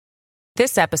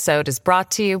This episode is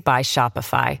brought to you by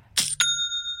Shopify.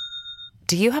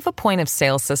 Do you have a point of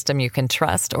sale system you can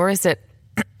trust, or is it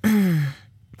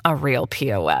a real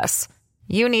POS?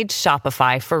 You need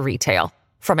Shopify for retail.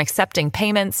 From accepting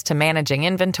payments to managing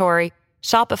inventory,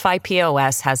 Shopify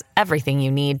POS has everything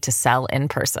you need to sell in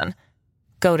person.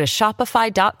 Go to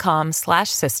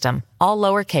shopify.com/system, all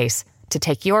lowercase, to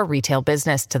take your retail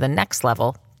business to the next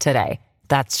level today.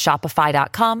 That's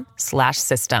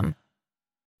shopify.com/system.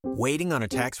 Waiting on a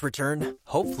tax return?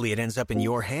 Hopefully it ends up in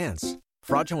your hands.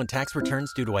 Fraudulent tax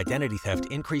returns due to identity theft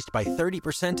increased by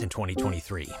 30% in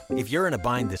 2023. If you're in a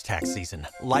bind this tax season,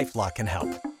 LifeLock can help.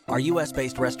 Our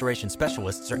U.S.-based restoration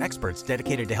specialists are experts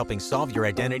dedicated to helping solve your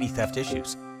identity theft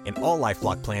issues. And all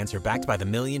LifeLock plans are backed by the $1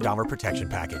 Million Protection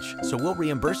Package. So we'll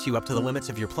reimburse you up to the limits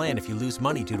of your plan if you lose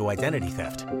money due to identity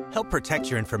theft. Help protect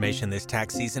your information this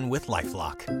tax season with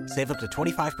LifeLock. Save up to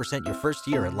 25% your first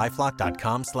year at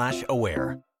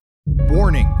LifeLock.com/aware.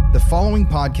 Warning, the following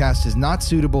podcast is not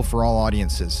suitable for all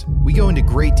audiences. We go into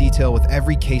great detail with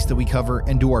every case that we cover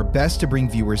and do our best to bring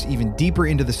viewers even deeper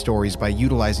into the stories by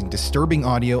utilizing disturbing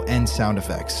audio and sound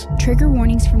effects. Trigger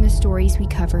warnings from the stories we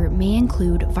cover may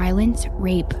include violence,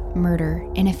 rape, murder,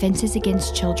 and offenses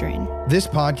against children. This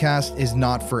podcast is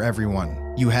not for everyone.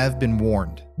 You have been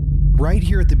warned. Right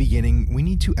here at the beginning, we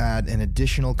need to add an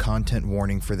additional content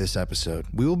warning for this episode.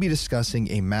 We will be discussing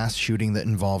a mass shooting that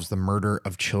involves the murder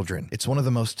of children. It's one of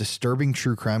the most disturbing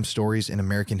true crime stories in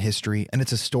American history, and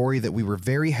it's a story that we were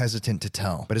very hesitant to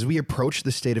tell. But as we approached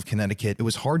the state of Connecticut, it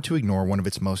was hard to ignore one of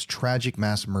its most tragic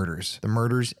mass murders, the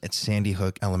murders at Sandy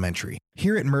Hook Elementary.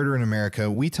 Here at Murder in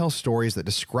America, we tell stories that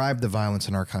describe the violence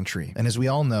in our country. And as we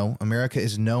all know, America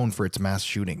is known for its mass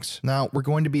shootings. Now, we're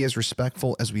going to be as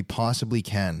respectful as we possibly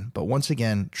can, but once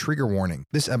again, trigger warning.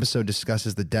 This episode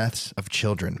discusses the deaths of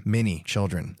children, many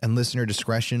children, and listener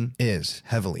discretion is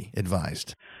heavily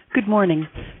advised. Good morning.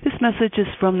 This message is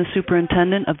from the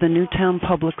superintendent of the Newtown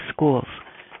Public Schools.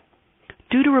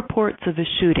 Due to reports of a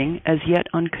shooting, as yet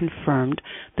unconfirmed,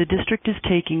 the district is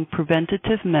taking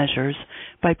preventative measures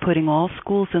by putting all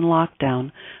schools in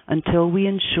lockdown until we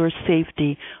ensure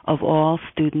safety of all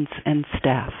students and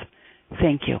staff.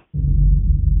 Thank you.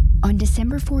 On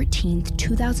December 14,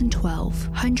 2012,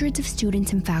 hundreds of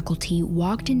students and faculty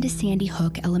walked into Sandy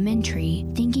Hook Elementary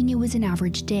thinking it was an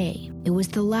average day. It was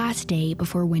the last day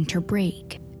before winter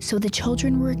break, so the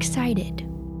children were excited.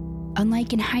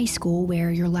 Unlike in high school,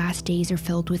 where your last days are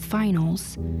filled with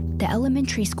finals, the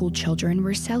elementary school children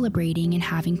were celebrating and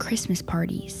having Christmas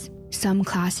parties. Some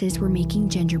classes were making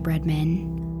gingerbread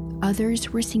men,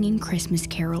 others were singing Christmas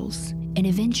carols, and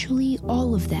eventually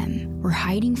all of them were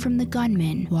hiding from the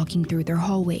gunmen walking through their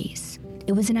hallways.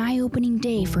 It was an eye-opening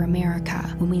day for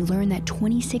America when we learned that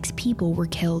 26 people were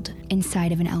killed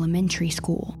inside of an elementary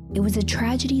school. It was a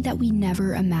tragedy that we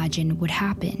never imagined would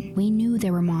happen. We knew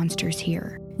there were monsters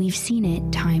here. We've seen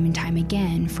it time and time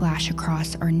again flash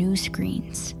across our news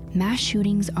screens. Mass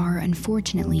shootings are,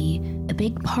 unfortunately, a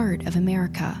big part of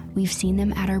America. We've seen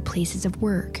them at our places of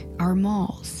work, our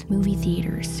malls, movie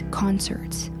theaters,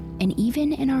 concerts, and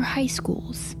even in our high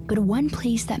schools. But one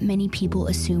place that many people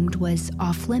assumed was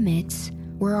off limits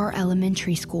were our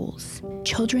elementary schools.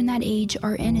 Children that age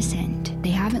are innocent.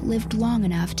 They haven't lived long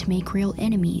enough to make real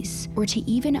enemies or to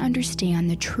even understand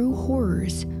the true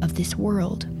horrors of this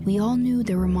world. We all knew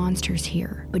there were monsters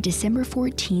here, but December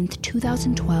 14th,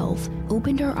 2012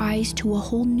 opened our eyes to a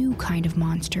whole new kind of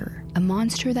monster. A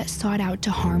monster that sought out to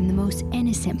harm the most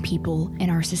innocent people in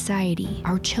our society,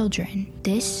 our children.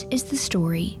 This is the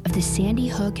story of the Sandy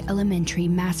Hook Elementary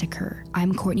Massacre.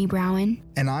 I'm Courtney Browen.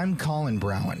 And I'm Colin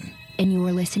Browen. And you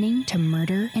are listening to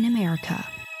Murder in America.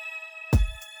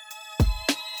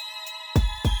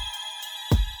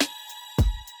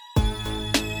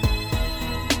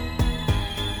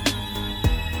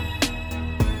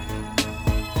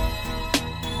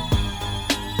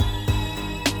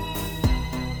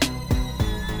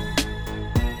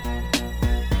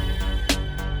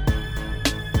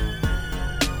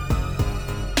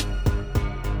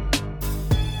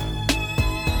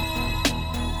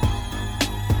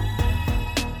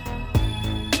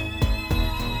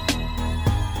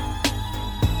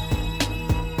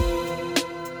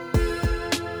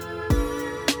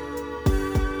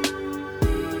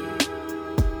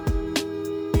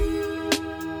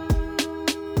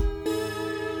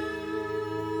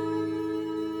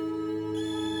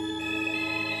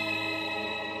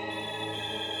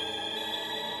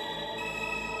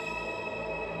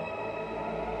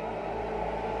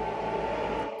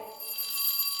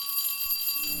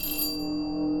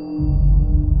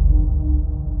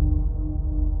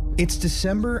 It's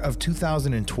December of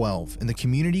 2012 in the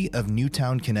community of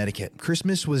Newtown, Connecticut.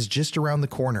 Christmas was just around the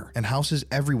corner, and houses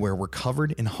everywhere were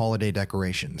covered in holiday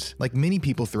decorations. Like many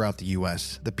people throughout the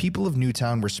U.S., the people of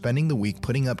Newtown were spending the week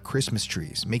putting up Christmas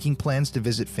trees, making plans to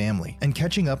visit family, and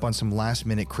catching up on some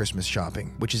last-minute Christmas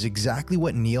shopping, which is exactly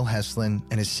what Neil Heslin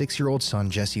and his 6-year-old son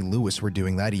Jesse Lewis were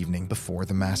doing that evening before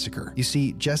the massacre. You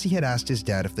see, Jesse had asked his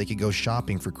dad if they could go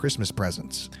shopping for Christmas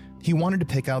presents. He wanted to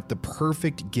pick out the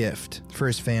perfect gift for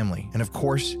his family, and of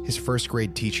course, his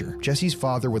first-grade teacher. Jesse's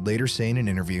father would later say in an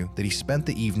interview that he spent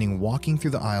the evening walking through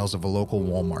the aisles of a local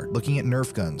Walmart, looking at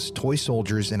Nerf guns, toy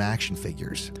soldiers, and action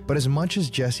figures. But as much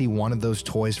as Jesse wanted those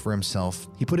toys for himself,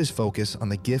 he put his focus on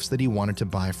the gifts that he wanted to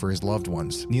buy for his loved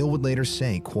ones. Neil would later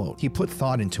say, quote, "He put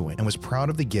thought into it and was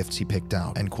proud of the gifts he picked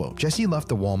out," end quote. Jesse left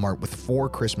the Walmart with 4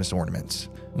 Christmas ornaments.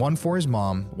 1 for his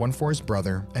mom, 1 for his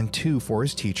brother, and 2 for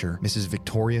his teacher, Mrs.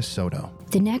 Victoria Soto.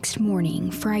 The next morning,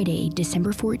 Friday,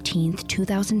 December 14th,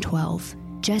 2012,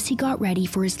 Jesse got ready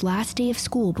for his last day of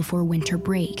school before winter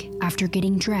break. After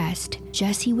getting dressed,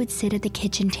 Jesse would sit at the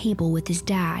kitchen table with his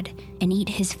dad and eat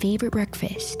his favorite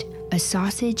breakfast, a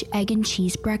sausage, egg, and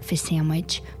cheese breakfast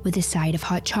sandwich with a side of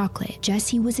hot chocolate.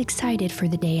 Jesse was excited for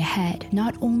the day ahead.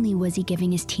 Not only was he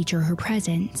giving his teacher her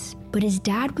presents, but his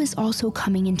dad was also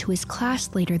coming into his class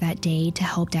later that day to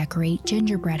help decorate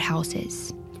gingerbread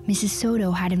houses. Mrs.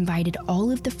 Soto had invited all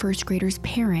of the first graders'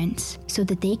 parents so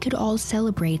that they could all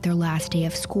celebrate their last day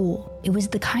of school. It was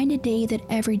the kind of day that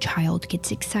every child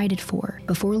gets excited for.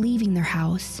 Before leaving their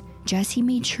house, Jesse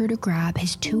made sure to grab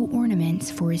his 2 ornaments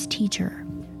for his teacher.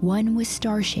 One was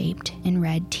star-shaped and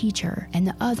read teacher, and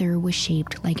the other was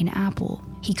shaped like an apple.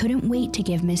 He couldn't wait to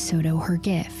give Miss Soto her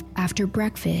gift. After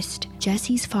breakfast,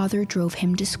 Jesse's father drove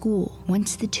him to school.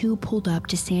 Once the two pulled up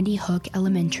to Sandy Hook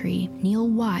Elementary, Neil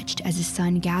watched as his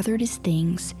son gathered his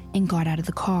things and got out of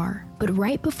the car. But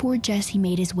right before Jesse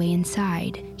made his way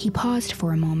inside, he paused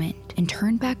for a moment and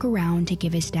turned back around to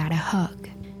give his dad a hug.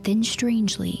 Then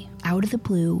strangely, out of the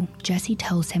blue, Jesse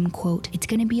tells him, quote, "It's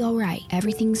gonna be all right.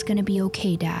 Everything's gonna be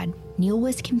okay, Dad." Neil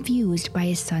was confused by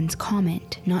his son's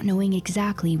comment, not knowing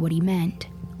exactly what he meant.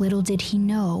 Little did he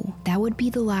know that would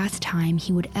be the last time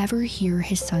he would ever hear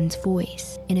his son's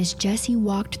voice. And as Jesse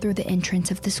walked through the entrance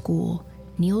of the school,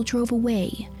 Neil drove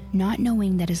away, not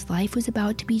knowing that his life was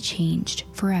about to be changed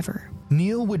forever.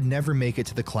 Neil would never make it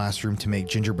to the classroom to make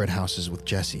gingerbread houses with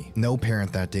Jesse. No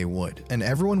parent that day would, and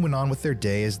everyone went on with their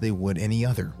day as they would any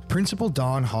other. Principal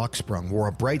Dawn Hawksprung wore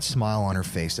a bright smile on her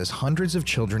face as hundreds of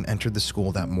children entered the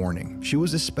school that morning. She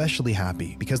was especially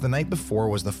happy because the night before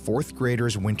was the 4th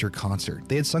graders' winter concert.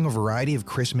 They had sung a variety of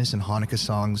Christmas and Hanukkah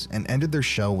songs and ended their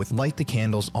show with Light the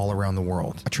Candles All Around the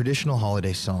World, a traditional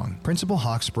holiday song. Principal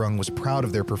Hawksprung was proud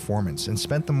of their performance and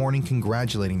spent the morning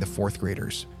congratulating the 4th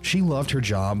graders. She loved her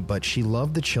job, but she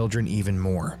loved the children even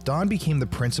more. Dawn became the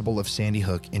principal of Sandy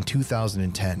Hook in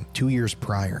 2010, 2 years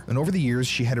prior, and over the years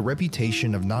she had a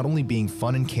reputation of not only being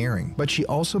fun and caring, but she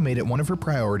also made it one of her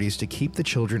priorities to keep the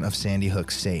children of Sandy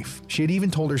Hook safe. She had even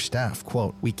told her staff,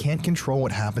 quote, "We can't control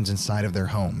what happens inside of their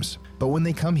homes, but when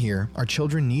they come here, our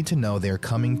children need to know they are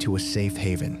coming to a safe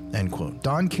haven," end quote.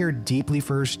 Dawn cared deeply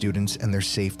for her students and their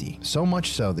safety, so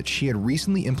much so that she had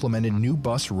recently implemented new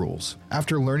bus rules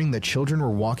after learning that children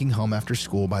were walking home after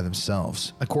school by themselves.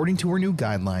 According to her new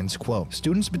guidelines, quote,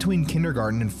 "Students between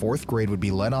kindergarten and 4th grade would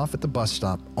be let off at the bus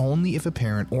stop only if a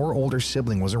parent or older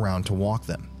sibling was around to walk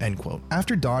them," end quote.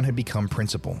 After Dawn had become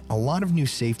principal, a lot of new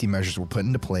safety measures were put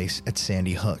into place at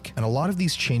Sandy Hook, and a lot of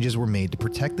these changes were made to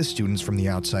protect the students from the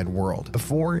outside world.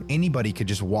 Before, anybody could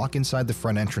just walk inside the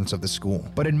front entrance of the school,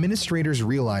 but administrators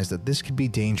realized that this could be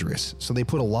dangerous, so they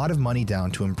put a lot of money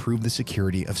down to improve the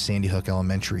security of Sandy Hook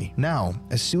Elementary. Now,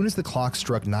 as soon as the clock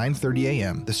struck 9:30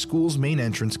 a.m., the school's main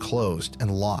entrance closed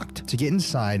and locked. To get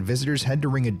inside, visitors had to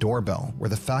ring a doorbell where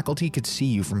the faculty could see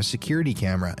you from a security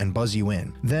camera and buzz you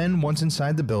in. Then, once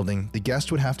inside the building, the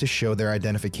guest would have to show their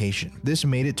identification. This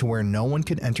made it to where no one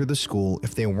could enter the school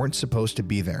if they weren't supposed to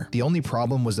be there. The only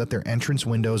problem was that their entrance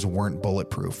windows weren't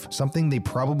bulletproof, something they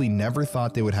probably never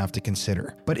thought they would have to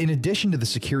consider. But in addition to the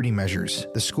security measures,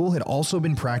 the school had also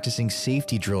been practicing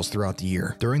safety drills throughout the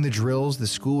year. During the drills, the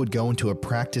school would go into a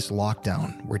practice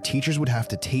lockdown where teachers would have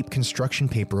to tape construction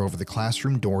paper over the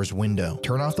classroom door's window,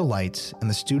 turn off the lights, and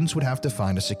the students would have to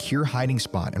find a secure hiding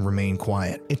spot and remain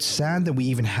quiet. It's sad that we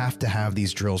even have to have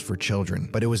these drills for children,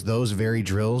 but it was those very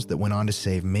drills that went on to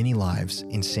save many lives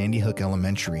in Sandy Hook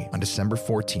Elementary on December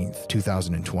 14th,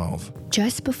 2012.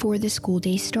 Just before the school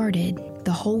day started,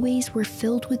 the hallways were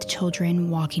filled with children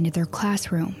walking to their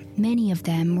classroom. Many of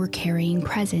them were carrying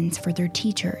presents for their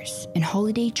teachers and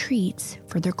holiday treats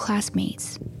for their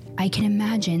classmates. I can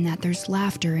imagine that there's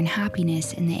laughter and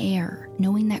happiness in the air,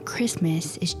 knowing that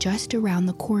Christmas is just around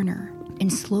the corner.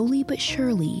 And slowly but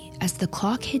surely, as the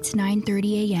clock hits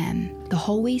 9:30 a.m., the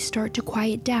hallways start to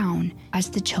quiet down as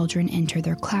the children enter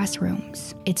their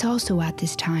classrooms. It's also at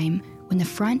this time when the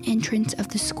front entrance of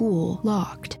the school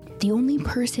locked. The only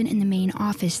person in the main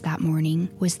office that morning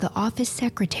was the office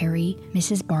secretary,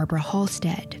 Mrs. Barbara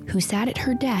Halstead, who sat at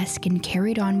her desk and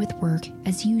carried on with work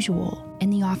as usual. In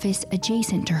the office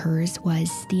adjacent to hers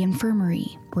was the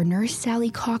infirmary, where Nurse Sally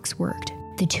Cox worked.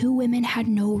 The two women had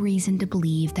no reason to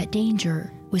believe that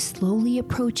danger was slowly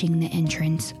approaching the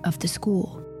entrance of the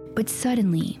school. But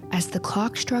suddenly, as the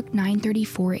clock struck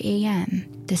 9:34 a.m.,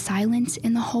 the silence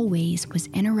in the hallways was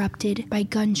interrupted by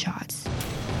gunshots.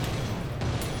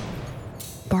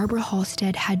 Barbara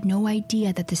Halstead had no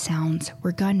idea that the sounds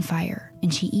were gunfire,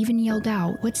 and she even yelled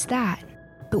out, "What's that?"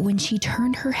 But when she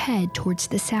turned her head towards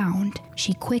the sound,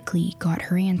 she quickly got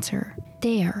her answer.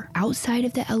 There, outside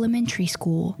of the elementary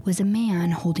school, was a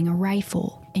man holding a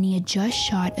rifle, and he had just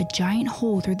shot a giant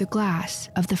hole through the glass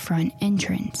of the front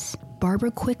entrance.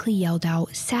 Barbara quickly yelled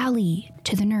out, "Sally,"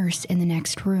 to the nurse in the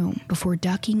next room before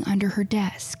ducking under her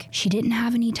desk. She didn't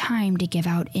have any time to give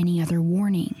out any other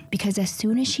warning, because as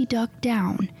soon as she ducked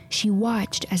down, she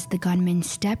watched as the gunman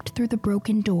stepped through the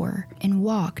broken door and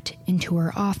walked into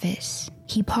her office.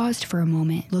 He paused for a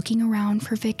moment, looking around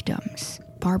for victims.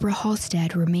 Barbara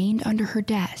Halstead remained under her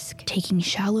desk, taking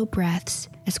shallow breaths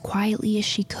as quietly as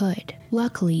she could.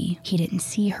 Luckily, he didn't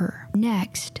see her.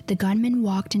 Next, the gunman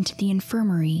walked into the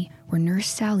infirmary where Nurse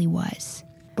Sally was.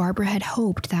 Barbara had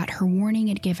hoped that her warning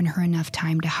had given her enough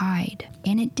time to hide.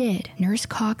 And it did. Nurse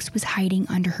Cox was hiding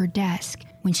under her desk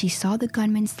when she saw the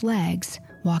gunman's legs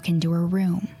walk into her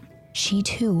room. She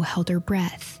too held her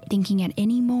breath, thinking at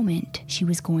any moment she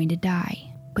was going to die.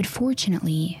 But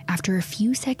fortunately, after a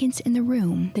few seconds in the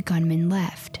room, the gunman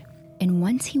left. And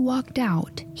once he walked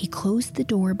out, he closed the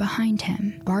door behind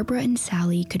him. Barbara and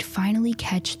Sally could finally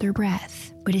catch their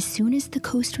breath. But as soon as the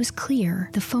coast was clear,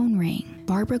 the phone rang.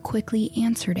 Barbara quickly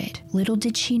answered it. Little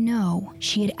did she know,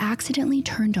 she had accidentally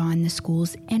turned on the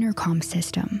school's intercom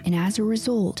system. And as a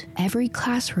result, every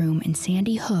classroom in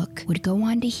Sandy Hook would go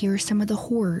on to hear some of the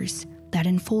horrors that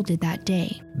unfolded that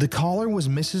day. The caller was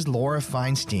Mrs. Laura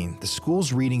Feinstein, the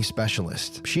school's reading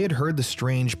specialist. She had heard the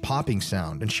strange popping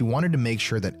sound, and she wanted to make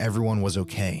sure that everyone was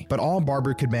okay. But all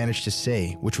Barbara could manage to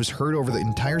say, which was heard over the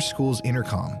entire school's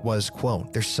intercom, was,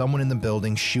 quote, "There's someone in the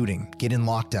building shooting. Get in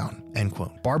lockdown," end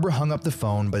quote. Barbara hung up the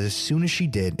phone, but as soon as she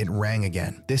did, it rang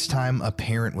again. This time, a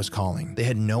parent was calling. They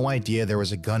had no idea there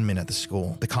was a gunman at the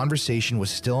school. The conversation was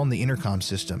still on the intercom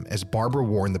system as Barbara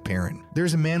warned the parent.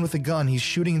 "There's a man with a gun. He's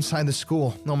shooting inside the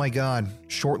school. Oh my God."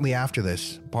 Shortly after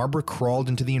this, Barbara crawled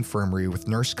into the infirmary with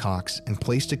Nurse Cox and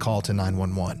placed a call to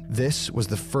 911. This was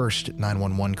the first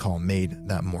 911 call made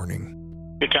that morning.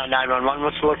 Newtown 911,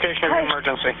 what's the location of the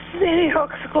emergency? Sandy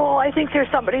Hook School. I think there's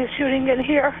somebody shooting in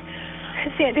here.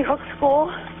 Sandy Hook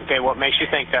School. Okay, what makes you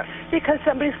think that? Because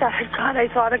somebody's got a gun. I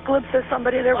saw a glimpse of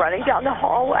somebody. They're running down the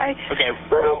hallway. Okay.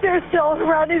 But they're still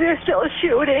running. They're still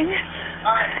shooting.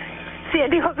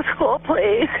 Sandy Hook School,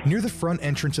 please. Near the front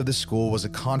entrance of the school was a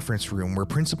conference room where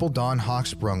Principal Dawn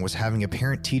Hawksprung was having a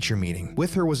parent-teacher meeting.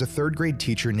 With her was a third-grade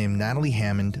teacher named Natalie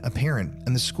Hammond, a parent,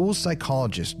 and the school's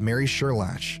psychologist, Mary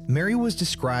Sherlash. Mary was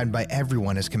described by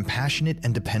everyone as compassionate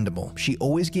and dependable. She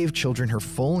always gave children her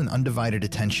full and undivided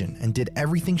attention and did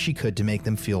everything she could to make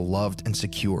them feel loved and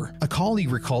secure. A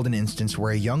colleague recalled an instance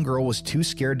where a young girl was too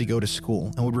scared to go to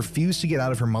school and would refuse to get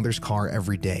out of her mother's car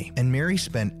every day, and Mary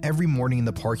spent every morning in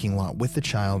the parking lot with the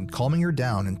child, calming her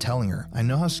down and telling her, "I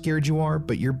know how scared you are,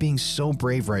 but you're being so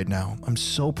brave right now. I'm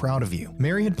so proud of you."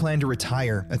 Mary had planned to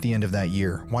retire at the end of that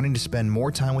year, wanting to spend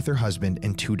more time with her husband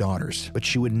and 2 daughters, but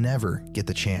she would never get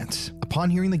the chance. Upon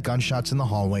hearing the gunshots in the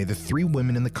hallway, the 3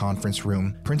 women in the conference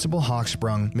room, Principal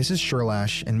Hawksprung, Mrs.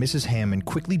 Sherlash, and Mrs. Hammond,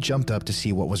 quickly jumped up to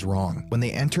see what was wrong. When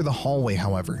they enter the hallway,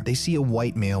 however, they see a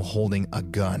white male holding a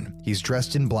gun. He's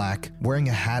dressed in black, wearing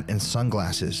a hat and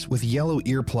sunglasses, with yellow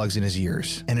earplugs in his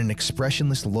ears, and an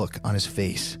expressionless look on his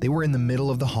face. They were in the middle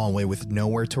of the hallway with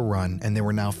nowhere to run, and they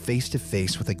were now face to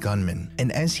face with a gunman.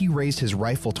 And as he raised his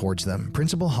rifle towards them,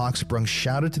 Principal Hawksprung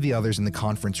shouted to the others in the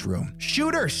conference room,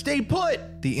 "Shooter, stay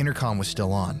put!" The intercom was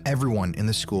still on. Everyone in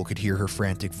the school could hear her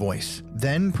frantic voice.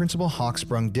 Then Principal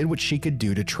Hawksprung did what she could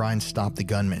do to try and stop the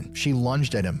gunman. She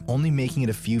lunged at him, only making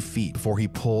it a few feet before he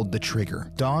pulled the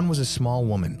trigger. Dawn was a small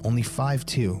woman, only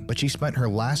 5'2", but she spent her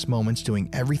last moments doing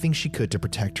everything she could to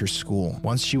protect her school.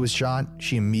 Once she was shot,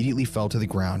 she immediately fell to the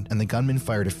ground, and the gunman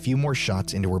fired a few more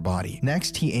shots into her body.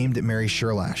 Next, he aimed at Mary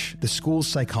Sherlash, the school's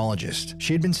psychologist.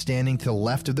 She had been standing to the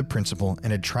left of the principal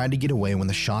and had tried to get away when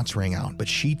the shots rang out, but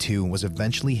she too was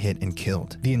eventually hit and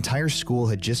killed. The entire school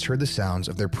had just heard the sounds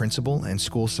of their principal and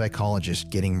school psychologist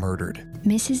getting murdered.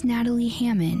 Mrs. Natalie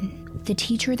Hammond, the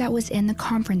teacher that was in the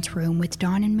conference room with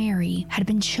Dawn and Mary, had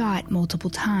been shot multiple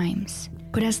times.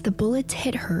 But as the bullets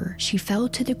hit her, she fell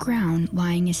to the ground,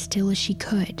 lying as still as she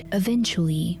could.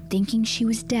 Eventually, thinking she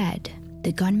was dead,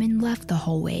 the gunman left the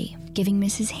hallway, giving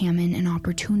Mrs. Hammond an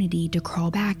opportunity to crawl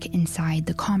back inside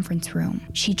the conference room.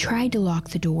 She tried to lock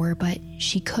the door, but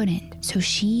she couldn't. So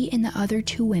she and the other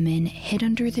two women hid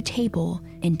under the table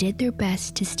and did their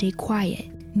best to stay quiet.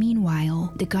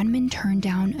 Meanwhile, the gunman turned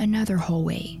down another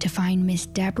hallway to find Miss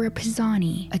Deborah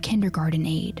Pisani, a kindergarten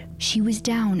aide. She was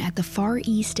down at the far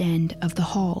east end of the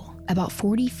hall, about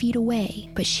 40 feet away,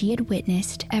 but she had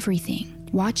witnessed everything.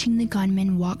 Watching the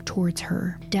gunman walk towards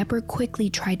her, Deborah quickly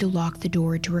tried to lock the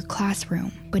door to her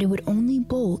classroom, but it would only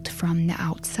bolt from the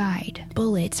outside.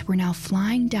 Bullets were now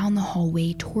flying down the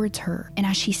hallway towards her, and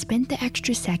as she spent the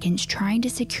extra seconds trying to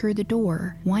secure the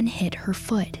door, one hit her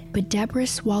foot. But Deborah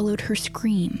swallowed her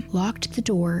scream, locked the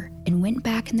door, and went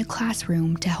back in the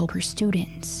classroom to help her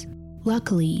students.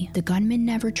 Luckily, the gunman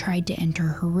never tried to enter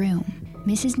her room.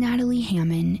 Mrs. Natalie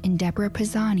Hammond and Deborah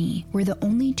Pisani were the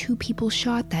only two people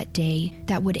shot that day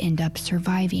that would end up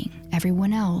surviving.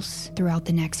 Everyone else, throughout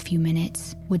the next few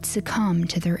minutes, would succumb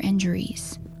to their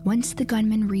injuries. Once the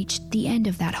gunman reached the end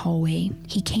of that hallway,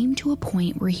 he came to a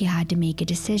point where he had to make a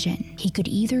decision. He could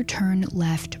either turn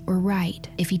left or right.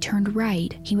 If he turned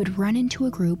right, he would run into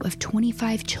a group of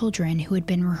 25 children who had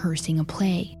been rehearsing a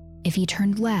play. If he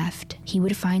turned left, he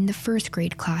would find the first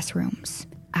grade classrooms.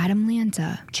 Adam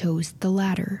Lanza chose the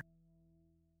latter.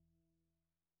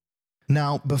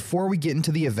 Now, before we get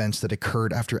into the events that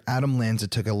occurred after Adam Lanza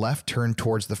took a left turn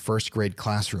towards the first grade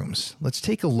classrooms, let's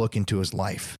take a look into his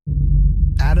life.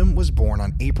 Adam was born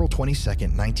on April 22,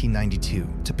 1992,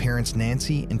 to parents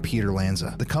Nancy and Peter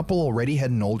Lanza. The couple already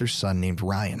had an older son named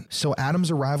Ryan, so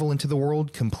Adam's arrival into the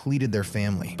world completed their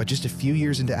family. But just a few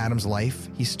years into Adam's life,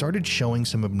 he started showing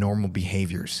some abnormal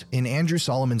behaviors. In Andrew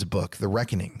Solomon's book, The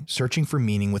Reckoning, Searching for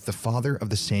Meaning with the Father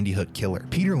of the Sandy Hook Killer,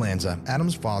 Peter Lanza,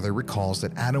 Adam's father, recalls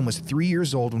that Adam was 3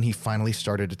 years old when he finally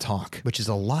started to talk, which is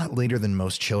a lot later than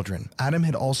most children. Adam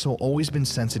had also always been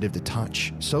sensitive to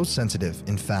touch, so sensitive,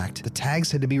 in fact, the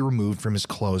tags had to be removed from his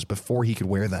clothes before he could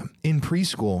wear them. In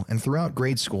preschool and throughout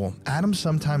grade school, Adam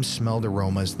sometimes smelled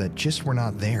aromas that just were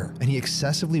not there, and he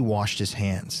excessively washed his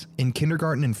hands. In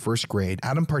kindergarten and first grade,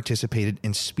 Adam participated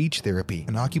in speech therapy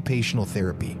and occupational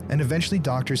therapy, and eventually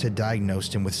doctors had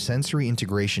diagnosed him with sensory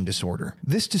integration disorder.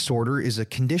 This disorder is a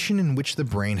condition in which the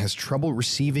brain has trouble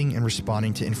receiving and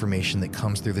responding to information that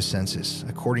comes through the senses,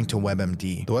 according to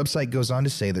WebMD. The website goes on to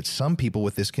say that some people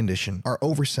with this condition are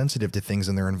oversensitive to things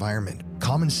in their environment.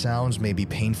 Common sounds may be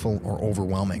painful or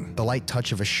overwhelming. The light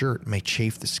touch of a shirt may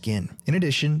chafe the skin. In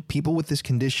addition, people with this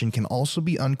condition can also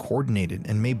be uncoordinated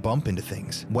and may bump into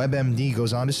things. WebMD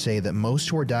goes on to say that most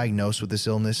who are diagnosed with this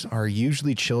illness are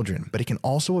usually children, but it can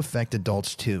also affect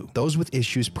adults too. Those with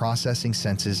issues processing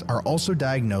senses are also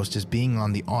diagnosed as being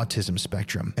on the autism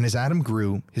spectrum, and as Adam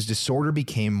grew, his disorder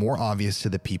became more obvious to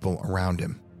the people around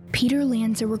him. Peter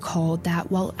Lanza recalled that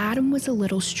while Adam was a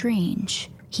little strange,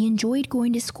 he enjoyed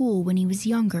going to school when he was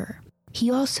younger.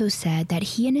 He also said that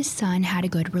he and his son had a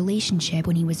good relationship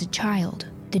when he was a child.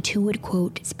 The two would,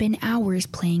 quote, spend hours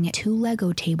playing at 2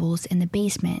 Lego tables in the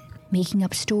basement, making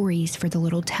up stories for the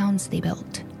little towns they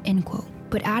built, end quote.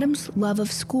 But Adam's love of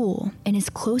school and his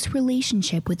close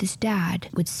relationship with his dad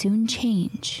would soon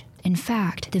change. In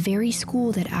fact, the very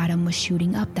school that Adam was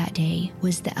shooting up that day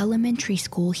was the elementary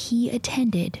school he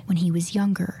attended when he was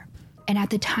younger. And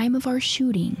at the time of our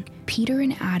shooting, Peter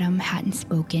and Adam hadn't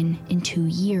spoken in 2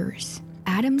 years.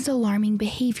 Adam's alarming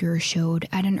behavior showed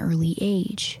at an early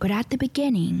age, but at the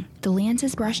beginning, the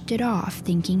Lanzas brushed it off,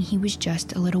 thinking he was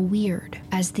just a little weird.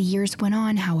 As the years went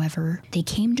on, however, they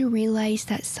came to realize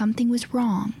that something was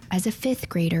wrong. As a 5th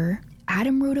grader,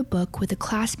 Adam wrote a book with a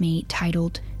classmate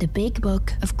titled The Big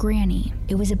Book of Granny.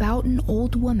 It was about an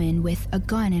old woman with a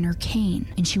gun in her cane,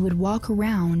 and she would walk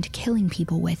around killing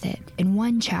people with it. In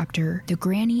one chapter, the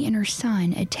granny and her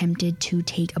son attempted to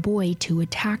take a boy to a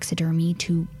taxidermy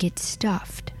to get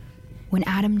stuffed. When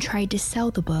Adam tried to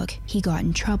sell the book, he got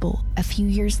in trouble. A few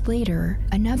years later,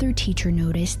 another teacher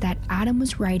noticed that Adam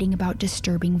was writing about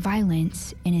disturbing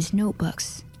violence in his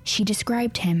notebooks. She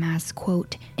described him as,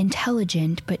 quote,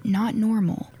 intelligent but not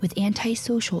normal, with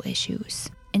antisocial issues.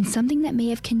 And something that may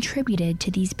have contributed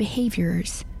to these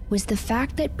behaviors was the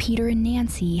fact that Peter and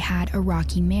Nancy had a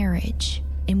rocky marriage.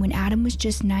 And when Adam was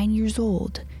just 9 years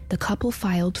old, the couple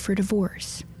filed for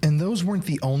divorce. And those weren't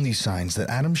the only signs that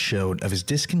Adam showed of his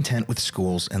discontent with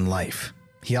schools and life.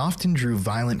 He often drew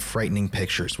violent, frightening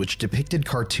pictures which depicted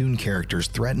cartoon characters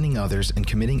threatening others and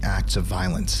committing acts of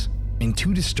violence. In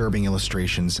 2 disturbing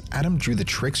illustrations, Adam drew the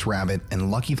Trix Rabbit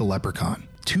and Lucky the Leprechaun,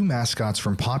 2 mascots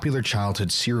from popular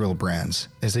childhood cereal brands,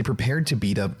 as they prepared to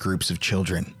beat up groups of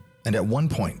children. And at one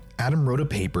point, Adam wrote a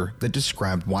paper that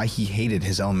described why he hated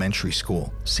his elementary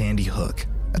school, Sandy Hook.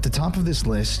 At the top of this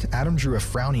list, Adam drew a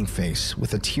frowning face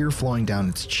with a tear flowing down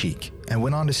its cheek, and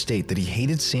went on to state that he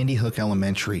hated Sandy Hook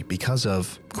Elementary because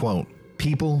of, quote,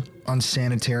 people,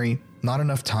 unsanitary, not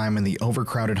enough time in the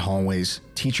overcrowded hallways,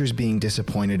 teachers being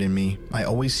disappointed in me, I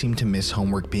always seem to miss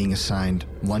homework being assigned,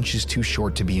 lunch is too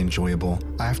short to be enjoyable,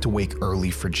 I have to wake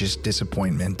early for just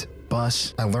disappointment.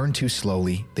 Bus, I learn too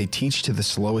slowly, they teach to the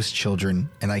slowest children,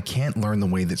 and I can't learn the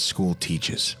way that school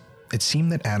teaches. It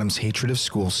seemed that Adam's hatred of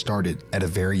school started at a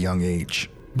very young age.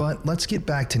 But let's get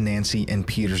back to Nancy and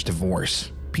Peter's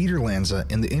divorce. Peter Lanza,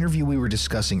 in the interview we were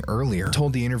discussing earlier,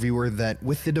 told the interviewer that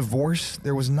with the divorce,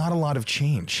 there was not a lot of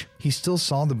change. He still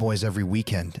saw the boys every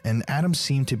weekend, and Adam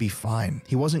seemed to be fine.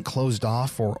 He wasn't closed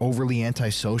off or overly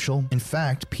antisocial. In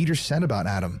fact, Peter said about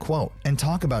Adam, quote, and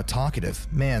talk about talkative,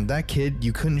 man, that kid,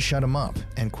 you couldn't shut him up,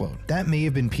 end quote. That may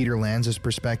have been Peter Lanza's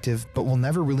perspective, but we'll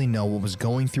never really know what was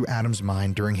going through Adam's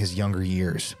mind during his younger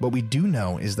years. What we do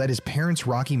know is that his parents'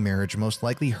 rocky marriage most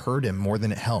likely hurt him more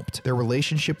than it helped. Their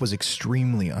relationship was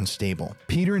extremely unstable.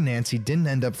 Peter and Nancy didn't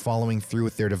end up following through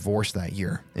with their divorce that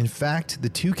year. In fact, the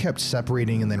two kept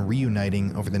separating and then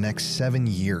reuniting over the next 7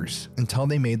 years until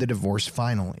they made the divorce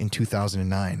final in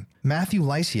 2009. Matthew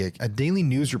Lysiak, a Daily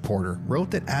News reporter, wrote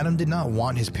that Adam did not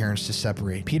want his parents to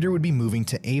separate. Peter would be moving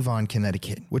to Avon,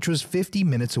 Connecticut, which was 50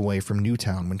 minutes away from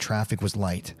Newtown when traffic was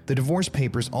light. The divorce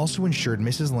papers also ensured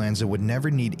Mrs. Lanza would never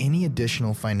need any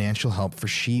additional financial help for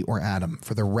she or Adam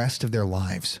for the rest of their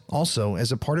lives. Also,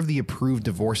 as a part of the approved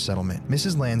divorce settlement,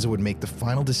 Mrs. Lanza would make the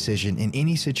final decision in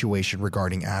any situation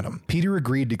regarding Adam. Peter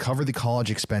agreed to cover the college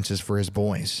expenses for his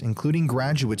boys, including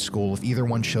graduate school if either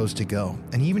one chose to go,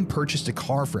 and he even purchased a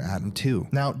car for Adam too.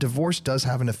 Now, divorce does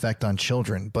have an effect on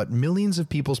children, but millions of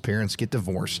people's parents get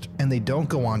divorced, and they don't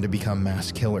go on to become mass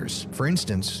killers. For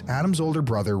instance, Adam's older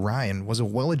brother, Ryan, was a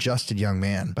well-adjusted young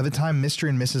man. By the time Mr.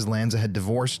 and Mrs. Lanza had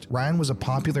divorced, Ryan was a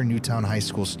popular Newtown high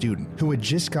school student who had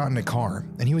just gotten a car,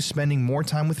 and he was spending more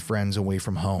time with friends away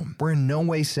from home. We're in no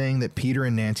way saying that Peter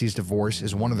and Nancy's divorce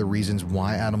is one of the reasons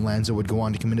why Adam Lanza would go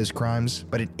on to commit his crimes,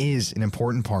 but it is an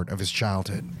important part of his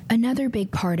childhood. Another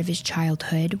big part of his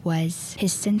childhood was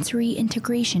his sensory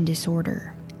integration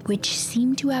disorder, which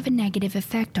seemed to have a negative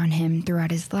effect on him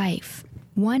throughout his life.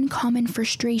 One common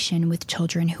frustration with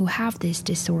children who have this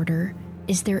disorder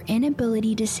is their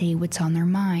inability to say what's on their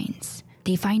minds.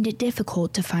 They find it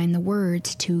difficult to find the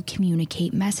words to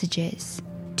communicate messages.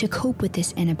 To cope with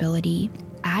this inability,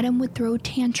 Adam would throw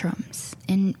tantrums,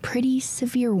 and pretty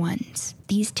severe ones.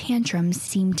 These tantrums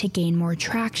seemed to gain more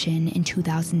traction in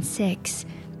 2006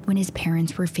 when his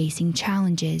parents were facing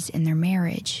challenges in their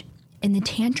marriage. And the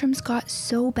tantrums got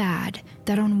so bad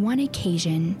that on one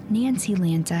occasion, Nancy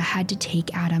Lanza had to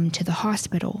take Adam to the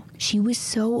hospital. She was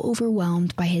so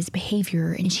overwhelmed by his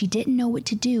behavior and she didn't know what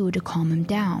to do to calm him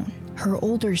down. Her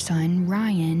older son,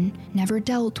 Ryan, never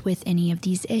dealt with any of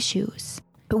these issues.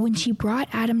 But when she brought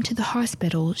Adam to the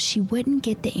hospital, she wouldn't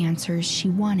get the answers she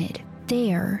wanted.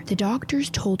 There, the doctors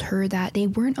told her that they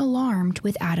weren't alarmed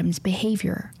with Adam's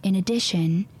behavior. In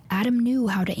addition, Adam knew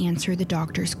how to answer the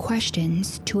doctor's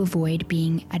questions to avoid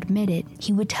being admitted.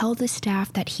 He would tell the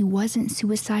staff that he wasn't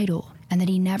suicidal and that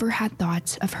he never had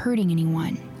thoughts of hurting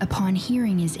anyone. Upon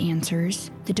hearing his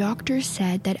answers, the doctors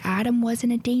said that Adam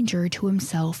wasn't a danger to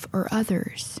himself or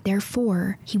others.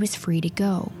 Therefore, he was free to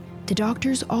go. The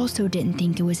doctors also didn't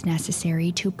think it was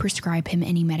necessary to prescribe him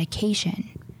any medication.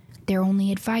 Their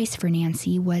only advice for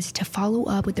Nancy was to follow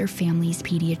up with their family's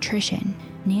pediatrician.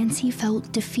 Nancy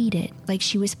felt defeated, like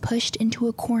she was pushed into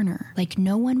a corner, like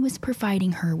no one was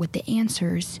providing her with the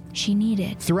answers she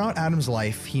needed. Throughout Adam's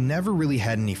life, he never really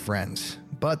had any friends.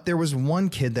 But there was one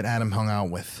kid that Adam hung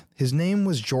out with, His name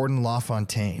was Jordan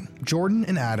LaFontaine. Jordan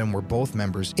and Adam were both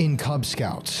members in Cub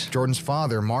Scouts. Jordan's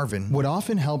father, Marvin, would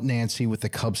often help Nancy with the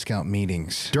Cub Scout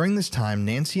meetings. During this time,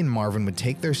 Nancy and Marvin would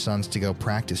take their sons to go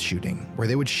practice shooting, where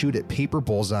they would shoot at paper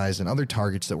bullseyes and other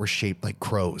targets that were shaped like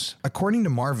crows. According to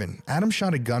Marvin, Adam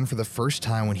shot a gun for the first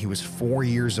time when he was 4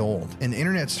 years old. An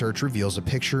internet search reveals a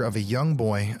picture of a young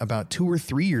boy about 2 or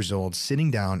 3 years old sitting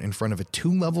down in front of a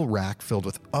 2-level rack filled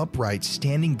with upright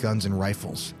standing guns and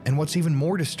rifles. And what's even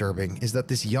more disturbing is that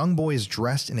this young boy is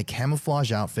dressed in a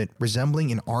camouflage outfit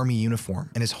resembling an army uniform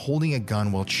and is holding a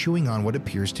gun while chewing on what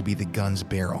appears to be the gun's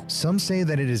barrel. Some say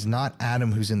that it is not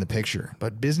Adam who's in the picture,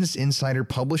 but Business Insider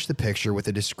published the picture with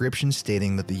a description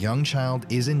stating that the young child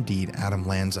is indeed Adam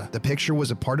Lanza. The picture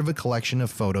was a part of a collection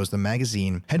of photos the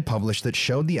magazine had published that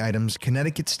showed the items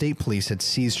Connecticut State Police had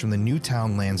seized from the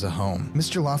Newtown Lanza home.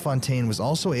 Mr. LaFontaine was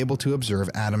also able to observe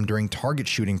Adam during target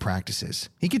shooting practices.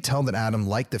 He could tell that Adam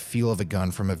liked the feel of a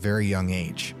gun from a very young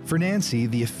age. For Nancy,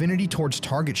 the affinity towards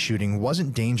target shooting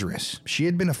wasn't dangerous. She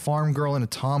had been a farm girl and a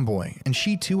tomboy, and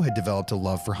she too had developed a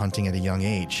love for hunting at a young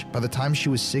age. By the time she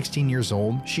was 16 years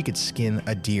old, she could skin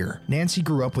a deer. Nancy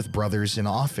grew up with brothers, and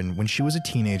often, when she was a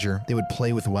teenager, they would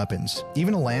play with weapons.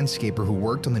 Even a landscaper who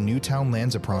worked on the Newtown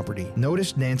Lanza property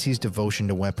noticed Nancy's devotion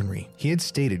to weaponry. He had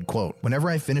stated, quote,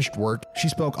 "Whenever I finished work, she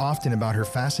spoke often about her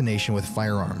fascination with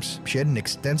firearms. She had an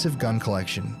extensive gun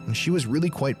collection, and she was really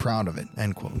quite proud of it,"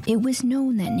 end quote. It was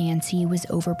known that Nancy was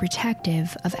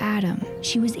overprotective of Adam.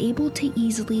 She was able to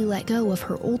easily let go of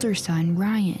her older son,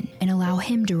 Ryan, and allow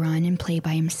him to run and play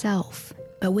by himself.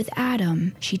 But with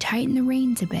Adam, she tightened the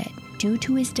reins a bit. Due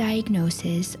to his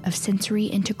diagnosis of sensory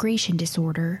integration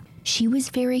disorder, she was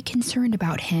very concerned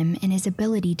about him and his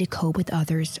ability to cope with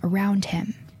others around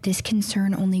him. This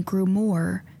concern only grew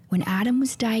more when Adam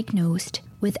was diagnosed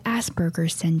with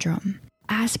Asperger's syndrome.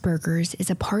 Asperger's is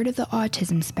a part of the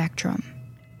autism spectrum.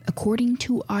 According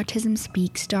to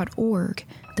autismspeaks.org,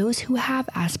 those who have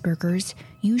Asperger's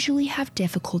usually have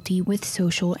difficulty with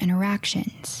social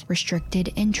interactions,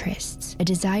 restricted interests, a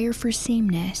desire for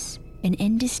sameness, and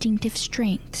indistinctive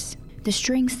strengths. The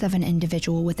strengths of an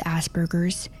individual with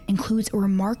Asperger's includes a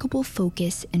remarkable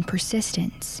focus and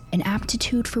persistence, an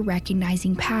aptitude for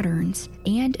recognizing patterns,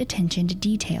 and attention to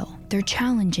detail. Their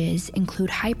challenges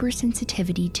include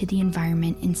hypersensitivity to the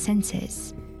environment and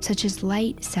senses, such as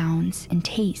light, sounds, and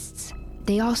tastes.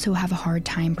 They also have a hard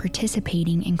time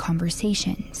participating in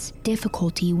conversations,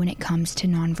 difficulty when it comes to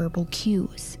nonverbal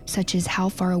cues, such as how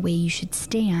far away you should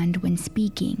stand when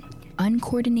speaking,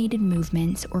 uncoordinated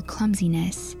movements or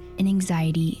clumsiness, and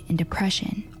anxiety and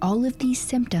depression. All of these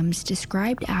symptoms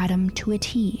described Adam to a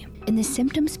T, and the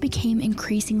symptoms became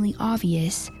increasingly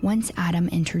obvious once Adam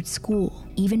entered school,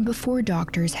 even before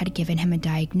doctors had given him a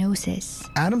diagnosis.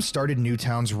 Adam started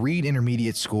Newtown's Reed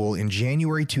Intermediate School in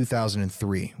January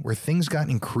 2003, where things got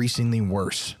increasingly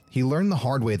worse. He learned the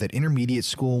hard way that intermediate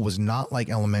school was not like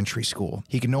elementary school.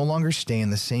 He could no longer stay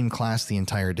in the same class the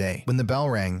entire day. When the bell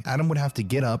rang, Adam would have to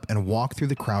get up and walk through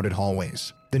the crowded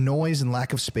hallways. The noise and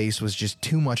lack of space was just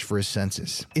too much for his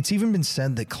senses. It's even been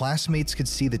said that classmates could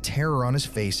see the terror on his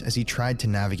face as he tried to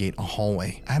navigate a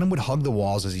hallway. Adam would hug the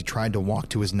walls as he tried to walk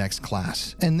to his next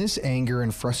class. And this anger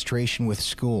and frustration with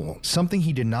school, something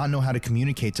he did not know how to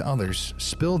communicate to others,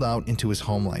 spilled out into his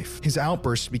home life. His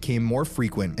outbursts became more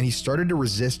frequent, and he started to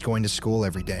resist going to school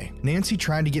every day. Nancy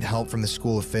tried to get help from the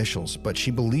school officials, but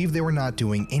she believed they were not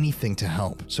doing anything to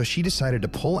help. So she decided to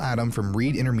pull Adam from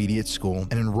Reed Intermediate School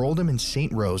and enrolled him in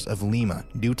St. Rose of Lima,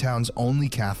 Newtown's only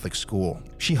Catholic school.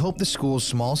 She hoped the school's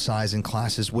small size and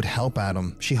classes would help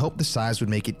Adam. She hoped the size would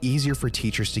make it easier for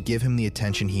teachers to give him the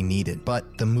attention he needed,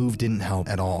 but the move didn't help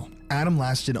at all. Adam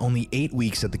lasted only 8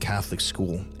 weeks at the Catholic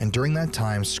school, and during that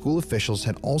time, school officials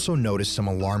had also noticed some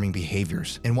alarming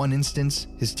behaviors. In one instance,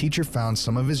 his teacher found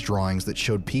some of his drawings that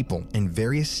showed people in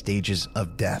various stages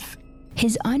of death.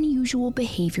 His unusual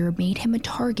behavior made him a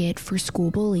target for school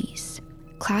bullies.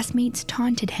 Classmates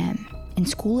taunted him, and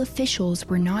school officials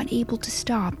were not able to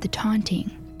stop the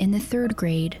taunting. In the 3rd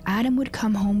grade, Adam would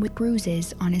come home with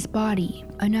bruises on his body,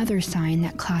 another sign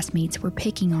that classmates were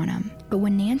picking on him. But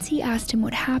when Nancy asked him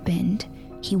what happened,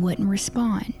 he wouldn't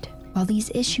respond. While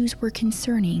these issues were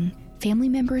concerning, family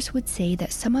members would say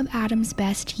that some of Adam's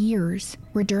best years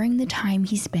were during the time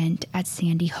he spent at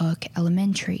Sandy Hook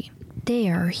Elementary.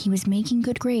 There, he was making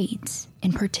good grades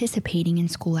and participating in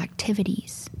school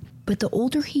activities. But the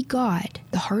older he got,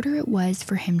 the harder it was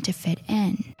for him to fit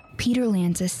in. Peter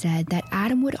Lanza said that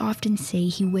Adam would often say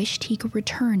he wished he could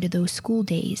return to those school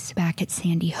days back at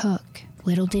Sandy Hook.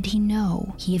 Little did he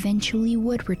know, he eventually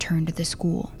would return to the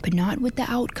school, but not with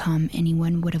the outcome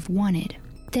anyone would have wanted.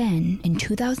 Then, in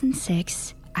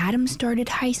 2006, Adam started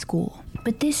high school,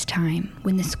 but this time,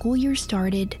 when the school year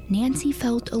started, Nancy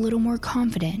felt a little more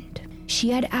confident. She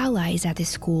had allies at the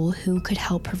school who could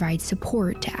help provide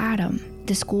support to Adam.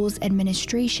 The school's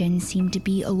administration seemed to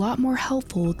be a lot more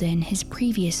helpful than his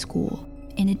previous school.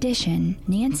 In addition,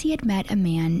 Nancy had met a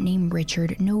man named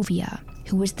Richard Novia,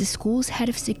 who was the school's head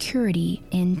of security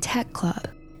and tech club.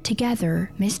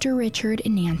 Together, Mr. Richard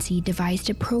and Nancy devised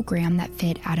a program that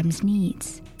fit Adam's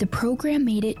needs. The program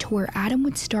made it to where Adam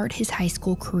would start his high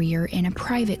school career in a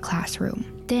private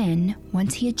classroom. Then,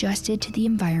 once he adjusted to the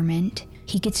environment,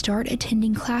 he could start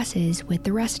attending classes with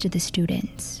the rest of the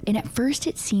students. And at first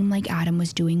it seemed like Adam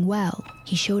was doing well.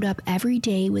 He showed up every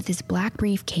day with his black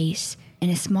briefcase and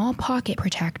a small pocket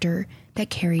protector that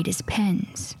carried his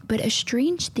pens. But a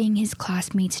strange thing his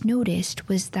classmates noticed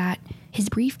was that his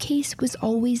briefcase was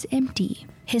always empty.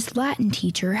 His Latin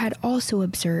teacher had also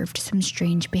observed some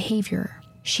strange behavior.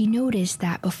 She noticed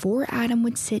that before Adam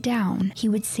would sit down, he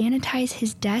would sanitize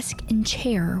his desk and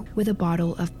chair with a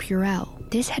bottle of Purell.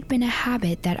 This had been a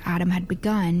habit that Adam had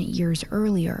begun years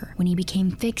earlier when he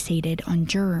became fixated on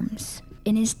germs.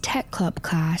 In his tech club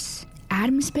class,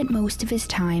 Adam spent most of his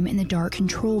time in the dark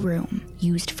control room,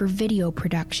 used for video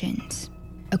productions.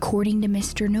 According to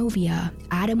Mr. Novia,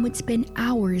 Adam would spend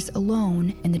hours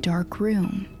alone in the dark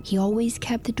room. He always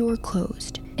kept the door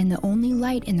closed, and the only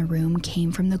light in the room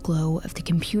came from the glow of the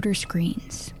computer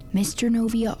screens. Mr.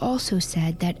 Novia also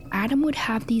said that Adam would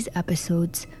have these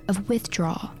episodes of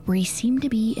withdrawal, where he seemed to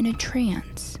be in a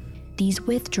trance. These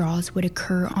withdrawals would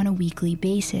occur on a weekly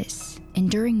basis, and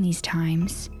during these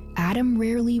times, Adam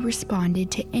rarely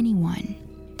responded to anyone.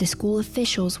 The school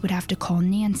officials would have to call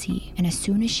Nancy, and as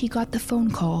soon as she got the phone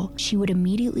call, she would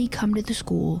immediately come to the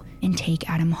school and take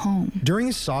Adam home. During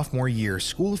his sophomore year,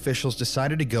 school officials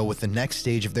decided to go with the next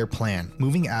stage of their plan,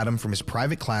 moving Adam from his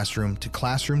private classroom to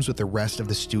classrooms with the rest of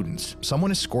the students.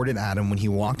 Someone escorted Adam when he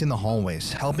walked in the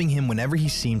hallways, helping him whenever he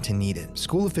seemed to need it.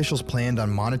 School officials planned on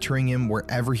monitoring him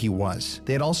wherever he was.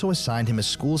 They had also assigned him a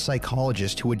school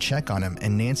psychologist who would check on him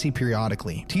and Nancy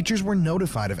periodically. Teachers were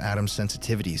notified of Adam's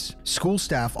sensitivities. School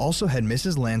staff also had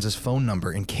Mrs. Lanza's phone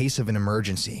number in case of an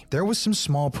emergency. There was some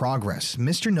small progress.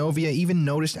 Mr. Novia even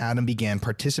noticed Adam began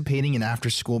participating in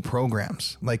after-school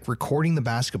programs, like recording the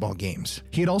basketball games.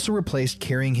 He had also replaced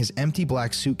carrying his empty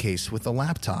black suitcase with a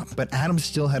laptop, but Adam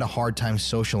still had a hard time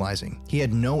socializing. He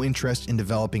had no interest in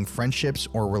developing friendships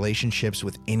or relationships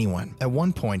with anyone. At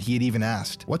one point, he had even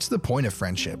asked, "What's the point of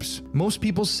friendships?" Most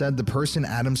people said the person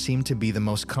Adam seemed to be the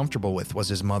most comfortable with was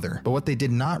his mother, but what they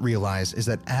did not realize is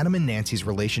that Adam and Nancy's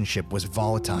relationship was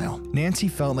volatile. Nancy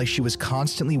felt like she was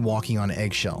constantly walking on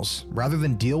eggshells. Rather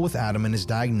than deal with Adam and his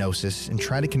diagnosis and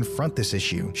try to confront this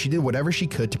issue, she did whatever she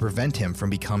could to prevent him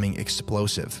from becoming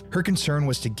explosive. Her concern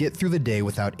was to get through the day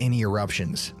without any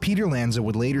eruptions. Peter Lanza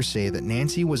would later say that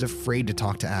Nancy was afraid to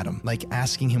talk to Adam, like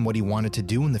asking him what he wanted to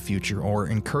do in the future or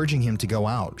encouraging him to go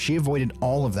out. She avoided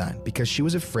all of that because she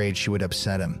was afraid she would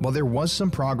upset him. While there was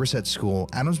some progress at school,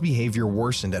 Adam's behavior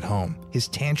worsened at home. His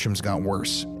tantrums got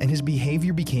worse, and his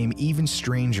behavior became even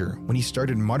stranger when he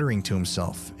started muttering to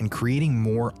himself and creating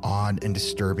more odd and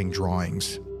disturbing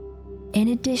drawings. In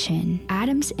addition,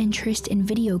 Adam's interest in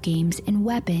video games and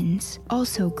weapons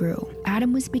also grew.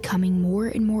 Adam was becoming more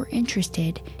and more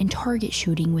interested in target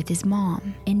shooting with his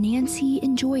mom, and Nancy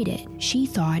enjoyed it. She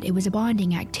thought it was a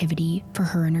bonding activity for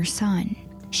her and her son.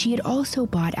 She had also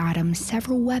bought Adam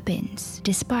several weapons,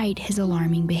 despite his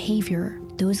alarming behavior.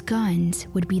 Those guns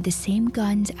would be the same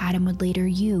guns Adam would later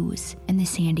use in the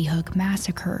Sandy Hook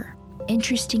massacre.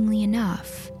 Interestingly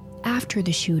enough, after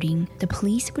the shooting, the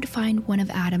police would find one of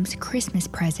Adam's Christmas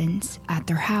presents at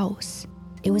their house.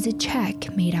 It was a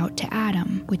check made out to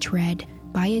Adam, which read,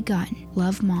 "Buy a gun,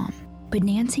 love mom." But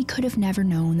Nancy could have never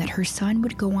known that her son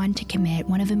would go on to commit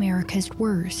one of America's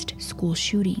worst school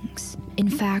shootings. In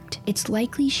fact, it's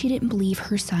likely she didn't believe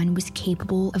her son was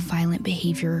capable of violent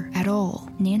behavior at all.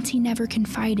 Nancy never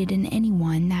confided in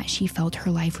anyone that she felt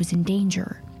her life was in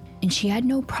danger, and she had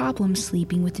no problem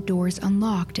sleeping with the doors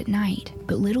unlocked at night.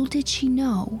 But little did she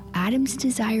know, Adam's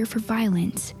desire for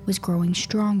violence was growing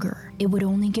stronger. It would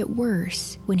only get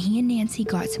worse when he and Nancy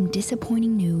got some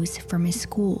disappointing news from his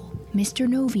school. Mr.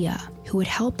 Novia, who had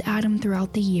helped Adam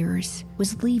throughout the years,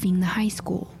 was leaving the high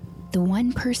school. The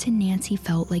one person Nancy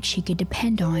felt like she could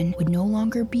depend on would no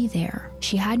longer be there.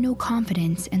 She had no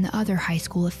confidence in the other high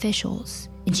school officials,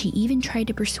 and she even tried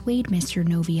to persuade Mr.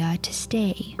 Novia to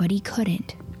stay, but he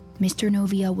couldn't. Mr.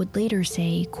 Novia would later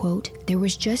say, quote, "There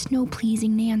was just no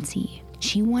pleasing Nancy.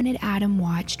 She wanted Adam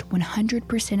watched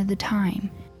 100% of the time.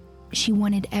 She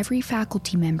wanted every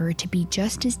faculty member to be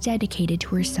just as dedicated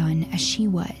to her son as she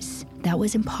was. That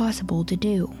was impossible to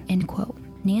do," end quote.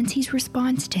 Nancy's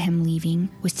response to him leaving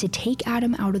was to take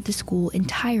Adam out of the school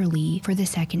entirely for the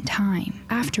second time.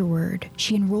 Afterward,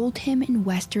 she enrolled him in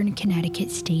Western Connecticut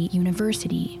State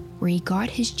University, where he got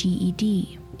his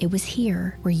GED. It was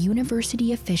here where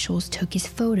university officials took his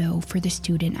photo for the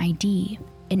student ID,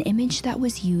 an image that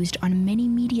was used on many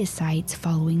media sites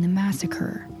following the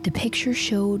massacre. The picture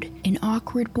showed an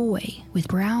awkward boy with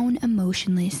brown,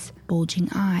 emotionless, bulging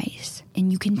eyes,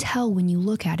 and you can tell when you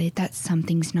look at it that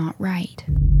something's not right.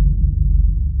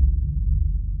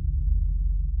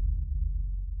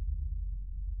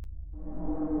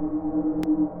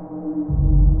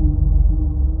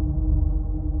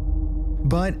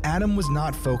 But Adam was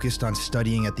not focused on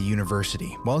studying at the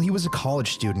university. While he was a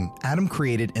college student, Adam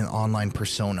created an online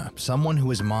persona, someone who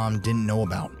his mom didn't know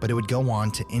about, but it would go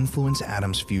on to influence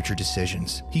Adam's future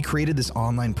decisions. He created this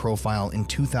online profile in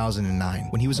 2009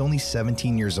 when he was only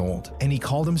 17 years old, and he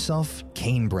called himself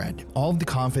Canebread. All of the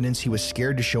confidence he was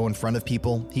scared to show in front of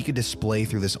people, he could display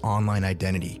through this online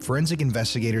identity. Forensic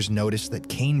investigators noticed that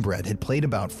Canebread had played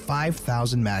about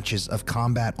 5,000 matches of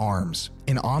Combat Arms,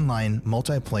 an online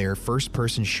multiplayer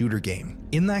first-person shooter game.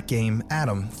 In that game,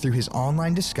 Adam, through his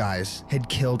online disguise, had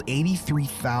killed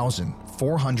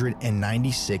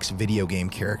 83,496 video game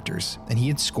characters, and he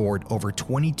had scored over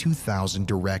 22,000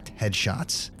 direct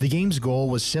headshots. The game's goal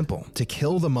was simple: to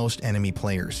kill the most enemy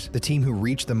players. The team who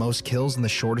reached the most kills in the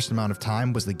shortest amount of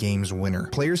time was the game's winner.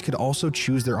 Players could also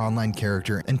choose their online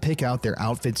character and pick out their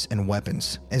outfits and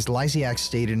weapons. As Lysiak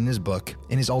stated in his book,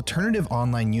 in his alternative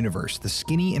online universe, the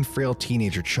skinny and frail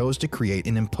teenager chose to create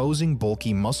an imposing,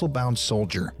 bulky, muscle-bound soldier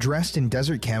dressed in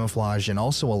desert camouflage and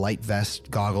also a light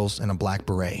vest, goggles, and a black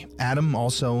beret. Adam,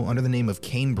 also under the name of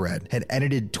Canebread, had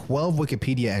edited 12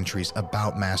 Wikipedia entries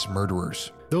about mass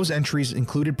murderers. Those entries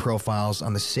included profiles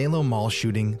on the Salem Mall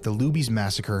shooting, the Luby's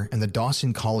massacre, and the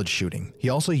Dawson College shooting. He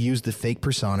also used the fake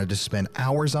persona to spend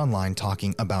hours online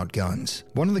talking about guns.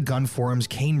 One of the gun forums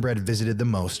Canebread visited the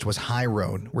most was High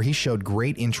Road, where he showed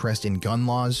great interest in gun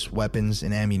laws, weapons,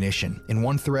 and ammunition. In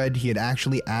one thread, he had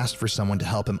actually asked for someone to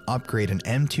help him upgrade an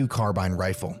M2 carbine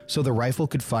rifle, so the rifle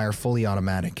could fire fully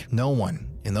automatic. No one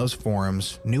in those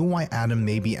forums knew why Adam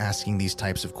may be asking these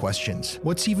types of questions.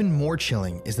 What's even more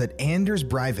chilling is that Anders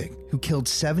Breivik, who killed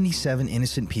 77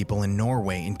 innocent people in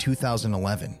Norway in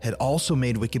 2011, had also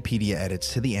made Wikipedia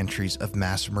edits to the entries of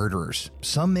mass murderers.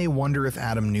 Some may wonder if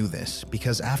Adam knew this,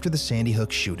 because after the Sandy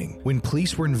Hook shooting, when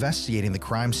police were investigating the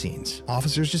crime scenes,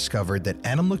 officers discovered that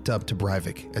Adam looked up to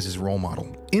Breivik as his role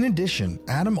model. In addition,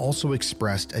 Adam also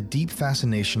expressed a deep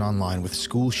fascination online with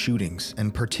school shootings,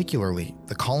 and particularly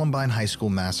the Columbine High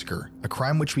School massacre, a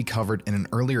crime which we covered in an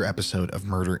earlier episode of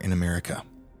Murder in America.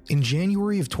 In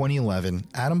January of 2011,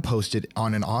 Adam posted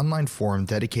on an online forum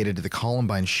dedicated to the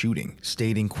Columbine shooting,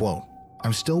 stating, quote,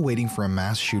 "I'm still waiting for a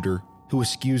mass shooter who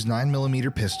eschews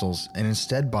 9mm pistols and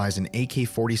instead buys an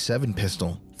AK-47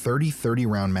 pistol, 30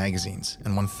 30-round magazines,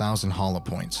 and 1,000 hollow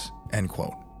points," end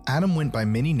quote. Adam went by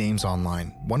many names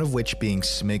online, one of which being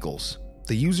Smiggles.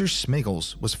 The user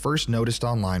Smiggles was first noticed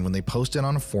online when they posted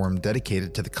on a forum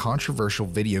dedicated to the controversial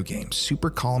video game Super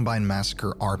Columbine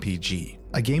Massacre RPG,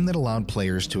 a game that allowed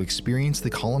players to experience the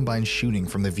Columbine shooting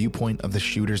from the viewpoint of the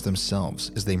shooters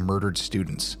themselves as they murdered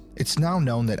students. It's now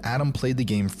known that Adam played the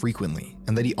game frequently,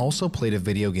 and that he also played a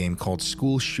video game called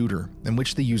School Shooter, in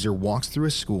which the user walks through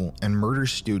a school and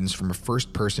murders students from a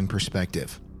first-person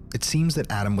perspective. It seems that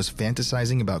Adam was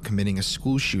fantasizing about committing a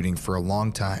school shooting for a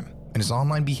long time, and his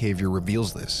online behavior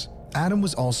reveals this. Adam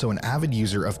was also an avid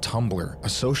user of Tumblr, a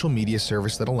social media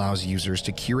service that allows users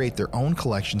to curate their own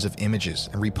collections of images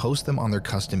and repost them on their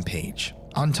custom page.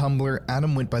 On Tumblr,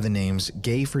 Adam went by the names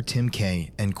Gay for Tim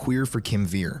K and Queer for Kim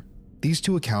Veer. These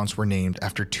two accounts were named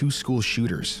after two school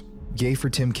shooters. Gay for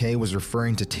Tim K was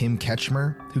referring to Tim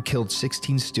Ketchmer, who killed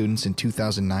 16 students in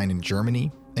 2009 in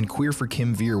Germany, and Queer for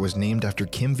Kim Veer was named after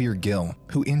Kim Veer Gill,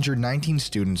 who injured 19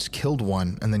 students, killed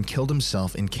one, and then killed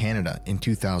himself in Canada in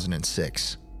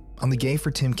 2006. On the Gay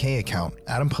for Tim K account,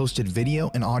 Adam posted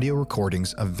video and audio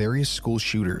recordings of various school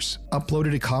shooters,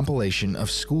 uploaded a compilation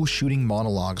of school shooting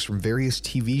monologues from various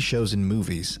TV shows and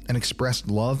movies, and expressed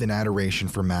love and adoration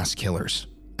for mass killers.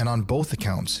 And on both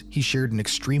accounts, he shared an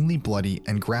extremely bloody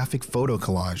and graphic photo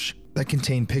collage that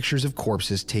contained pictures of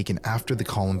corpses taken after the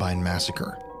Columbine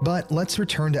massacre. But let's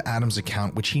return to Adam's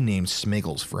account, which he named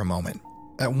Smiggles, for a moment.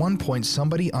 At one point,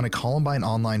 somebody on a Columbine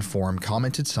online forum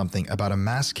commented something about a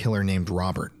mass killer named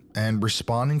Robert, and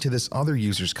responding to this other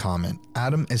user's comment,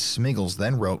 Adam as Smiggles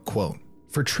then wrote, quote,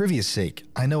 "For trivia's sake,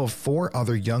 I know of 4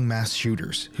 other young mass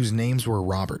shooters whose names were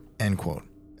Robert," end quote.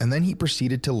 And then he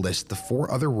proceeded to list the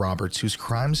 4 other Roberts whose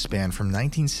crimes spanned from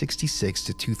 1966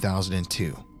 to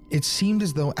 2002. It seemed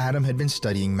as though Adam had been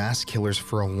studying mass killers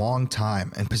for a long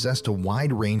time and possessed a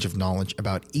wide range of knowledge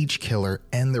about each killer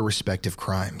and their respective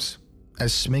crimes.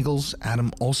 As Smiggles,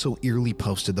 Adam also eerily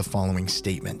posted the following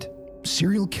statement: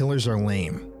 "Serial killers are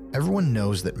lame. Everyone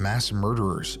knows that mass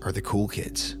murderers are the cool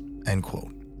kids." End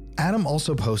quote. Adam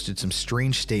also posted some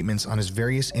strange statements on his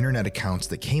various internet accounts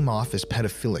that came off as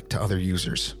pedophilic to other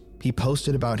users. He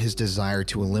posted about his desire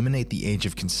to eliminate the age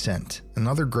of consent and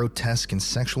other grotesque and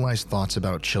sexualized thoughts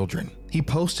about children. He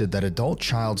posted that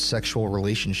adult-child sexual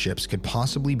relationships could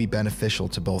possibly be beneficial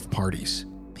to both parties.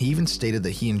 He even stated that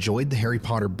he enjoyed the Harry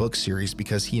Potter book series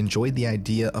because he enjoyed the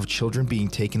idea of children being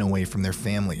taken away from their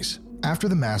families. After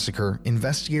the massacre,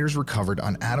 investigators recovered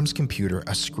on Adam's computer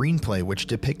a screenplay which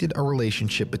depicted a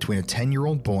relationship between a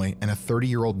 10-year-old boy and a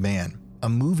 30-year-old man, a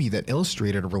movie that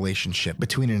illustrated a relationship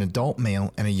between an adult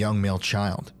male and a young male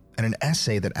child, and an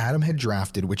essay that Adam had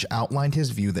drafted which outlined his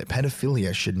view that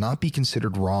pedophilia should not be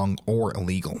considered wrong or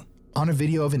illegal. On a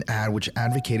video of an ad which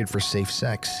advocated for safe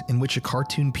sex, in which a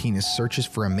cartoon penis searches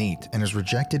for a mate and is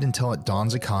rejected until it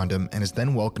dons a condom and is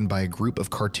then welcomed by a group of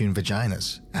cartoon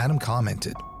vaginas, Adam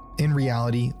commented, "In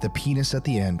reality, the penis at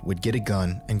the end would get a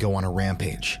gun and go on a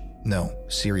rampage. No,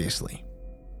 seriously."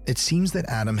 It seems that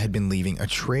Adam had been leaving a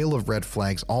trail of red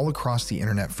flags all across the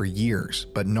internet for years,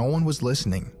 but no one was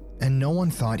listening, and no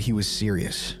one thought he was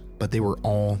serious, but they were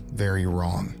all very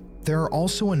wrong. There are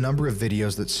also a number of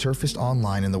videos that surfaced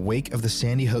online in the wake of the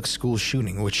Sandy Hook school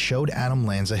shooting which showed Adam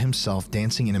Lanza himself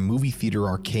dancing in a movie theater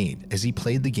arcade as he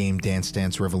played the game Dance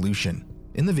Dance Revolution.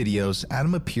 In the videos,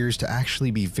 Adam appears to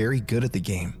actually be very good at the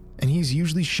game, and he is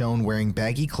usually shown wearing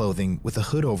baggy clothing with a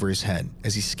hood over his head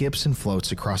as he skips and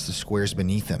floats across the squares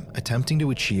beneath him, attempting to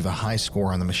achieve a high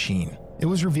score on the machine. It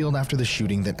was revealed after the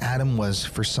shooting that Adam was,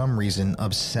 for some reason,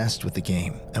 obsessed with the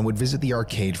game and would visit the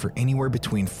arcade for anywhere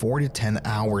between 4 to 10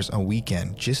 hours a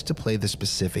weekend just to play the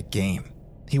specific game.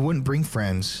 He wouldn't bring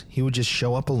friends, he would just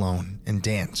show up alone and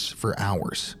dance for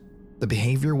hours. The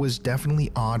behavior was definitely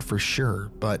odd for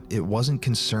sure, but it wasn't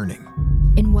concerning.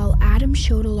 And while Adam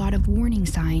showed a lot of warning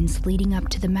signs leading up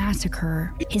to the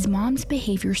massacre, his mom's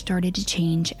behavior started to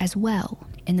change as well.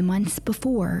 In the months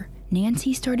before,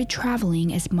 Nancy started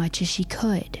traveling as much as she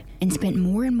could and spent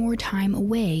more and more time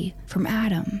away from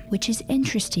Adam, which is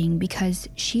interesting because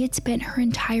she had spent her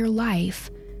entire life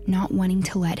not wanting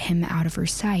to let him out of her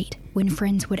sight. When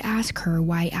friends would ask her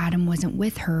why Adam wasn't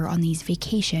with her on these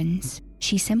vacations,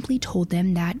 she simply told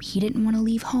them that he didn't want to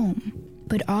leave home.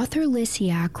 But author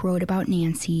Lysiak wrote about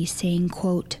Nancy, saying,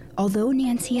 quote, "Although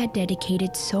Nancy had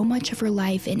dedicated so much of her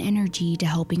life and energy to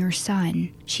helping her son,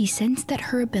 she sensed that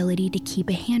her ability to keep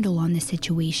a handle on the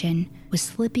situation was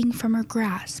slipping from her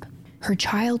grasp. Her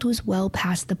child was well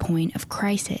past the point of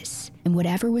crisis, and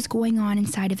whatever was going on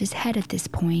inside of his head at this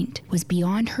point was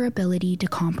beyond her ability to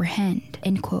comprehend."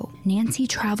 End quote. Nancy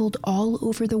traveled all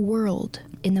over the world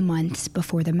in the months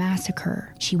before the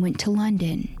massacre. She went to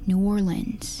London, New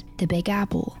Orleans, the Big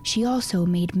Apple. She also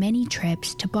made many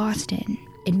trips to Boston.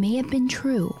 It may have been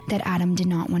true that Adam did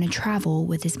not want to travel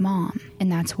with his mom,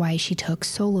 and that's why she took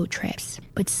solo trips.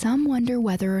 But some wonder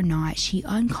whether or not she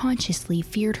unconsciously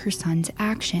feared her son's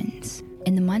actions.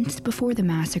 In the months before the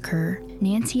massacre,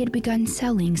 Nancy had begun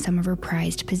selling some of her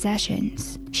prized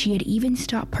possessions. She had even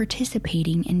stopped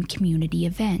participating in community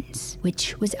events,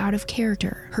 which was out of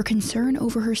character. Her concern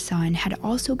over her son had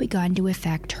also begun to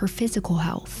affect her physical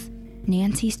health.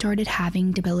 Nancy started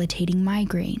having debilitating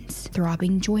migraines,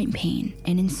 throbbing joint pain,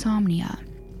 and insomnia.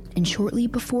 And shortly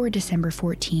before December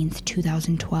 14th,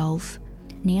 2012,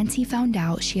 Nancy found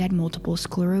out she had multiple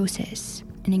sclerosis,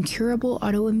 an incurable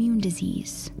autoimmune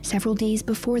disease. Several days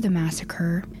before the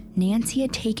massacre, Nancy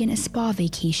had taken a spa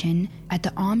vacation at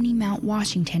the Omni Mount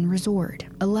Washington Resort,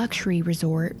 a luxury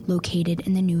resort located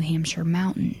in the New Hampshire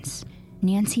mountains.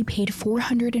 Nancy paid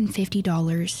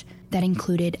 $450 that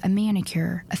included a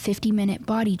manicure, a 50-minute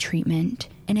body treatment,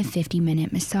 and a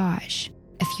 50-minute massage.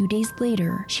 A few days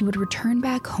later, she would return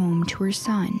back home to her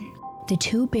son. The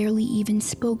two barely even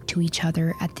spoke to each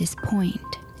other at this point.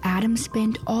 Adam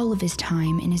spent all of his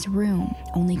time in his room,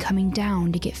 only coming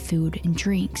down to get food and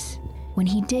drinks. When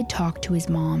he did talk to his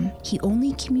mom, he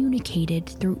only communicated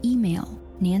through email.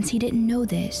 Nancy didn't know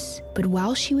this, but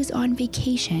while she was on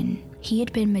vacation, he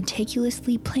had been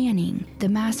meticulously planning the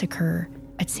massacre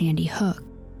at Sandy Hook.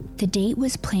 The date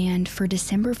was planned for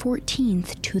December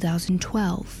 14th,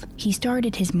 2012. He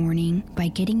started his morning by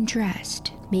getting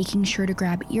dressed, making sure to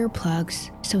grab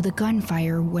earplugs so the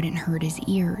gunfire wouldn't hurt his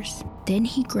ears. Then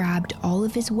he grabbed all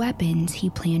of his weapons he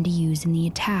planned to use in the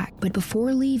attack. But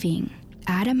before leaving,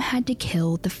 Adam had to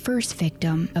kill the first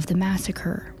victim of the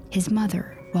massacre, his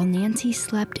mother. While Nancy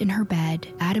slept in her bed,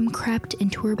 Adam crept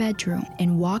into her bedroom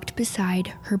and walked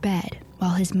beside her bed.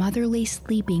 While his mother lay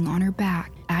sleeping on her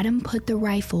back, Adam put the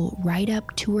rifle right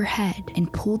up to her head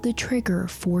and pulled the trigger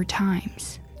 4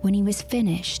 times. When he was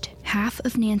finished, half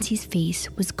of Nancy's face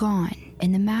was gone,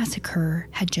 and the massacre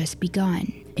had just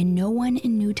begun, and no one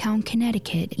in Newtown,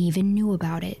 Connecticut even knew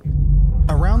about it.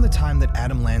 Around the time that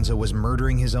Adam Lanza was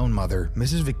murdering his own mother,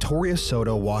 Mrs. Victoria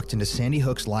Soto walked into Sandy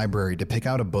Hook's library to pick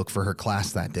out a book for her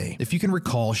class that day. If you can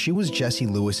recall, she was Jesse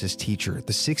Lewis's teacher,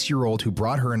 the 6-year-old who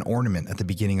brought her an ornament at the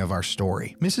beginning of our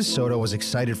story. Mrs. Soto was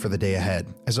excited for the day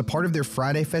ahead. As a part of their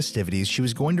Friday festivities, she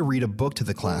was going to read a book to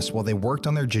the class while they worked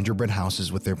on their gingerbread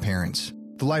houses with their parents.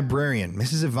 The librarian,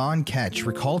 Mrs. Yvonne Ketch,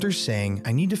 recalled her saying,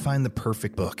 "I need to find the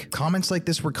perfect book." Comments like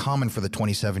this were common for the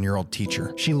 27-year-old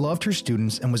teacher. She loved her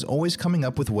students and was always coming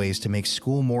up with ways to make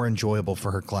school more enjoyable for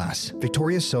her class.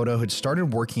 Victoria Soto had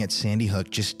started working at Sandy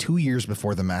Hook just 2 years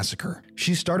before the massacre.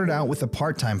 She started out with a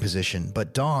part-time position,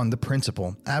 but Dawn, the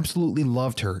principal, absolutely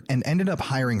loved her and ended up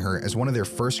hiring her as one of their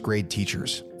first-grade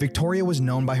teachers. Victoria was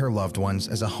known by her loved ones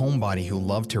as a homebody who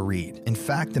loved to read. In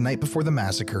fact, the night before the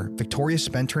massacre, Victoria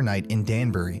spent her night in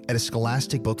Danbury at a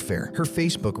Scholastic book fair. Her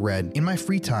Facebook read, "In my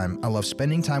free time, I love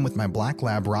spending time with my black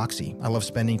lab, Roxy. I love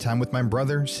spending time with my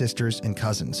brother, sisters, and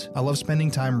cousins. I love spending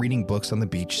time reading books on the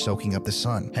beach soaking up the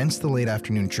sun, hence the late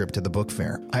afternoon trip to the book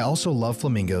fair. I also love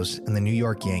flamingos and the New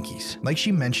York Yankees." Like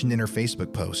she mentioned in her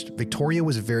Facebook post, Victoria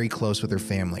was very close with her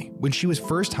family. When she was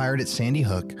first hired at Sandy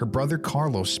Hook, her brother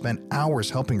Carlos spent hours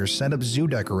helping her set up zoo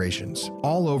decorations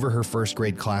all over her first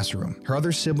grade classroom. Her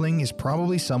other sibling is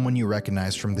probably someone you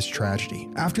recognize from this tragedy.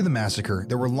 After the massacre,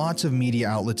 there were lots of media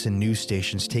outlets and news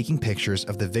stations taking pictures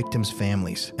of the victims'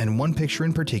 families, and one picture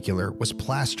in particular was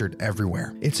plastered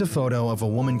everywhere. It's a photo of a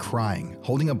woman crying,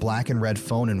 holding a black and red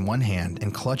phone in one hand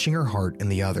and clutching her heart in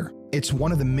the other. It's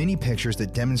one of the many pictures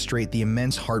that demonstrate the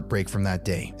immense heartbreak from that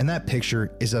day, and that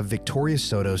picture is of Victoria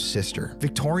Soto's sister.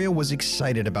 Victoria was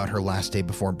excited about her last day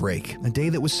before break, a day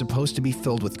that was supposed to be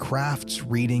filled with crafts,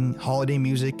 reading, holiday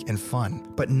music, and fun.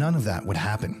 But none of that would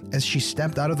happen. As she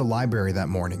stepped out of the library that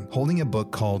morning, holding a book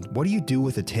called "What Do You Do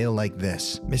With a Tale Like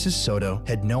This?" Mrs. Soto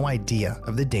had no idea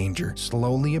of the danger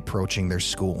slowly approaching their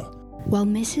school. While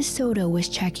Mrs. Soto was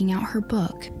checking out her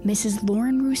book, Mrs.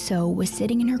 Lauren Rousseau was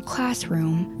sitting in her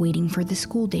classroom waiting for the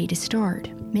school day to start.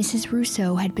 Mrs.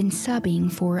 Rousseau had been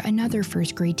subbing for another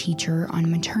first-grade teacher on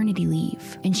maternity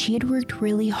leave, and she had worked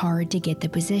really hard to get the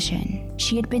position.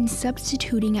 She had been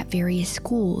substituting at various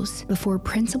schools before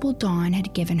Principal Dawn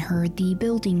had given her the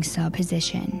building sub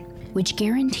position, which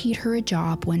guaranteed her a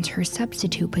job once her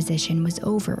substitute position was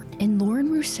over. And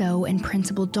Lauren Rousseau and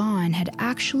Principal Dawn had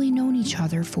actually known each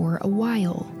other for a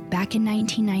while. Back in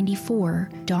 1994,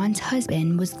 Dawn's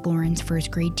husband was Lauren's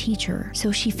first grade teacher,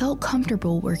 so she felt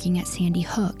comfortable working at Sandy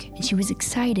Hook, and she was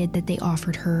excited that they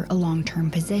offered her a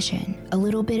long-term position. A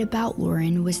little bit about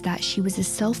Lauren was that she was a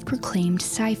self-proclaimed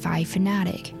sci-fi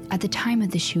fanatic. At the time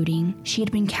of the shooting, she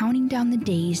had been counting down the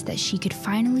days that she could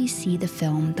finally see the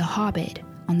film The Hobbit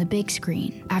on the big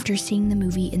screen. After seeing the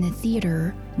movie in the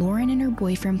theater, Lauren and her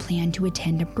boyfriend planned to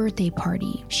attend a birthday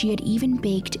party. She had even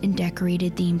baked and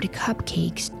decorated themed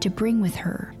cupcakes to bring with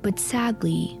her. But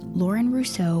sadly, Lauren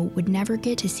Rousseau would never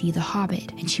get to see The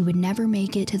Hobbit, and she would never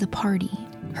make it to the party.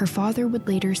 Her father would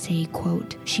later say,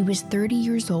 quote, "She was 30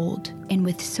 years old and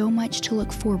with so much to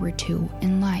look forward to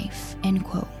in life," end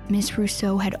quote. Miss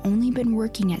Rousseau had only been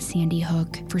working at Sandy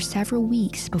Hook for several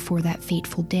weeks before that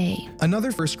fateful day.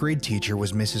 Another first grade teacher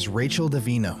was Mrs. Rachel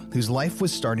Davino, whose life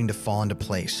was starting to fall into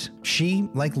place. She,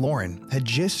 like Lauren, had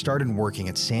just started working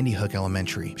at Sandy Hook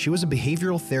Elementary. She was a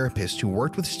behavioral therapist who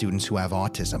worked with students who have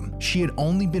autism. She had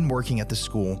only been working at the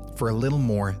school for a little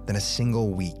more than a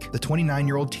single week. The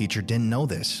 29-year-old teacher didn't know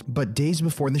this, but days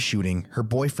before the shooting, her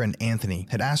boyfriend Anthony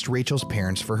had asked Rachel's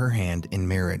parents for her hand in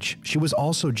marriage. She was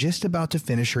also just about to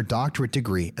finish her doctorate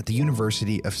degree at the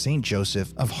University of St.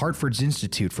 Joseph of Hartford's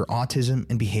Institute for Autism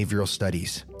and Behavioral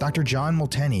Studies. Dr. John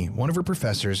Multeney, one of her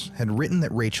professors, had written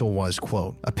that Rachel was,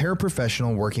 quote, "a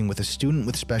paraprofessional working with a student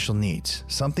with special needs,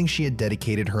 something she had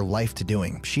dedicated her life to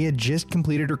doing. She had just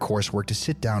completed her coursework to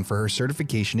sit down for her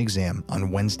certification exam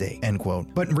on Wednesday," end quote.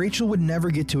 But Rachel would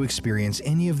never get to experience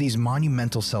any of these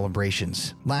monumental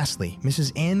celebrations. Lastly,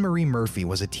 Mrs. Anne Marie Murphy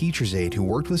was a teacher's aide who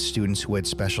worked with students who had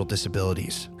special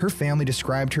disabilities. Her family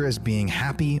described described her as being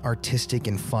happy, artistic,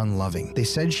 and fun-loving. They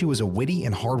said she was a witty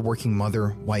and hardworking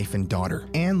mother, wife, and daughter.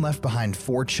 Anne left behind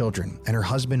 4 children and her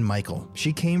husband, Michael.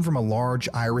 She came from a large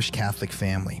Irish Catholic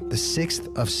family, the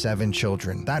 6th of 7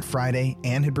 children. That Friday,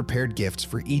 Anne had prepared gifts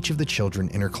for each of the children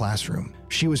in her classroom.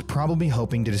 She was probably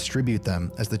hoping to distribute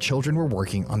them as the children were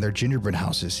working on their gingerbread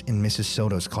houses in Mrs.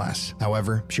 Soto's class.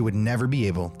 However, she would never be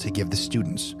able to give the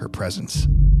students her presents.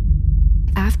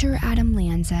 After Adam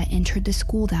Lanza entered the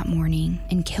school that morning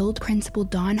and killed Principal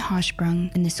Don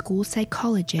Hochsprung and the school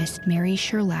psychologist Mary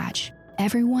Sherlach,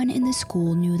 everyone in the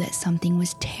school knew that something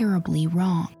was terribly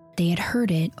wrong. They had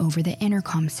heard it over the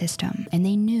intercom system, and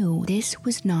they knew this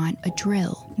was not a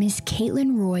drill. Miss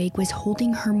Caitlin Roig was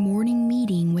holding her morning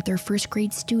meeting with her first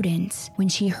grade students when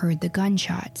she heard the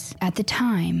gunshots. At the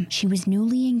time, she was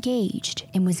newly engaged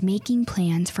and was making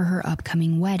plans for her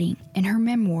upcoming wedding. In her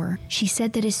memoir, she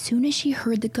said that as soon as she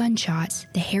heard the gunshots,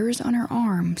 the hairs on her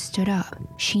arm stood up.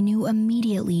 She knew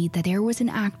immediately that there was an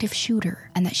active shooter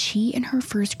and that she and her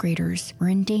first graders were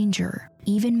in danger.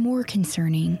 Even more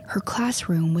concerning, her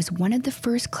classroom was one of the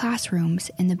first classrooms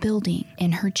in the building,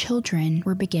 and her children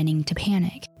were beginning to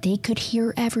panic. They could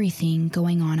hear everything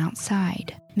going on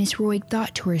outside. Miss Roig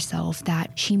thought to herself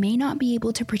that she may not be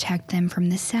able to protect them from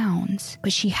the sounds,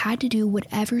 but she had to do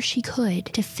whatever she could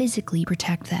to physically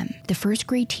protect them. The first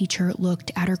grade teacher looked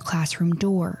at her classroom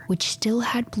door, which still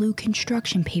had blue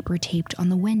construction paper taped on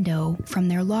the window from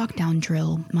their lockdown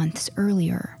drill months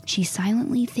earlier. She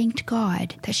silently thanked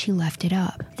God that she left it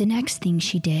up. The next thing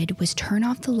she did was turn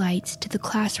off the lights to the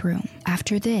classroom.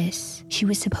 After this, she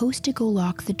was supposed to go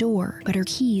lock the door, but her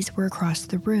keys were across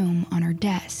the room on her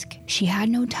desk. She had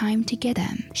no time to get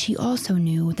them. She also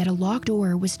knew that a locked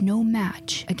door was no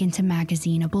match against a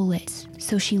magazine of bullets.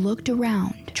 So she looked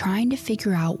around, trying to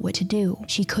figure out what to do.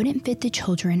 She couldn't fit the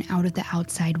children out of the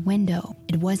outside window.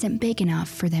 It wasn't big enough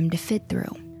for them to fit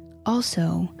through.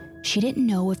 Also, she didn't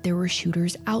know if there were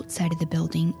shooters outside of the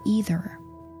building either.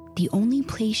 The only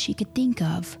place she could think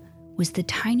of was the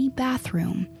tiny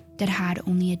bathroom that had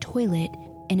only a toilet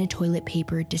and a toilet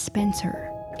paper dispenser.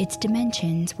 Its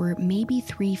dimensions were maybe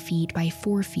 3 feet by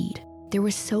 4 feet. There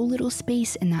was so little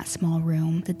space in that small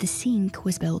room that the sink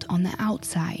was built on the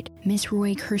outside. Miss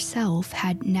Roig herself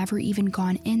had never even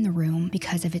gone in the room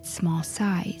because of its small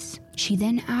size. She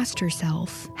then asked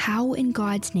herself, how in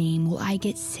God's name will I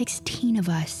get 16 of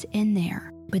us in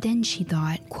there? But then she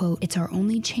thought, quote, it's our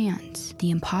only chance.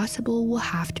 The impossible will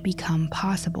have to become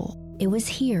possible. It was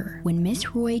here when Miss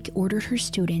Roig ordered her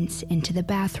students into the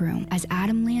bathroom as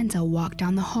Adam Lanza walked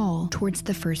down the hall towards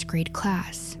the first grade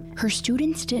class. Her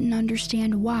students didn't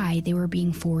understand why they were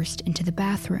being forced into the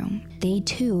bathroom. They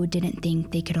too didn't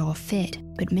think they could all fit,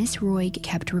 but Miss Roig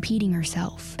kept repeating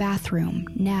herself. Bathroom,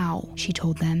 now, she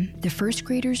told them. The first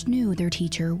graders knew their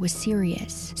teacher was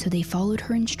serious, so they followed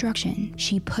her instruction.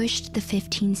 She pushed the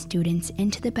 15 students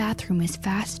into the bathroom as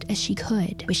fast as she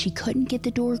could, but she couldn't get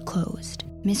the door closed.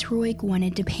 Miss Roig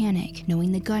wanted to panic,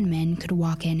 knowing the gunman could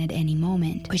walk in at any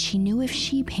moment, but she knew if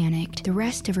she panicked, the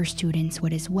rest of her students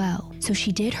would as well. So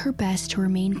she did her best to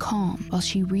remain calm while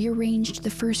she rearranged the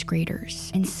first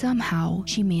graders, and somehow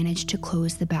she managed to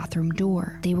close the bathroom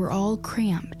door. They were all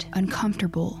cramped,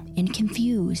 uncomfortable, and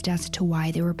confused as to why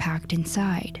they were packed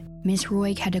inside. Miss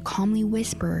Roig had to calmly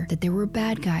whisper that there were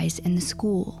bad guys in the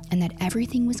school and that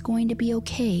everything was going to be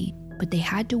okay, but they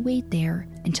had to wait there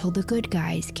until the good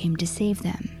guys came to save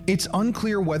them. It's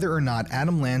unclear whether or not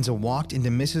Adam Lanza walked into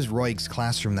Mrs. Roig's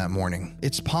classroom that morning.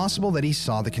 It's possible that he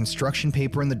saw the construction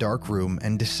paper in the dark room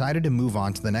and decided to move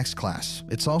on to the next class.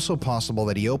 It's also possible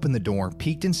that he opened the door,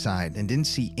 peeked inside, and didn't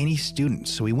see any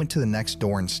students, so he went to the next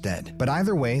door instead. But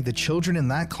either way, the children in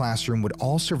that classroom would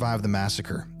all survive the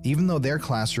massacre, even though their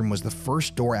classroom was the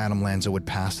first door Adam Lanza would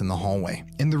pass in the hallway.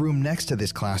 In the room next to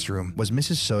this classroom was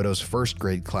Mrs. Soto's first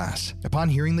grade class. Upon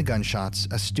hearing the gunshots,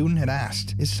 a student had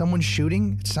asked, "Is someone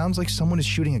shooting? It sounds like someone is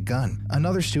shooting a gun."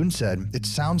 Another student said, "It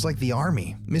sounds like the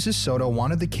army." Mrs. Soto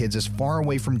wanted the kids as far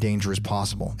away from danger as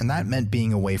possible, and that meant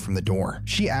being away from the door.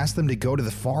 She asked them to go to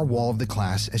the far wall of the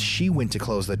class as she went to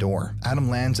close the door. Adam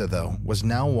Lanza, though, was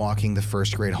now walking the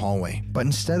first grade hallway. But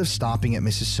instead of stopping at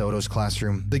Mrs. Soto's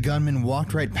classroom, the gunman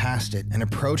walked right past it and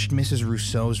approached Mrs.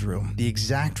 Rousseau's room, the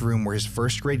exact room where his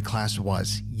first grade class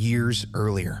was years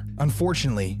earlier.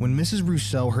 Unfortunately, when Mrs.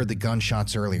 Rousseau heard the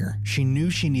gunshots earlier, she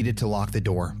knew she needed to lock the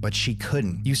door, but she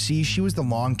couldn't. You see, she was the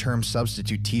long-term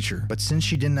substitute teacher, but since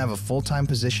she didn't have a full-time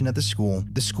position at the school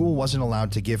wasn't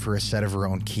allowed to give her a set of her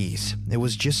own keys. It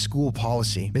was just school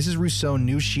policy. Mrs. Rousseau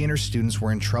knew she and her students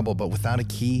were in trouble, but without a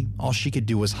key, all she could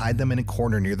do was hide them in a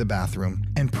corner near the bathroom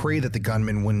and pray that the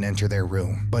gunman wouldn't enter their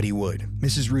room. But he would.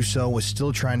 Mrs. Mrs. Rousseau was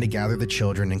still trying to gather the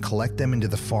children and collect them into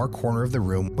the far corner of the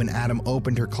room when Adam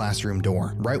opened her classroom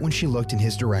door. Right when she looked in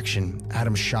his direction,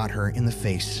 Adam shot her in the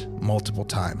face multiple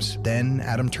times. Then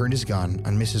Adam turned his gun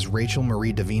on Mrs. Rachel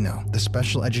Marie Davino, the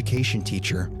special education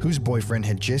teacher whose boyfriend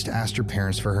had just asked her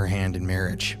parents for her hand in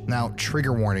marriage. Now,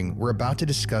 trigger warning, we're about to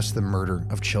discuss the murder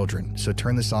of children, so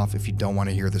turn this off if you don't want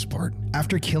to hear this part.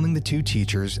 After killing the two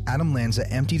teachers, Adam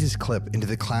Lanza emptied his clip into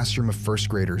the classroom of first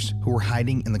graders who were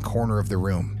hiding in the corner of the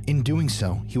room. In doing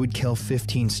so, he would kill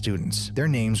 15 students. Their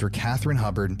names were Catherine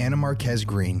Hubbard, Anna Marquez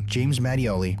Green, James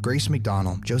Mattioli, Grace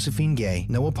McDonald, Josephine Gay,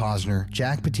 Noah Posner,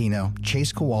 Jack Patino,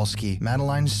 Chase Kowalski,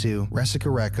 Madeline Sue, Ressica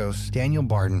Rekos, Daniel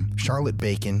Barden, Charlotte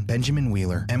Bacon, Benjamin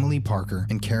Wheeler, Emily Parker,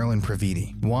 and Carolyn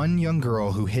Praviti. One young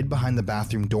girl who hid behind the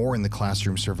bathroom door in the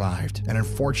classroom survived, and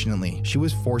unfortunately, she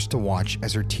was forced to watch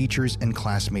as her teachers and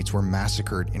classmates were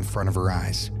massacred in front of her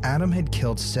eyes. Adam had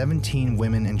killed 17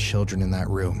 women and children in that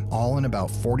room, all in about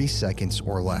 40 seconds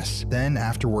or less. Then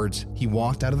afterwards, he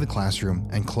walked out of the classroom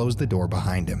and closed the door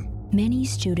behind him. Many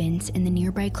students in the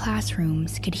nearby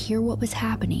classrooms could hear what was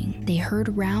happening. They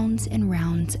heard rounds and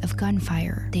rounds of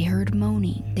gunfire. They heard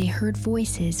moaning. They heard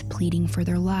voices pleading for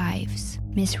their lives.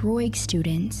 Miss Roig's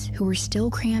students, who were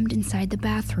still crammed inside the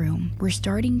bathroom, were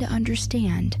starting to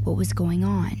understand what was going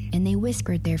on, and they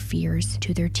whispered their fears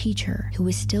to their teacher, who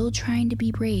was still trying to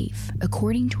be brave.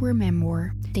 According to her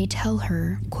memoir, they tell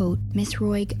her, quote, "Miss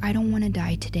Roig, I don't want to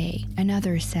die today."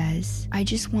 Another says, "I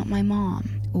just want my mom."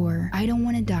 Or, "I don't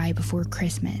want to die before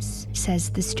Christmas," says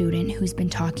the student who's been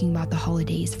talking about the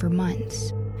holidays for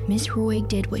months. Miss Roig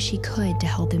did what she could to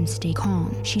help them stay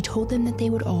calm. She told them that they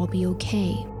would all be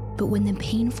okay. But when the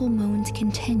painful moans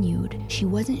continued, she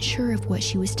wasn't sure if what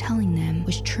she was telling them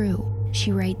was true.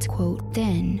 She writes, quote,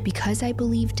 "Then, because I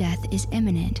believe death is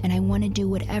imminent and I want to do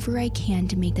whatever I can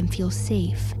to make them feel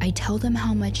safe, I tell them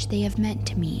how much they have meant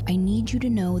to me. I need you to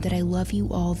know that I love you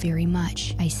all very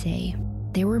much, I say."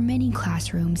 There were many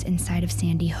classrooms inside of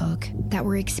Sandy Hook that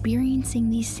were experiencing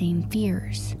these same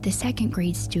fears. The second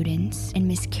grade students in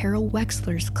Miss Carol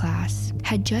Wexler's class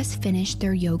had just finished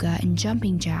their yoga and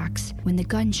jumping jacks when the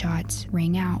gunshots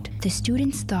rang out. The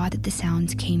students thought that the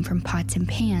sounds came from pots and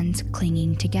pans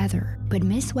clanging together. But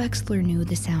Miss Wexler knew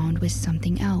the sound was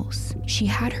something else. She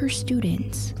had her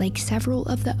students, like several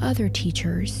of the other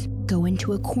teachers, go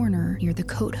into a corner near the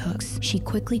coat hooks. She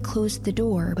quickly closed the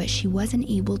door, but she wasn't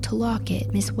able to lock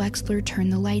it. Miss Wexler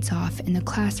turned the lights off in the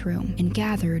classroom and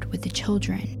gathered with the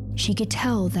children. She could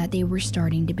tell that they were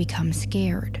starting to become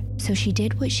scared, so she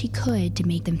did what she could to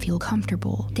make them feel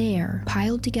comfortable. There,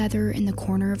 piled together in the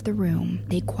corner of the room,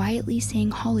 they quietly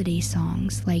sang holiday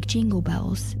songs like Jingle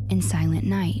Bells and Silent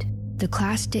Night. The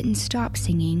class didn't stop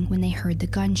singing when they heard the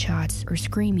gunshots or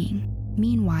screaming.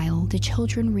 Meanwhile, the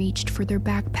children reached for their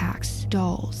backpacks,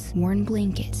 dolls, worn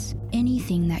blankets,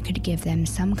 anything that could give them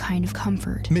some kind of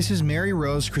comfort. Mrs. Mary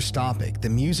Rose Christopik, the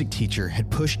music teacher, had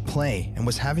pushed play and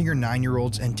was having her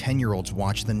 9-year-olds and 10-year-olds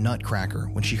watch the Nutcracker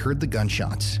when she heard the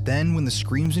gunshots. Then, when the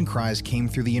screams and cries came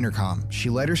through the intercom, she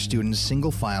led her students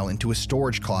single file into a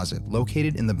storage closet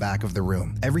located in the back of the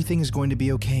room. "Everything is going to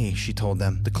be okay," she told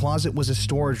them. The closet was a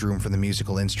storage room for the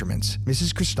musical instruments.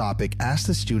 Mrs. Christopik asked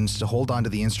the students to hold on to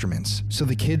the instruments so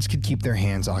the kids could keep their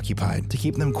hands occupied. To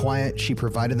keep them quiet, she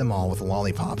provided them all with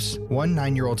lollipops. One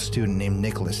 9-year-old student named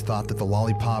Nicholas thought that the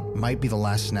lollipop might be the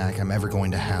last snack I'm ever going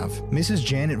to have. Mrs.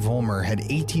 Janet Vollmer had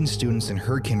 18 students in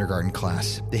her kindergarten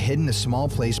class. They hid in a small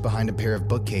place behind a pair of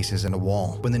bookcases and a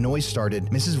wall. When the noise started,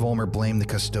 Mrs. Vollmer blamed the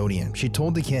custodian. She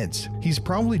told the kids, "He's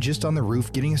probably just on the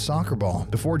roof getting a soccer ball."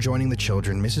 Before joining the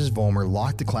children, Mrs. Vollmer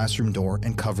locked the classroom door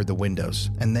and covered the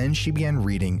windows. And then she began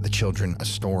reading the children a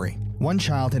story. One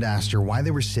child had asked her why they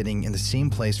were sitting in the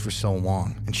same place for so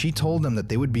long, and she told them that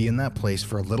they would be in that place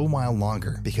for a little while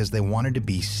longer because they wanted to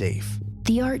be safe.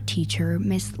 The art teacher,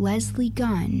 Miss Leslie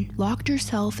Gunn, locked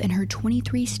herself and her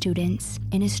 23 students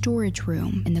in a storage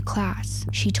room in the class.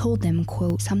 She told them,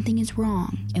 quote, "Something is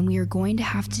wrong, and we are going to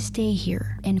have to stay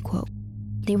here," end quote.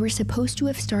 They were supposed to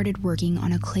have started working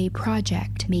on a clay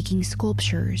project, making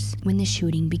sculptures, when the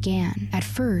shooting began. At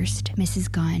first,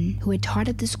 Mrs. Gunn, who had taught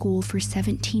at the school for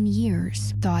 17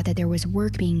 years, thought that there was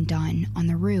work being done on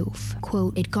the roof.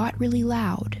 Quote, "It got really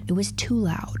loud. It was too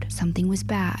loud. Something was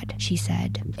bad," she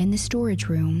said. In the storage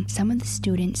room, some of the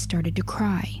students started to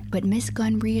cry, but Miss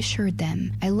Gunn reassured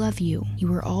them, "I love you.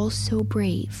 You are all so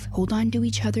brave. Hold on to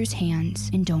each other's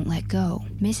hands and don't let go."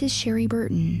 Mrs. Sherry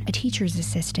Burton, a teacher's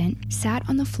assistant, sat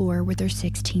on the floor with her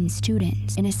 16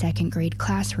 students in a second grade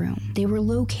classroom. They were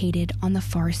located on the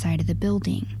far side of the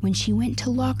building. When she went to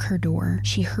lock her door,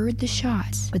 she heard the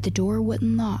shots, but the door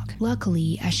wouldn't lock.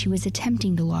 Luckily, as she was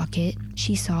attempting to lock it,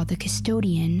 she saw the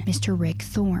custodian, Mr. Rick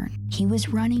Thorne. He was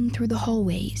running through the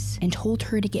hallways and told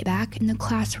her to get back in the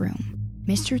classroom.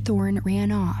 Mr. Thorne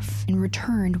ran off and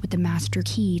returned with the master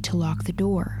key to lock the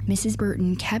door. Mrs.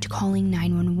 Burton kept calling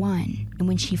 911, and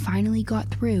when she finally got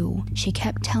through, she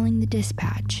kept telling the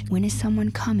dispatch, "When is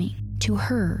someone coming?" To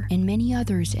her and many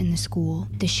others in the school,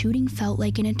 the shooting felt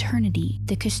like an eternity.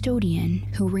 The custodian,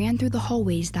 who ran through the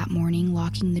hallways that morning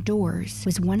locking the doors,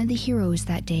 was one of the heroes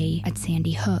that day at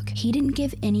Sandy Hook. He didn't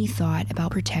give any thought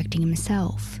about protecting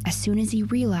himself. As soon as he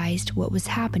realized what was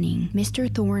happening, Mr.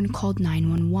 Thorne called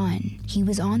 911. He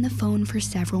was on the phone for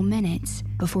several minutes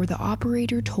before the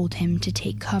operator told him to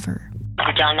take cover.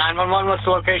 Down 911, what's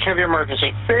the location of your emergency?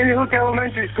 Sandy Hook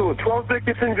Elementary School, 12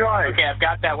 Dickinson Drive. Okay, I've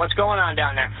got that. What's going on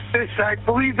down there? I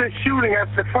believe they're shooting at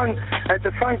the front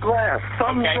glass.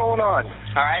 Something's going on.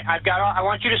 All right, I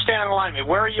want you to stay on the line with me.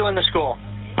 Where are you in the school?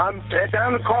 I'm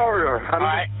down the corridor. All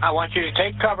right, I want you to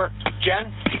take cover.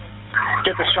 Jen,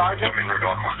 get the sergeant.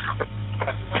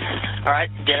 All right,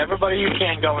 get everybody you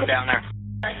can going down there.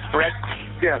 Red?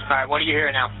 Yes. All right, what do you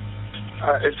hear now?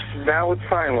 It's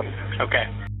silent. Okay.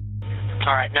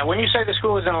 All right, now when you say the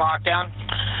school is in lockdown?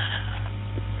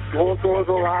 All doors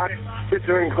are locked. Kids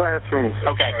are in classrooms.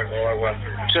 Okay.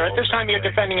 So at this time you're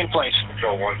defending in place?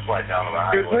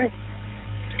 Excuse me?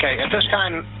 Okay, at this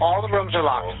time all the rooms are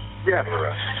locked? Yes.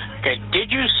 Okay,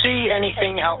 did you see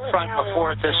anything out front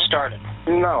before this started?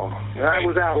 No, I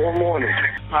was out all morning.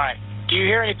 All right. Do you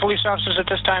hear any police officers at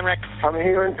this time, Rick? I'm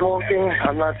hearing talking.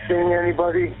 I'm not seeing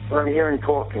anybody, but I'm hearing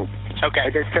talking. Okay.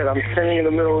 Like I said, I'm standing in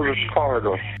the middle of this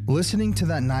corridor. Listening to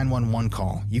that 911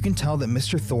 call, you can tell that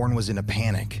Mr. Thorne was in a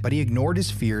panic, but he ignored his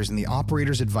fears and the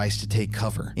operator's advice to take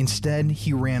cover. Instead,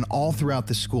 he ran all throughout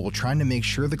the school trying to make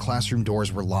sure the classroom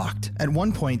doors were locked. At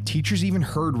one point, teachers even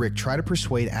heard Rick try to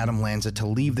persuade Adam Lanza to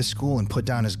leave the school and put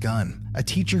down his gun. A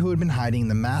teacher who had been hiding in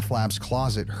the math lab's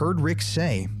closet heard Rick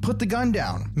say, "Put the gun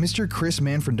down." Mr. Chris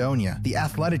Manfredonia, the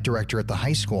athletic director at the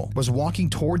high school, was walking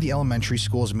toward the elementary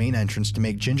school's main entrance to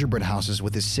make gingerbread houses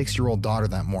with his 6-year-old daughter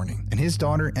that morning, and his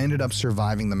daughter ended up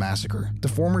surviving the massacre. The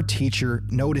former teacher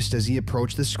noticed as he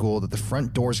approached the school that the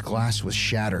front door's glass was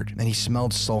shattered, and he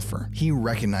smelled sulfur. He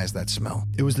recognized that smell.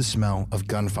 It was the smell of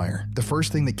gunfire. The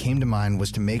first thing that came to mind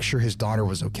was to make sure his daughter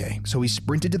was okay, so he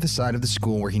sprinted to the side of the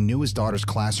school where he knew his daughter's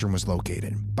classroom was located.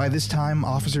 By this time,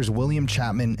 officers William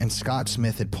Chapman and Scott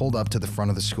Smith had pulled up to the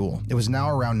front of the school. It was now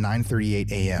around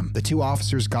 9:38 a.m. The two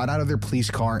officers got out of their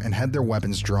police car and had their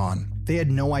weapons drawn. They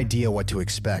had no idea what to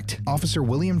expect. Officer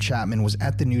William Chapman was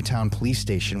at the Newtown police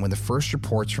station when the first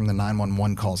reports from the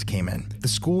 911 calls came in. The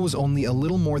school was only a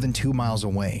little more than 2 miles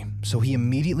away, so he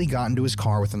immediately got into his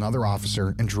car with another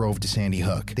officer and drove to Sandy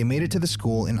Hook. They made it to the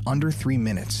school in under 3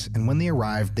 minutes, and when they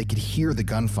arrived, they could hear the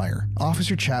gunfire.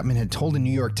 Officer Chapman had told a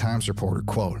New York Times reporter,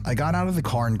 quote, "I got out of the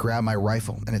car and grabbed my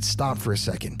rifle, and it stopped for a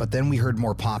second, but then we heard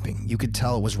more popping. You could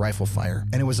tell it was rifle fire,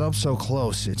 and it was up so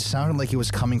close, it sounded like it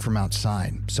was coming from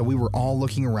outside, so we were all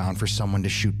looking around for someone to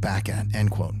shoot back at,"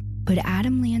 end quote. But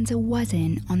Adam Lanza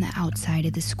wasn't on the outside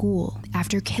of the school.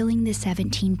 After killing the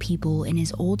 17 people in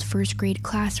his old first grade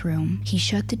classroom, he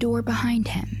shut the door behind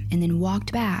him and then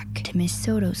walked back to Miss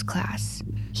Soto's class.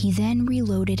 He then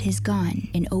reloaded his gun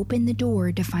and opened the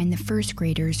door to find the first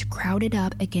graders crowded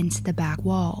up against the back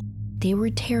wall. They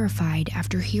were terrified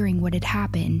after hearing what had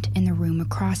happened in the room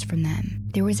across from them.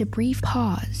 There was a brief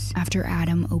pause after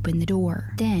Adam opened the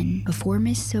door. Then, before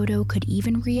Miss Soto could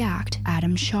even react,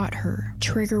 Adam shot her.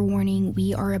 Trigger warning,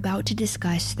 we are about to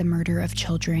discuss the murder of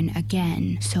children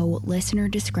again, so listener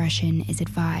discretion is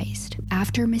advised.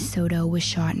 After Miss Soto was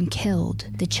shot and killed,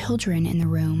 the children in the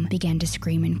room began to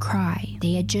scream and cry.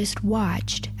 They had just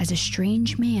watched as a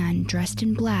strange man dressed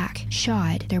in black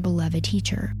shot their beloved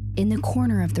teacher. In the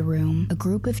corner of the room, a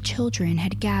group of children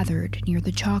had gathered near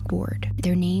the chalkboard.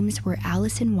 Their names were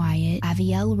Allison Wyatt,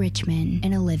 Avielle Richmond,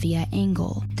 and Olivia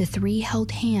Engel. The three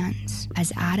held hands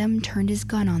as Adam turned his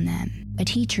gun on them. A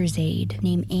teacher's aide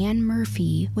named Ann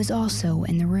Murphy was also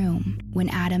in the room. When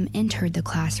Adam entered the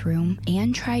classroom,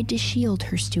 Ann tried to shield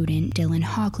her student Dylan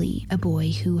Hogley, a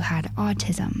boy who had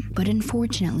autism. But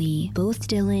unfortunately, both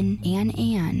Dylan and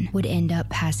Ann would end up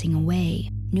passing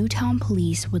away. Newtown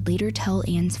police would later tell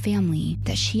Ann's family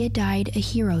that she had died a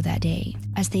hero that day,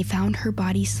 as they found her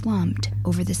body slumped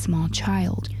over the small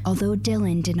child. Although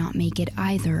Dylan did not make it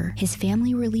either, his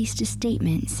family released a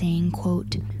statement saying,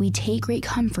 quote, "We take great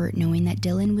comfort knowing that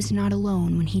Dylan was not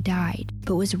alone when he died.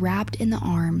 but was wrapped in the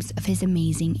arms of his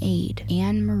amazing aide,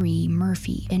 Anne Marie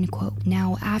Murphy, end quote.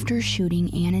 Now, after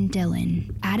shooting Anne and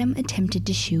Dylan, Adam attempted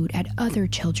to shoot at other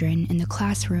children in the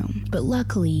classroom, but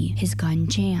luckily his gun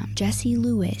jammed. Jesse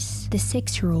Lewis, the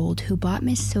 6-year-old who bought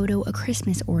Miss Soto a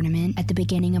Christmas ornament at the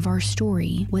beginning of our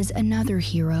story, was another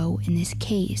hero in this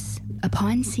case.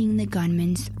 Upon seeing the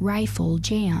gunman's rifle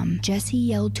jam, Jesse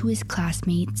yelled to his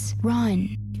classmates,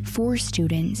 "Run!" 4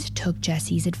 students took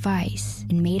Jesse's advice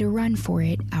and made a run for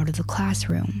it out of the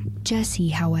classroom. Jesse,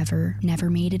 however,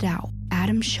 never made it out.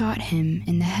 Adam shot him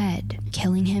in the head,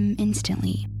 killing him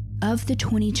instantly. Of the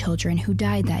 20 children who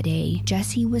died that day,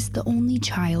 Jesse was the only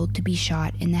child to be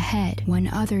shot in the head. One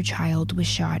other child was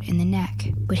shot in the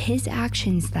neck. But his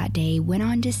actions that day went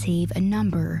on to save a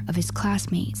number of his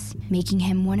classmates, making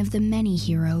him one of the many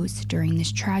heroes during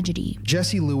this tragedy.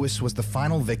 Jesse Lewis was the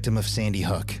final victim of Sandy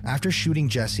Hook. After shooting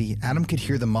Jesse, Adam could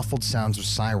hear the muffled sounds of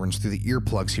sirens through the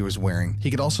earplugs he was wearing. He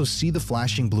could also see the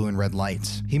flashing blue and red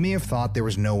lights. He may have thought there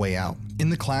was no way out. In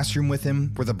the classroom with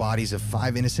him were the bodies of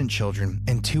 5 innocent children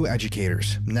and 2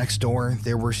 educators. Next door,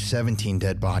 there were 17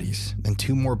 dead bodies and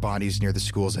 2 more bodies near the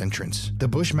school's entrance. The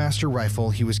Bushmaster rifle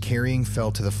he was carrying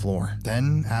fell to the floor.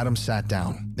 Then Adam sat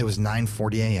down. It was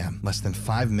 9:40 a.m., less than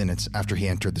 5 minutes after he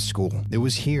entered the school. It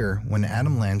was here when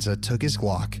Adam Lanza took his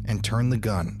Glock and turned the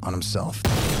gun on himself.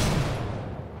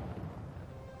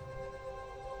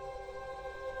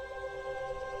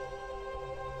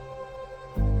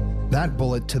 That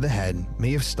bullet to the head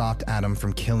may have stopped Adam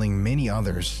from killing many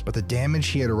others, but the damage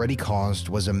he had already caused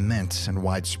was immense and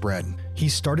widespread. He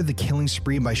started the killing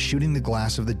spree by shooting the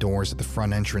glass of the doors at the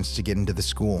front entrance to get into the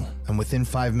school, and within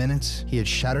 5 minutes, he had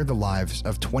shattered the lives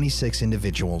of 26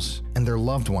 individuals and their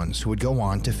loved ones who would go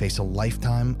on to face a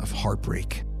lifetime of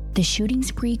heartbreak. The shooting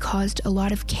spree caused a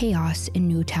lot of chaos in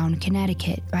Newtown,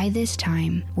 Connecticut. By this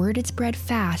time, word had spread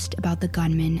fast about the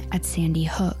gunman at Sandy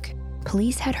Hook.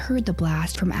 Police had heard the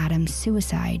blast from Adam's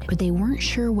suicide, but they weren't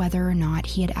sure whether or not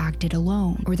he had acted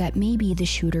alone, or that maybe the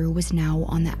shooter was now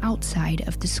on the outside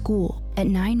of the school. At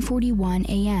 9:41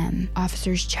 a.m.,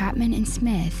 Officers Chapman and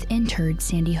Smith entered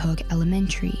Sandy Hook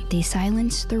Elementary. They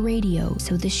silenced the radio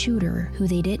so the shooter, who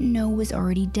they didn't know was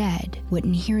already dead,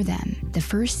 wouldn't hear them. The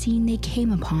first scene they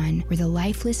came upon were the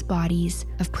lifeless bodies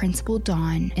of Principal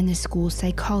Dawn and the school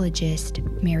psychologist,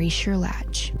 Mary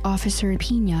Sherlach. Officer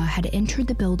Pena had entered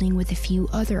the building with a few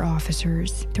other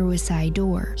officers through a side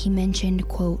door. He mentioned,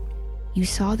 quote, "You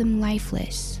saw them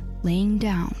lifeless, laying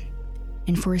down,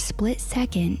 and for a split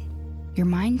second, your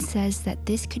mind says that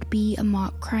this could be a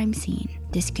mock crime scene.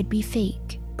 This could be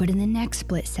fake. But in the next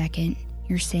split second,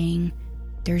 you're saying,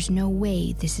 there's no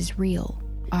way this is real."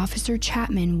 Officer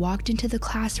Chapman walked into the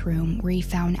classroom where he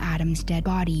found Adam's dead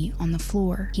body on the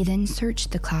floor. He then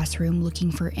searched the classroom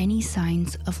looking for any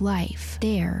signs of life.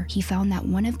 There, he found that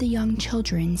one of the young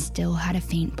children still had a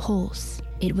faint pulse.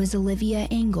 It was Olivia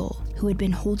Engel, who had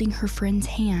been holding her friend's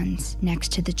hands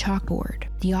next to the chalkboard.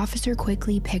 The officer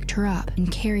quickly picked her up and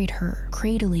carried her,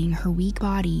 cradling her weak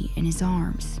body in his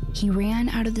arms. He ran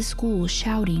out of the school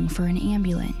shouting for an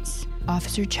ambulance.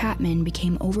 Officer Chapman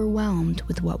became overwhelmed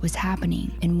with what was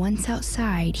happening, and once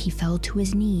outside, he fell to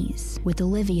his knees, with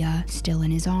Olivia still in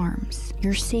his arms.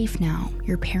 "You're safe now.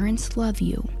 Your parents love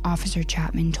you," Officer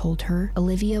Chapman told her.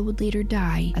 Olivia would later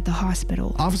die at the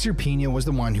hospital. Officer Pena was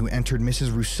the one who entered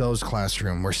Mrs. Rousseau's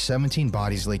classroom, where 17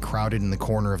 bodies lay crowded in the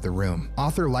corner of the room.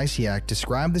 Author Lysiak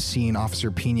described the scene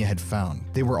Officer Pena had found.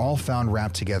 They were all found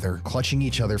wrapped together, clutching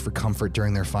each other for comfort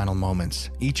during their final moments.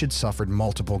 Each had suffered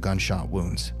multiple gunshot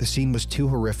wounds. The scene was too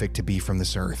horrific to be from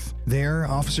this earth. There,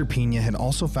 Officer Pena had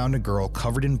also found a girl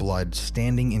covered in blood,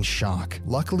 standing in shock.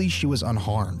 Luckily, she was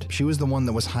unharmed. She was the one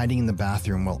that was hiding in the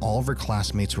bathroom while all of her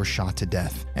classmates were shot to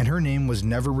death, and her name was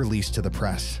never released to the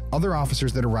press. Other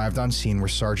officers that arrived on scene were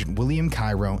Sergeant William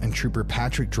Cairo and Trooper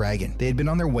Patrick Dragon. They had been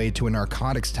on their way to a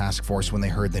narcotics task force when they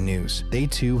heard the news. They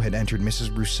too had entered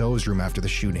Mrs. Rousseau's room after the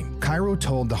shooting. Cairo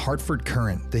told the Hartford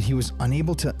Courant that he was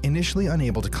initially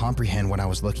unable to comprehend what I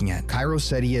was looking at. Cairo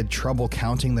said he had trouble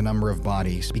counting the number of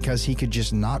bodies because he could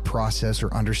just not process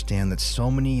or understand that so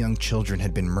many young children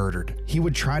had been murdered. He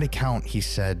would try to count, he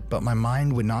said, but my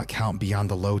mind would not count beyond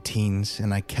the low teens,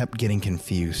 and I kept getting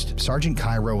confused. Sergeant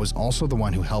Cairo was also the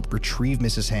one who helped retrieve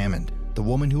Mrs. Hammond. the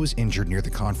woman who was injured near the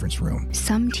conference room.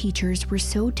 Some teachers were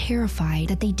so terrified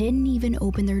that they didn't even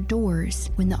open their doors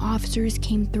when the officers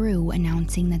came through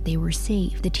announcing that they were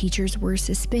safe. The teachers were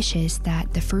suspicious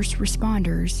that the first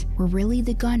responders were really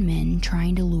the gunmen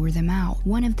trying to lure them out.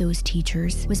 One of those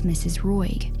teachers was Mrs.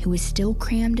 Roig, who was still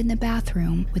crammed in the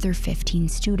bathroom with her 15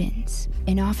 students.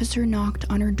 An officer knocked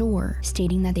on her door,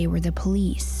 stating that they were the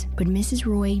police, but Mrs.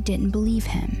 Roig didn't believe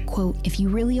him. Quote, "If you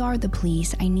really are the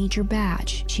police, I need your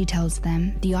badge," she tells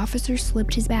them. The officer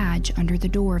slipped his badge under the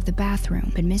door of the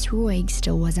bathroom, but Miss Roig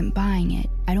still wasn't buying it.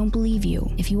 "I don't believe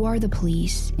you. If you are the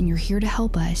police and you're here to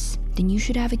help us, then you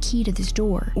should have a key to this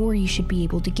door, or you should be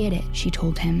able to get it," she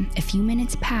told him. A few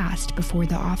minutes passed before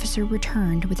the officer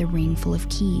returned with a ring full of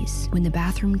keys. When the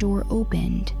bathroom door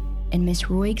opened and Miss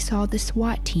Roig saw the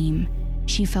SWAT team,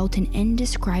 she felt an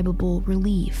indescribable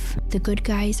relief. "The good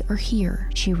guys are here,"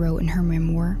 she wrote in her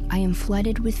memoir. "I am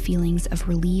flooded with feelings of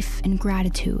relief and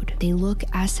gratitude. They look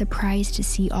as surprised to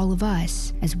see all of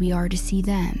us as we are to see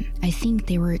them. I think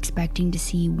they were expecting to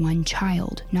see one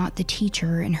child, not the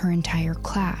teacher and her entire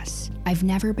class. I've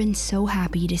never been so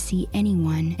happy to see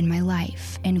anyone in my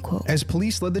life." End quote. As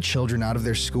police led the children out of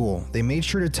their school, they made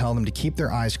sure to tell them to keep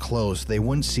their eyes closed so they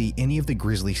wouldn't see any of the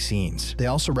grisly scenes. They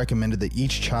also recommended that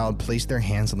each child place their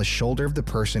hands on the shoulder of the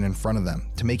person in front of them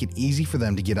to make it easy for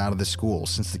them to get out of the school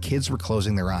since the kids were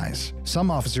closing their eyes. Some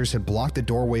officers had blocked the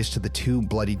doorways to the two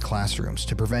bloodied classrooms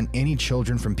to prevent any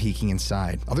children from peeking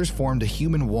inside. Others formed a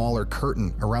human wall or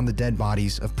curtain around the dead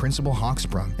bodies of Principal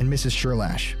Hawksprung and Mrs.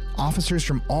 Sherlash. Officers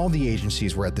from all the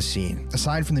agencies were at the scene.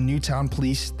 Aside from the Newtown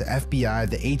Police, the FBI,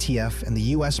 the ATF, and the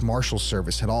U.S. Marshals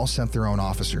Service had all sent their own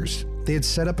officers. They had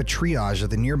set up a triage at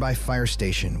the nearby fire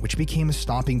station, which became a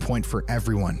stopping point for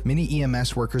everyone. Many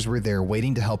EMS workers were there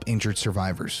waiting to help injured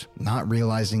survivors, not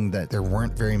realizing that there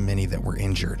weren't very many that were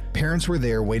injured. Parents were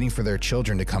there waiting for their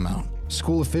children to come out.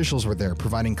 School officials were there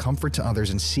providing comfort to others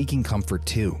and seeking comfort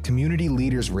too. Community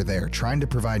leaders were there trying to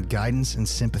provide guidance and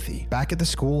sympathy. Back at the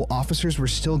school, officers were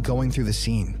still going through the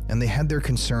scene, and they had their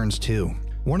concerns too.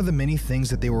 One of the many things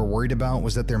that they were worried about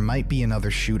was that there might be another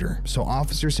shooter, so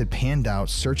officers had panned out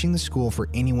searching the school for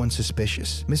anyone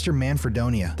suspicious. Mr.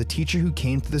 Manfredonia, the teacher who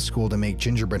came to the school to make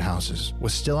gingerbread houses,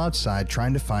 was still outside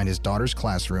trying to find his daughter's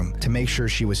classroom to make sure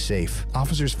she was safe.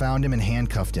 Officers found him and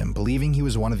handcuffed him, believing he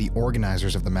was one of the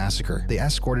organizers of the massacre. They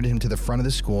escorted him to the front of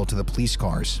the school to the police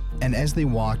cars, and as they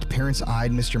walked, parents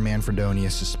eyed Mr.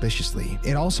 Manfredonia suspiciously.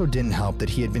 It also didn't help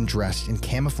that he had been dressed in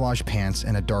camouflage pants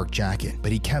and a dark jacket,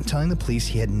 but he kept telling the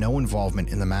police he had no involvement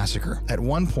in the massacre. At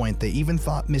one point, they even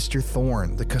thought Mr.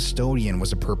 Thorne, the custodian,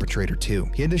 was a perpetrator too.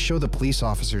 He had to show the police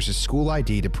officers his school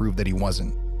ID to prove that he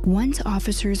wasn't. Once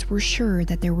officers were sure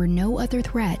that there were no other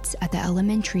threats at the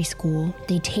elementary school,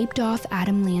 they taped off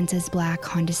Adam Lanza's black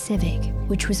Honda Civic,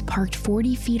 which was parked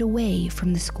 40 feet away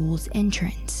from the school's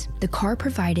entrance. The car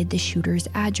provided the shooter's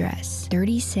address,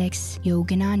 36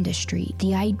 Yogananda Street.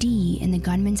 The ID in the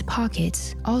gunman's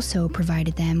pockets also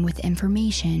provided them with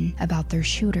information about their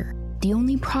shooter. The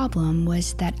only problem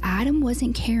was that Adam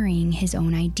wasn't carrying his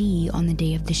own ID on the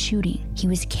day of the shooting. He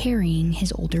was carrying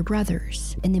his older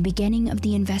brother's. In the beginning of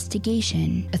the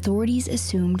investigation, authorities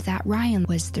assumed that Ryan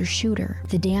was their shooter.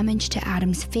 The damage to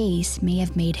Adam's face may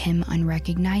have made him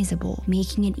unrecognizable,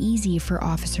 making it easy for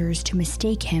officers to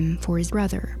mistake him for his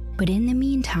brother. But in the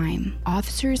meantime,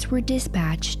 officers were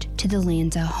dispatched to the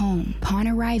Lanza home. Upon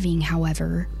arriving,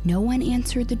 however, no one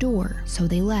answered the door, so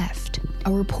they left.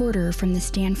 A reporter from the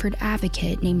Stanford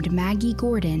Advocate named Maggie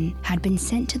Gordon had been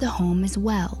sent to the home as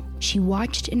well. She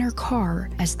watched in her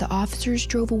car as the officers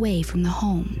drove away from the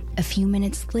home. A few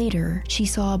minutes later, she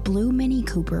saw a blue Mini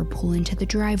Cooper pull into the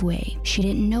driveway. She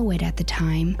didn't know it at the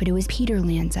time, but it was Peter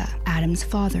Lanza, Adam's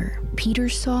father. Peter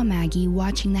saw Maggie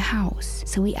watching the house,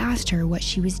 so he asked her what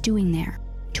she was doing there.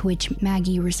 To which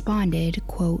Maggie responded,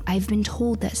 quote, "I've been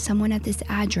told that someone at this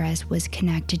address was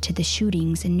connected to the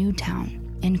shootings in Newtown,"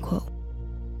 end quote.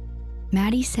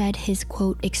 Maddie said his,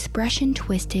 quote, expression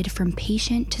twisted from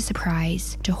patient to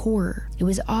surprise to horror. It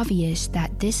was obvious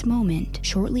that this moment,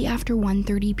 shortly after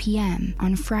 1:30 p.m.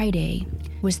 on Friday,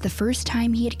 was the first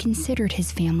time he had considered his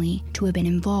family to have been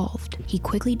involved. He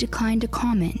quickly declined to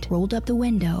comment, rolled up the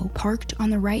window, parked on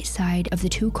the right side of the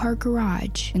two-car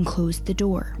garage, and closed the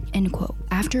door, end quote.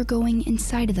 After going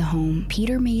inside of the home,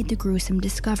 Peter made the gruesome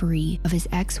discovery of his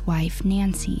ex-wife,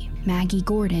 Nancy. Maggie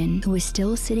Gordon, who was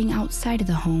still sitting outside of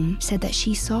the home, said that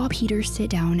she saw Peter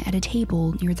sit down at a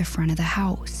table near the front of the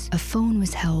house. A phone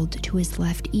was held to his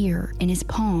left ear, and his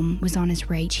palm was on his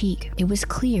right cheek. It was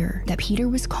clear that Peter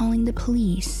was calling the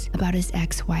police about his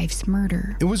ex-wife's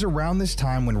murder. It was around this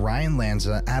time when Ryan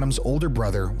Lanza, Adam's older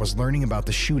brother, was learning about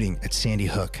the shooting at Sandy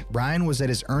Hook. Ryan was at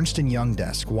his Ernst & Young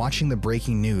desk watching the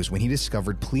breaking news when he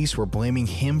discovered police were blaming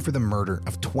him for the murder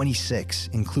of 26,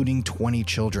 including 20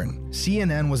 children.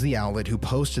 CNN was the outlet who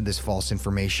posted this false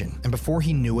information, and before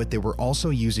he knew it, they were also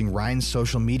using Ryan's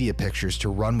social media pictures to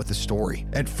run with the story.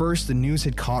 At first, the news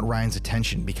had caught Ryan's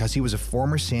attention because he was a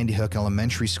former Sandy Hook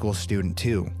elementary school student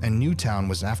too, and Newtown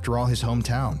was after all his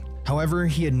hometown. However,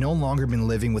 he had no longer been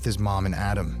living with his mom and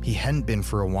Adam. He hadn't been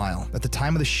for a while. At the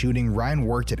time of the shooting, Ryan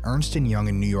worked at Ernst & Young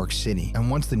in New York City,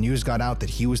 and once the news got out that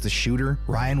he was the shooter,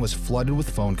 Ryan was flooded with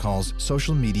phone calls,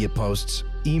 social media posts,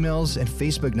 emails, and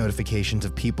Facebook notifications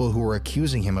of people who were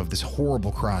accusing him of this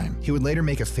horrible crime. He would later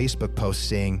make a Facebook post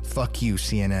saying, "Fuck you,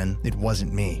 CNN, it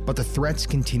wasn't me." But the threats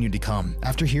continued to come.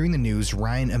 After hearing the news,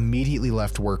 Ryan immediately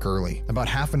left work early. About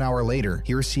half an hour later,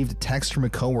 he received a text from a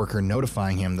coworker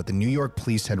notifying him that the New York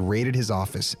police had raided his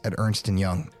office at Ernst &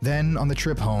 Young. Then, on the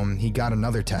trip home, he got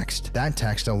another text. That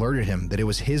text alerted him that it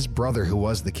was his brother who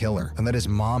was the killer, and that his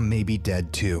mom may be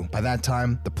dead too. By that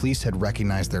time, the police had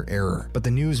recognized their error, but the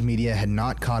news media had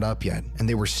not caught up yet, and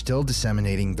they were still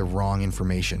disseminating the wrong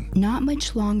information. Not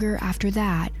much longer after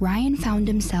that, Ryan found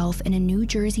himself in a New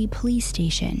Jersey police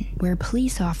station where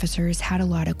police officers had a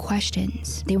lot of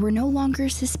questions. They were no longer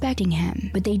suspecting him,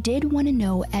 but they did want to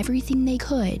know everything they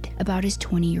could about his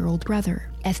 20-year-old brother.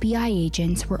 FBI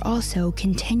agents were also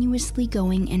continuously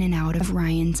going in and out of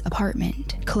Ryan's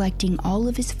apartment, collecting all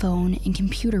of his phone and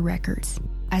computer records.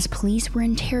 As police were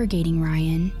interrogating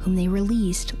Ryan, whom they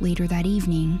released later that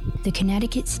evening, the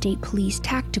Connecticut State Police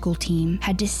tactical team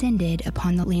had descended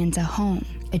upon the Lanza home.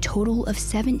 A total of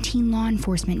 17 law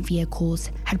enforcement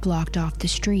vehicles had blocked off the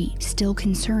street. Still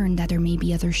concerned that there may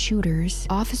be other shooters,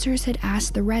 officers had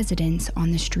asked the residents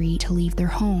on the street to leave their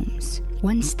homes.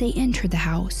 Once they entered the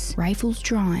house, rifles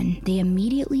drawn, they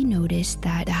immediately noticed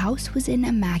that the house was in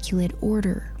immaculate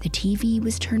order. The TV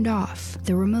was turned off.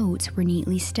 The remotes were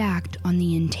neatly stacked on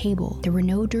the end table. There were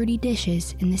no dirty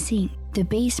dishes in the sink. The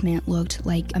basement looked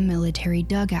like a military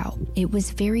dugout. It was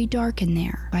very dark in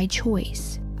there, by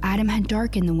choice. Adam had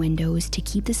darkened the windows to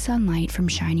keep the sunlight from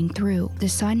shining through. The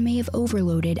sun may have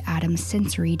overloaded Adam's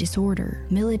sensory disorder.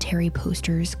 Military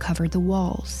posters covered the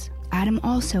walls. Adam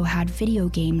also had video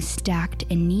games stacked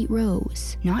in neat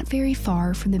rows, not very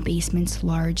far from the basement's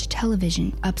large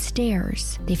television.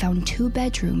 Upstairs, they found 2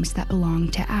 bedrooms that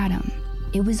belonged to Adam.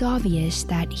 It was obvious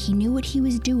that he knew what he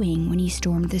was doing when he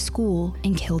stormed the school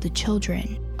and killed the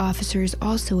children. Officers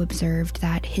also observed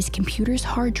that his computer's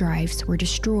hard drives were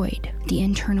destroyed. The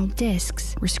internal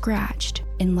discs were scratched.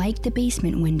 And like the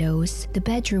basement windows, the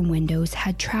bedroom windows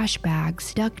had trash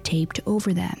bags duct taped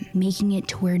over them, making it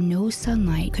to where no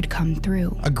sunlight could come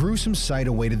through. A gruesome sight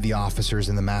awaited the officers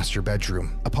in the master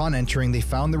bedroom. Upon entering, they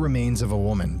found the remains of a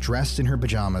woman, dressed in her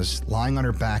pajamas, lying on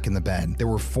her back in the bed. There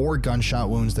were 4 gunshot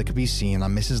wounds that could be seen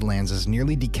on Mrs. Lanza's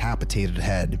nearly decapitated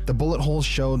head. The bullet holes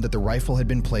showed that the rifle had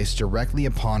been placed directly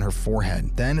upon her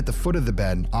forehead. Then, at the foot of the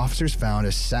bed, officers found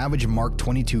a Savage Mark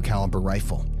 22 caliber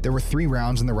rifle. There were 3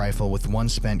 rounds in the rifle with 1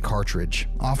 spent cartridge.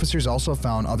 Officers also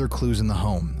found other clues in the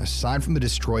home, aside from the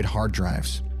destroyed hard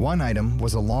drives. One item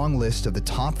was a long list of the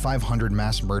top 500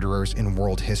 mass murderers in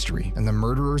world history, and the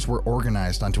murderers were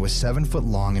organized onto a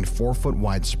 7-foot-long and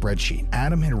 4-foot-wide spreadsheet.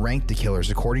 Adam had ranked the killers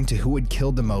according to who had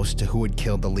killed the most to who had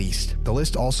killed the least. The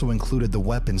list also included the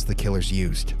weapons the killers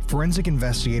used. Forensic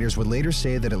investigators would later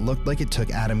say that it looked like it took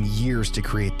Adam years to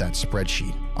create that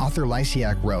spreadsheet. Author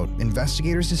Lysiak wrote,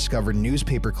 investigators discovered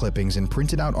newspaper clippings and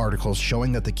printed out articles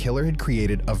showing that the killer had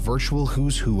created a virtual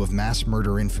who's who of mass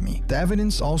murder infamy. The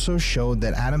evidence also showed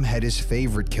that Adam had his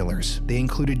favorite killers. They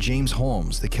included James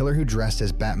Holmes, the killer who dressed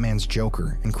as Batman's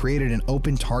Joker and created an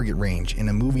open target range in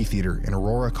a movie theater in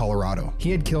Aurora, Colorado.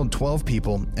 He had killed 12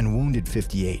 people and wounded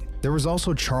 58. There was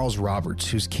also Charles Roberts,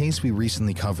 whose case we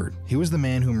recently covered. He was the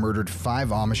man who murdered 5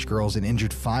 Amish girls and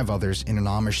injured 5 others in an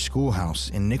Amish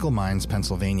schoolhouse in Nickel Mines,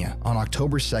 Pennsylvania, on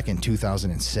October 2,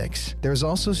 2006. There's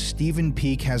also Stephen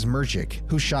P. Kazmerchik,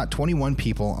 who shot 21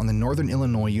 people on the Northern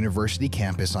Illinois University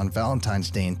campus on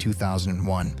Valentine's Day in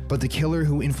 2001. But the killer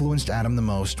who influenced Adam the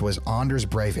most was Anders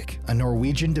Breivik, a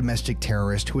Norwegian domestic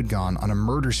terrorist who had gone on a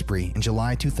murder spree in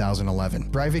July 2011.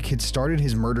 Breivik had started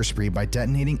his murder spree by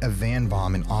detonating a van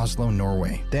bomb in Oslo, Oslo,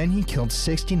 Norway. Then he killed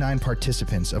 69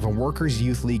 participants of a Workers'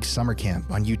 Youth League summer camp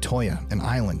on Utoya, an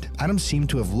island. Adam seemed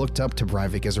to have looked up to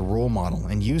Breivik as a role model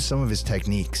and used some of his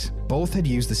techniques. Both had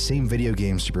used the same video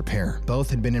games to prepare. Both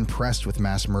had been impressed with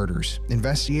mass murders.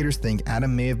 Investigators think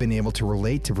Adam may have been able to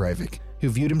relate to Breivik, who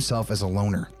viewed himself as a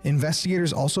loner.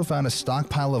 Investigators also found a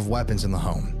stockpile of weapons in the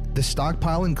home. The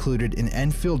stockpile included an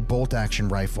Enfield bolt-action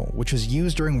rifle, which was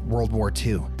used during World War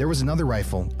II. There was another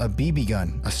rifle, a BB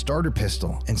gun, a starter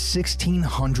pistol, and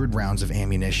 1,600 rounds of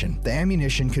ammunition. The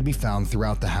ammunition could be found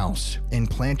throughout the house, in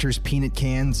Planters peanut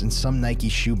cans and some Nike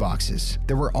shoe boxes.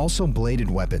 There were also bladed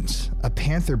weapons, a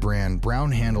Panther brand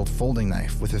brown-handled folding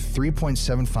knife with a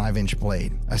 3.75-inch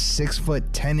blade, a 6-foot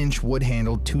 10-inch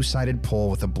wood-handled two-sided pole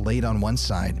with a blade on one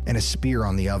side and a spear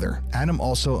on the other. Adam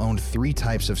also owned 3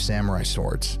 types of samurai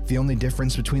swords. The only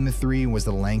difference between the 3 was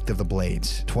the length of the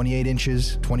blades, 28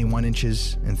 inches, 21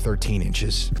 inches, and 13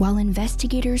 inches. While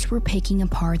investigators were picking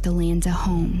apart the Lanza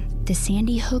home, the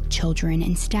Sandy Hook children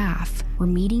and staff were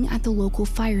meeting at the local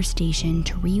fire station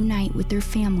to reunite with their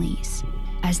families.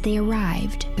 As they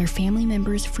arrived, their family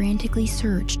members frantically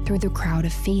searched through the crowd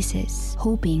of faces,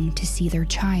 hoping to see their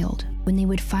child. When they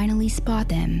would finally spot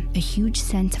them, a huge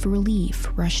sense of relief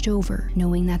rushed over,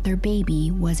 knowing that their baby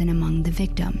wasn't among the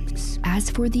victims. As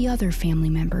for the other family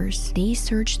members, they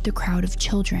searched the crowd of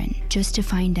children just to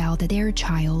find out that their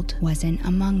child wasn't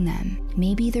among them.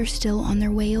 Maybe they're still on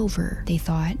their way over, they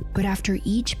thought. But after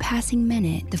each passing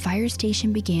minute, the fire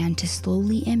station began to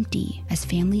slowly empty as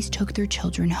families took their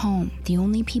children home. The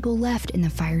only people left in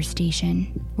the fire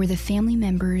station were the family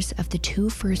members of the 2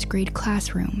 first-grade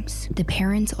classrooms. The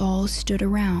parents all stood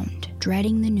around,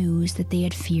 dreading the news that they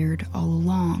had feared all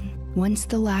along. Once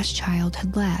the last child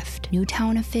had left,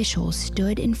 Newtown officials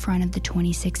stood in front of the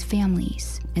 26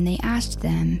 families, and they asked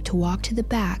them to walk to the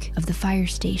back of the fire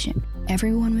station.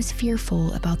 Everyone was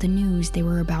fearful about the news they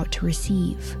were about to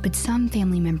receive, but some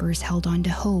family members held on to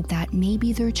hope that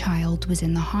maybe their child was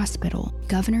in the hospital.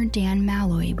 Governor Dan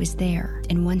Malloy was there,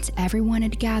 and once everyone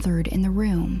had gathered in the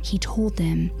room, he told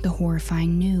them the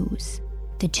horrifying news.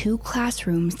 The 2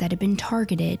 classrooms that had been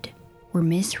targeted were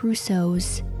Miss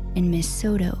Rousseau's and Miss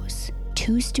Soto's.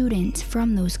 2 students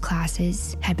from those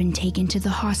classes had been taken to the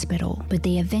hospital, but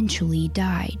they eventually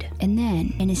died. And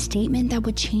then, in a statement that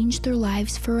would change their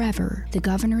lives forever, the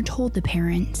governor told the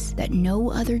parents that no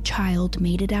other child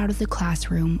made it out of the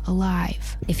classroom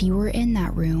alive. If you were in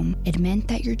that room, it meant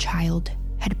that your child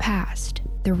had passed.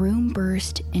 The room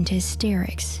burst into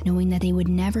hysterics, knowing that they would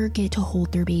never get to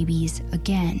hold their babies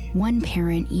again. One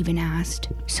parent even asked,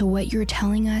 "So what you're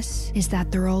telling us is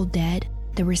that they're all dead?"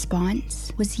 The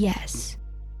response was yes.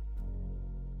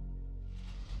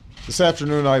 This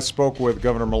afternoon I spoke with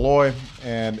Governor Malloy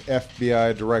and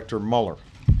FBI Director Mueller.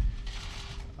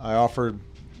 I offered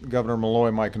Governor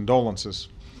Malloy my condolences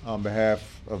on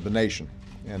behalf of the nation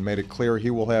and made it clear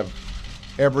he will have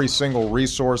every single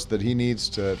resource that he needs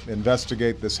to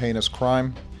investigate this heinous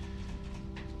crime,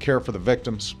 care for the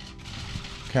victims,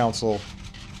 counsel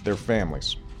their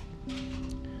families.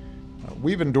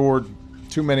 We've endured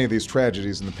too many of these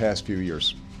tragedies in the past few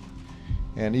years,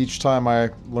 and each time I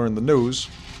learn the news,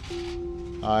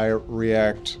 I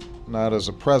react not as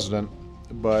a president,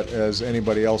 but as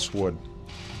anybody else would,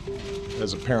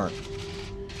 as a parent.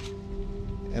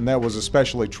 And that was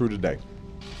especially true today.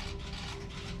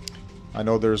 I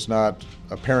know there's not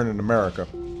a parent in America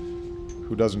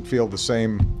who doesn't feel the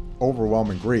same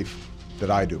overwhelming grief that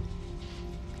I do.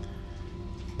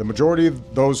 The majority of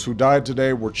those who died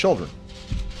today were children.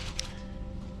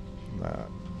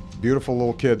 Beautiful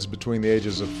little kids between the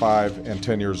ages of 5 and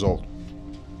 10 years old.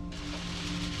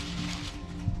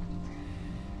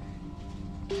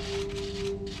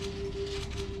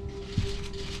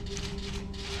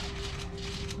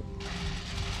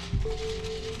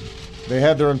 They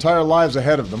had their entire lives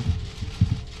ahead of them.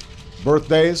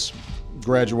 Birthdays,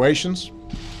 graduations,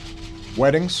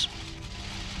 weddings,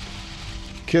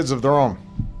 kids of their own.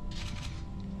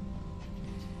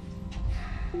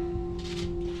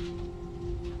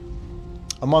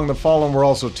 Among the fallen were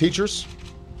also teachers,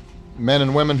 men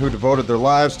and women who devoted their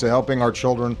lives to helping our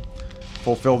children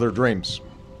fulfill their dreams.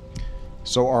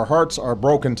 So our hearts are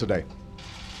broken today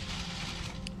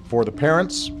for the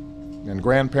parents and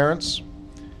grandparents,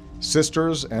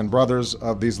 sisters and brothers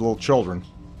of these little children,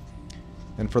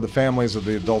 and for the families of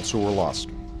the adults who were lost.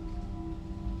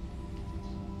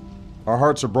 Our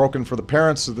hearts are broken for the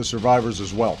parents of the survivors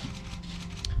as well.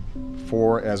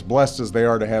 For as blessed as they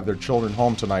are to have their children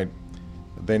home tonight,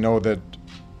 they know that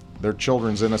their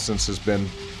children's innocence has been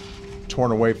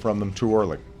torn away from them too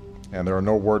early, and there are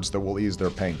no words that will ease their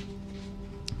pain.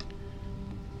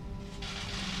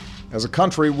 As a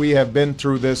country, we have been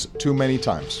through this too many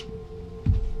times.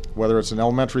 Whether it's an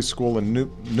elementary school in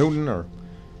Newton or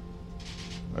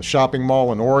a shopping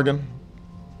mall in Oregon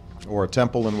or a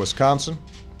temple in Wisconsin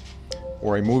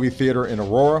or a movie theater in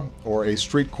Aurora or a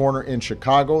street corner in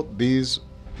Chicago, these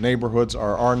neighborhoods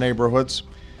are our neighborhoods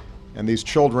and these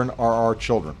children are our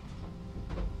children.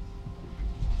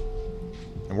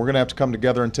 And we're going to have to come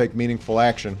together and take meaningful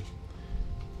action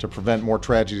to prevent more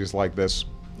tragedies like this,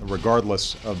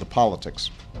 regardless of the politics.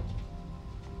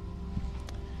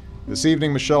 This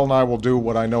evening, Michelle and I will do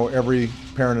what I know every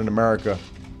parent in America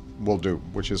will do,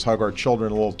 which is hug our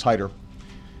children a little tighter,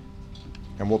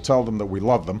 and we'll tell them that we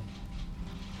love them,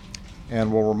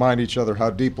 and we'll remind each other how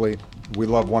deeply we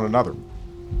love one another.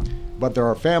 But there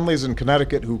are families in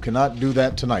Connecticut who cannot do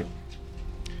that tonight,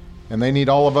 and they need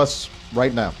all of us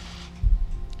right now.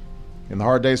 In the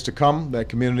hard days to come, that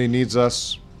community needs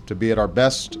us to be at our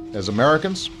best as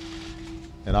Americans,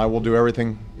 and I will do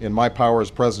everything in my power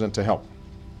as president to help.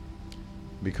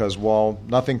 Because while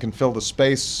nothing can fill the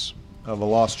space of a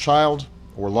lost child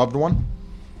or loved one,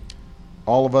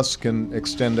 all of us can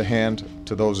extend a hand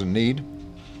to those in need,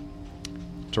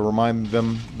 to remind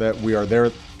them that we are there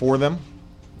for them,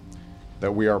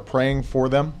 that we are praying for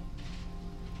them,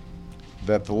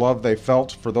 that the love they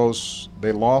felt for those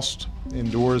they lost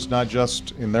endures not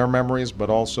just in their memories, but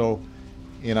also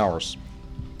in ours.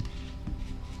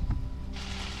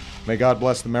 May God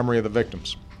bless the memory of the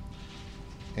victims.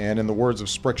 And in the words of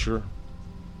Scripture,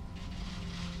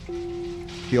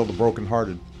 heal the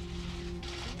brokenhearted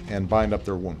and bind up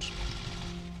their wounds.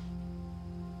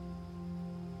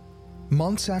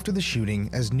 Months after the shooting,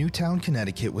 as Newtown,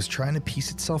 Connecticut was trying to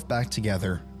piece itself back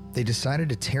together, they decided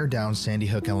to tear down Sandy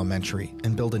Hook Elementary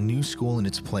and build a new school in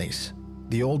its place.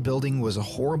 The old building was a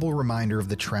horrible reminder of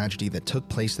the tragedy that took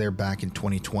place there back in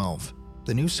 2012.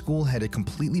 The new school had a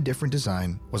completely different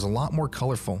design, was a lot more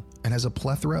colorful, and has a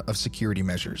plethora of security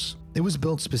measures. It was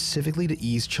built specifically to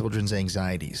ease children's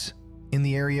anxieties. In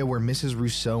the area where Mrs.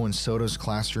 Rousseau and Soto's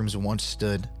classrooms once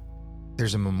stood,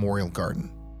 there's a memorial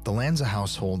garden. The Lanza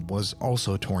household was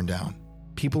also torn down.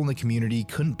 People in the community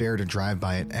couldn't bear to drive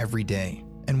by it every day,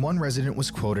 and one resident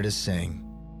was quoted as saying,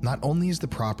 "Not only is the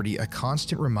property a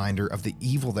constant reminder of the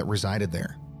evil that resided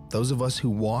there, those of us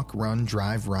who walk, run,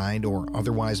 drive, ride, or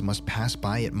otherwise must pass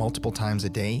by it multiple times a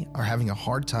day are having a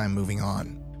hard time moving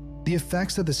on." The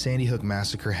effects that the Sandy Hook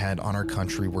massacre had on our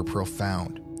country were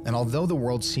profound, and although the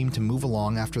world seemed to move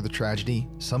along after the tragedy,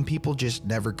 some people just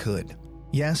never could.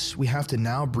 Yes, we have to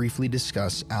now briefly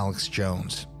discuss Alex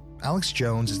Jones. Alex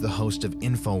Jones is the host of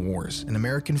InfoWars, an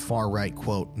American far-right,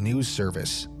 quote, news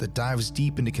service that dives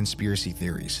deep into conspiracy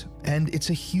theories. And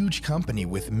it's a huge company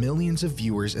with millions of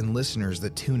viewers and listeners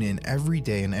that tune in every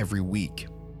day and every week.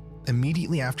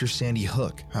 Immediately after Sandy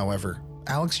Hook, however,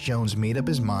 Alex Jones made up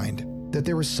his mind that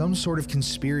there was some sort of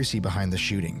conspiracy behind the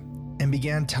shooting, and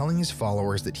began telling his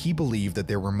followers that he believed that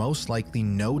there were most likely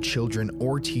no children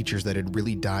or teachers that had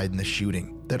really died in the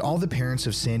shooting, that all the parents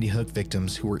of Sandy Hook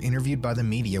victims who were interviewed by the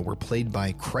media were played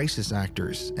by crisis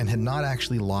actors and had not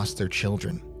actually lost their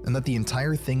children, and that the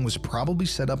entire thing was probably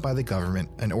set up by the government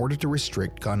in order to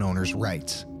restrict gun owners'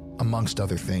 rights, amongst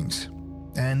other things.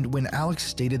 And when Alex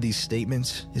stated these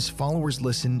statements, his followers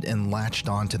listened and latched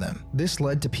onto them. This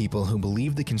led to people who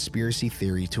believed the conspiracy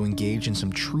theory to engage in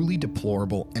some truly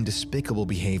deplorable and despicable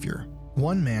behavior.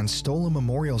 One man stole a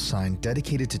memorial sign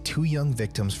dedicated to 2 young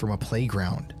victims from a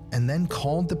playground, and then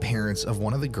called the parents of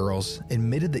one of the girls,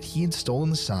 admitted that he had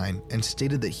stolen the sign, and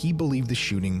stated that he believed the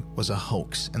shooting was a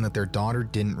hoax and that their daughter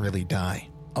didn't really die.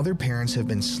 Other parents have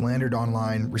been slandered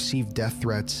online, received death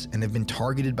threats, and have been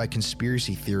targeted by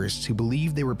conspiracy theorists who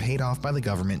believe they were paid off by the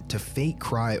government to fake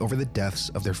cry over the deaths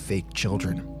of their fake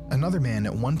children. Another man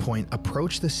at one point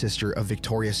approached the sister of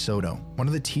Victoria Soto, one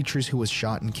of the teachers who was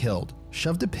shot and killed,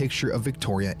 shoved a picture of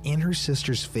Victoria in her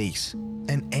sister's face,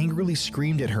 and angrily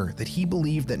screamed at her that he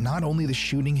believed that not only the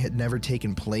shooting had never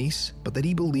taken place, but that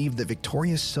he believed that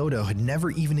Victoria Soto had never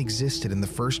even existed in the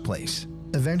first place.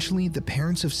 Eventually, the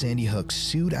parents of Sandy Hook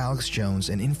sued Alex Jones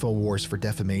and InfoWars for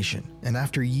defamation, and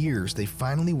after years, they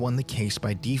finally won the case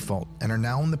by default and are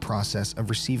now in the process of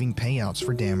receiving payouts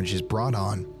for damages brought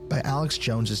on by Alex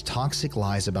Jones's toxic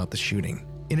lies about the shooting.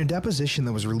 In a deposition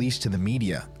that was released to the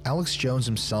media, Alex Jones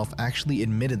himself actually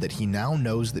admitted that he now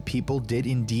knows that people did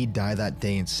indeed die that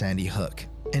day in Sandy Hook,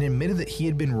 and admitted that he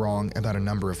had been wrong about a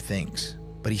number of things,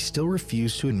 but he still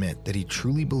refused to admit that he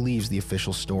truly believes the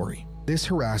official story. This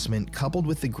harassment, coupled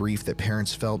with the grief that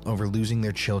parents felt over losing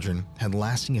their children, had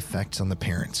lasting effects on the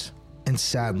parents. And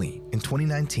sadly, in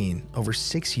 2019, over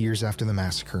 6 years after the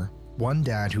massacre, one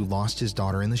dad who lost his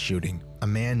daughter in the shooting, a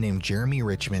man named Jeremy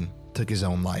Richmond, took his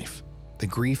own life. The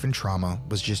grief and trauma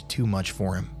was just too much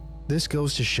for him. This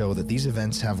goes to show that these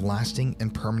events have lasting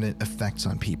and permanent effects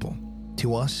on people.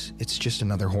 To us, it's just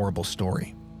another horrible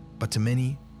story. But to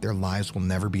many, their lives will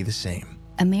never be the same.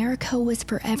 America was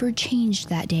forever changed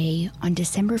that day on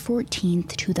December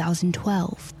 14th,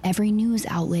 2012. Every news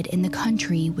outlet in the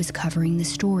country was covering the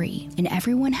story, and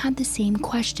everyone had the same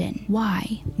question.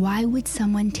 Why? Why would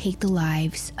someone take the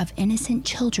lives of innocent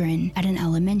children at an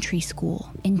elementary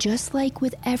school? And just like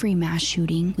with every mass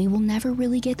shooting, we will never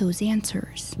really get those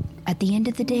answers. At the end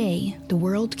of the day, the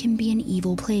world can be an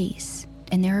evil place.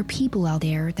 And there are people out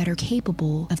there that are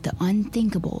capable of the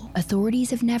unthinkable. Authorities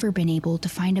have never been able to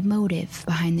find a motive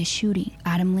behind the shooting.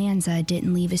 Adam Lanza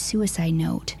didn't leave a suicide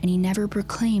note, and he never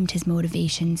proclaimed his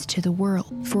motivations to the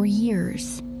world. For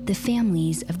years, the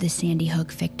families of the Sandy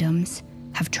Hook victims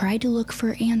have tried to look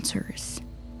for answers.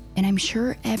 And I'm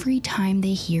sure every time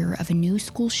they hear of a new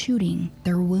school shooting,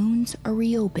 their wounds are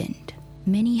reopened.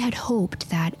 Many had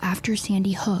hoped that after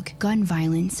Sandy Hook, gun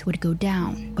violence would go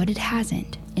down, but it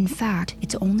hasn't. In fact,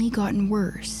 it's only gotten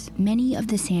worse. Many of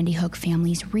the Sandy Hook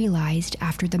families realized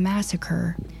after the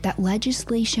massacre that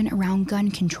legislation around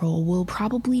gun control will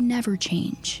probably never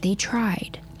change. They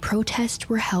tried. Protests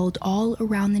were held all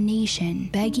around the nation,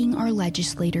 begging our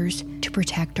legislators to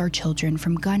protect our children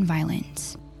from gun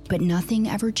violence. But nothing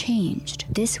ever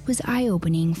changed. This was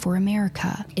eye-opening for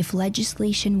America. If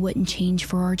legislation wouldn't change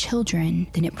for our children,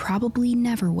 then it probably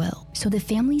never will. So the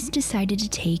families decided to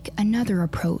take another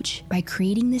approach by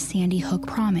creating the Sandy Hook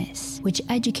Promise, which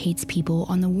educates people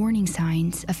on the warning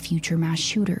signs of future mass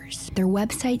shooters. Their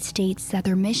website states that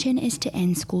their mission is to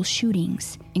end school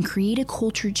shootings and create a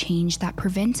culture change that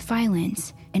prevents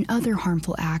violence and other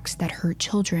harmful acts that hurt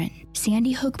children.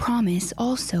 Sandy Hook Promise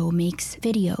also makes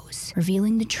videos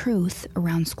revealing the truth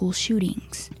around school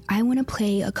shootings. I want to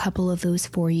play a couple of those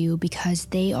for you because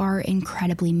they are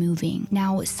incredibly moving.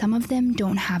 Now, some of them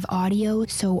don't have audio,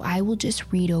 so I will just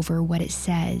read over what it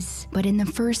says. But in the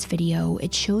first video,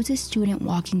 it shows a student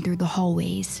walking through the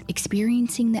hallways,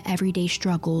 experiencing the everyday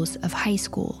struggles of high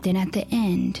school. Then at the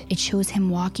end, it shows him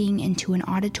walking into an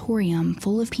auditorium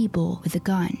full of people with a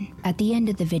gun. At the end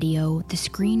of the video, the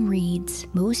screen reads,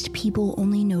 "Most people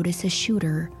only notice a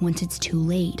shooter once it's too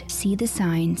late. See the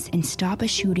signs and stop a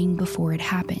shooting before it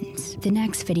happens." The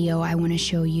next video I want to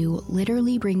show you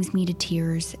literally brings me to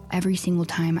tears every single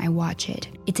time I watch it.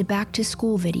 It's a back to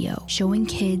school video showing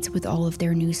kids with all of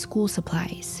their new school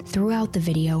supplies. Throughout the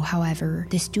video, however,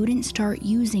 the students start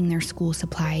using their school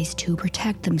supplies to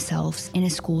protect themselves in a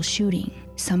school shooting.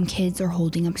 Some kids are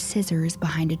holding up scissors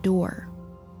behind a door.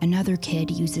 Another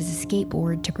kid uses a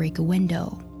skateboard to break a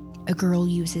window. A girl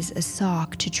uses a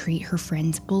sock to treat her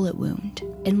friend's bullet wound.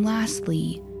 And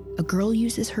lastly, a girl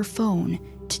uses her phone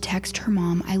to text her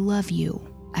mom, "I love you,"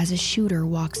 as a shooter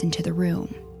walks into the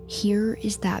room. Here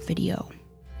is that video.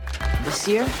 This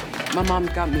year, my mom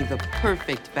got me the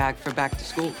perfect bag for back to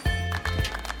school.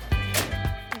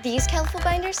 These colorful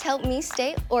binders help me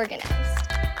stay organized.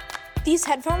 These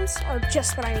headphones are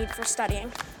just what I need for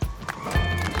studying.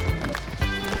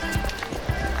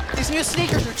 These new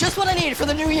sneakers are just what I needed for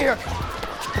the new year.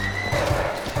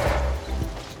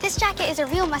 This jacket is a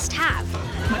real must-have.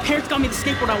 My parents got me the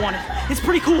skateboard I wanted. It's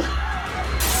pretty cool.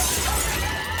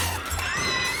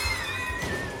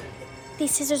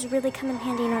 These scissors really come in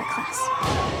handy in art class.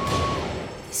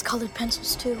 These colored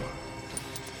pencils, too.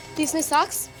 These new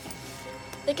socks,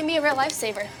 they can be a real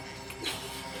lifesaver.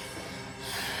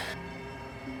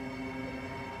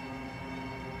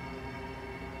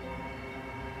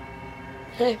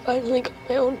 I finally got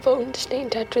my own phone to stay in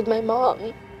touch with my mom.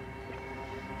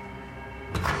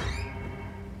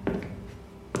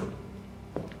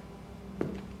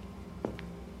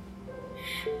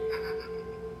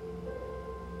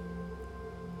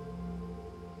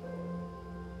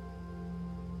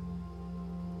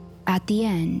 At the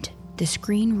end, the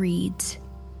screen reads,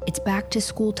 "It's back to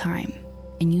school time,"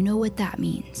 and you know what that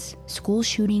means. School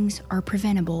shootings are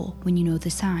preventable when you know the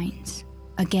signs.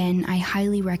 Again, I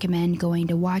highly recommend going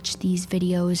to watch these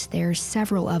videos. There's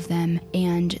several of them,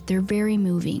 and they're very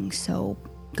moving, so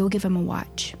go give them a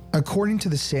watch. According to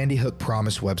the Sandy Hook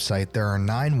Promise website, there are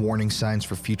 9 warning signs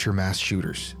for future mass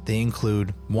shooters. They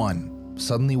include 1.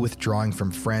 Suddenly withdrawing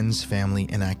from friends, family,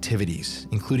 and activities,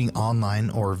 including online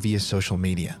or via social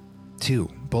media. 2.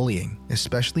 Bullying,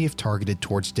 especially if targeted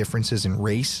towards differences in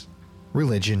race,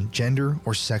 religion, gender,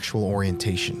 or sexual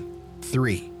orientation.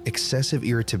 3. Excessive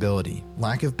irritability,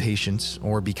 lack of patience,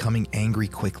 or becoming angry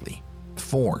quickly.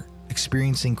 4.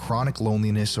 Experiencing chronic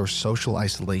loneliness or social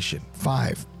isolation.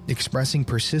 5. Expressing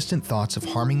persistent thoughts of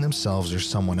harming themselves or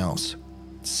someone else.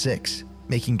 6.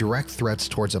 Making direct threats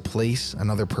towards a place,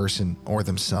 another person, or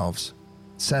themselves.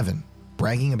 7.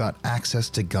 Bragging about access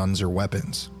to guns or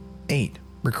weapons. 8.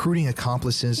 Recruiting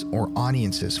accomplices or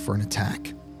audiences for an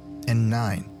attack. And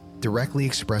 9. Directly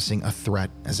expressing a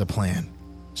threat as a plan.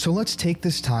 So let's take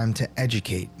this time to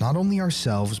educate not only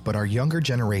ourselves but our younger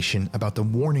generation about the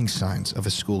warning signs of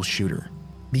a school shooter.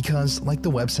 Because, like the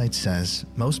website says,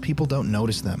 most people don't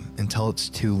notice them until it's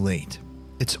too late.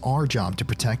 It's our job to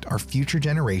protect our future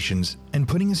generations, and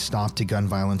putting a stop to gun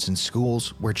violence in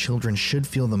schools where children should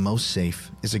feel the most safe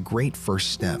is a great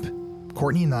first step.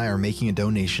 Courtney and I are making a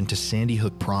donation to Sandy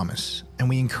Hook Promise, and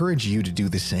we encourage you to do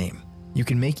the same. You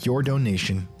can make your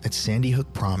donation at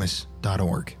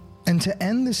sandyhookpromise.org. And to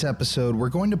end this episode, we're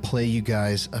going to play you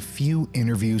guys a few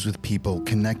interviews with people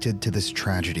connected to this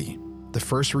tragedy. The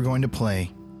first we're going to play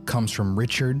comes from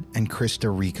Richard and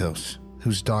Krista Ricos,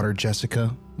 whose daughter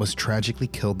Jessica was tragically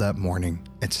killed that morning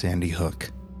at Sandy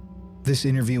Hook. This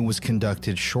interview was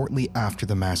conducted shortly after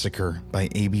the massacre by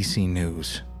ABC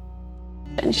News.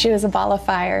 And she was a ball of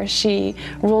fire. She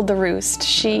ruled the roost.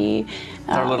 She...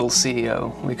 Our little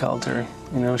CEO, we called her.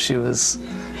 You know, she was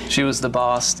the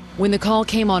boss. When the call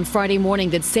came on Friday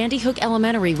morning that Sandy Hook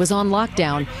Elementary was on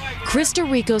lockdown, Krista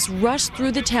Ricos rushed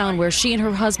through the town where she and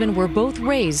her husband were both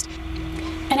raised.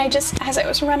 And as I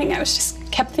was running, I was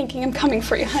just kept thinking, I'm coming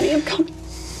for you, honey, I'm coming.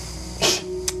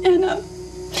 And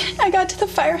I got to the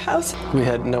firehouse. We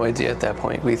had no idea at that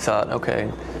point. We thought, okay,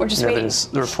 we're just waiting.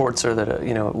 The reports are that,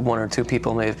 1 or 2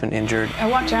 people may have been injured. I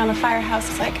walked around the firehouse,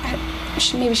 it's like,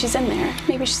 maybe she's in there,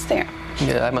 maybe she's there.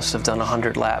 Yeah, I must have done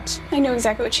 100 laps. I knew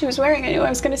exactly what she was wearing. I knew I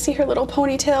was going to see her little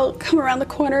ponytail come around the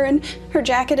corner and her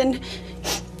jacket and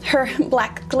her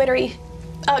black glittery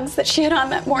Uggs that she had on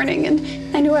that morning,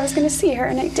 and I knew I was going to see her,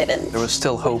 and I didn't. There was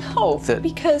still hope that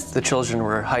because the children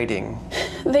were hiding.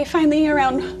 They finally,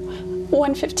 around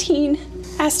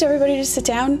 1:15, asked everybody to sit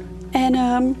down,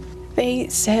 and they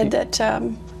said that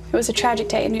it was a tragic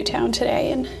day in Newtown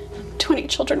today, and 20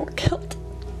 children were killed.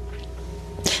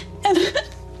 And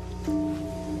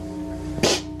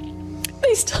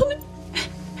they still didn't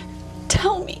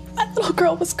tell me my little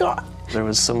girl was gone. There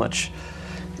was so much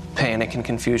panic and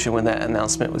confusion when that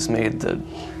announcement was made that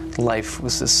life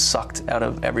was just sucked out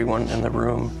of everyone in the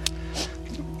room.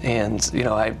 And,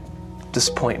 I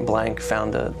just point blank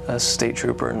found a state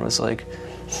trooper and was like,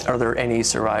 are there any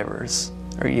survivors?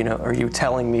 Are you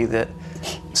telling me that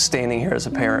standing here as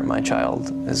a parent, my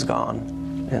child is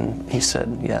gone? And he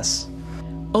said, yes.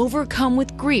 Overcome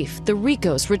with grief, the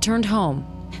Ricos returned home.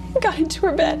 Got into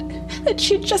her bed that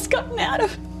she'd just gotten out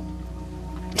of.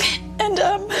 And,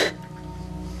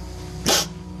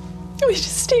 we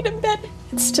just stayed in bed.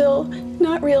 It's still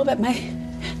not real, but my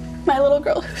little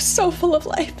girl, who's so full of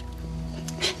life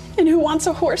and who wants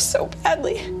a horse so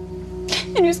badly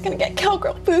and who's gonna get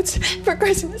cowgirl boots for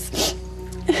Christmas,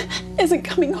 isn't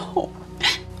coming home.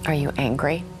 Are you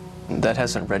angry? That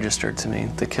hasn't registered to me.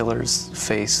 The killer's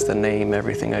face, the name,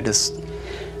 everything. I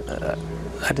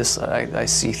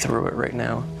see through it right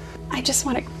now. I just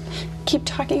want to keep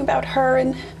talking about her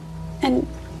and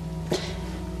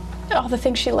all the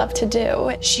things she loved to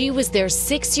do. She was their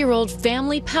 6-year-old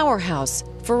family powerhouse,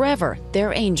 forever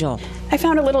their angel. I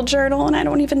found a little journal, and I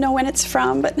don't even know when it's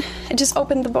from, but I just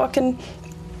opened the book, and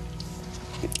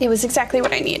it was exactly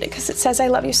what I needed, because it says, I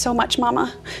love you so much,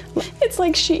 Mama. It's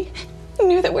like she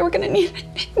knew that we were going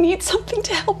to need something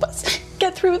to help us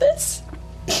get through this.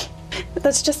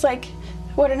 That's just like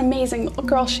what an amazing little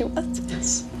girl she was.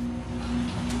 Yes.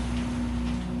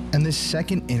 And this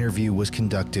second interview was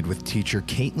conducted with teacher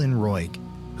Caitlin Roig,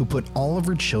 who put all of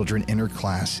her children in her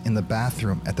class in the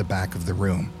bathroom at the back of the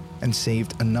room and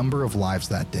saved a number of lives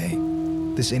that day.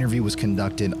 This interview was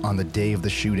conducted on the day of the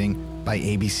shooting by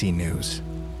ABC News.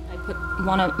 I put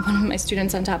one of my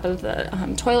students on top of the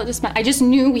toilet dispenser. I just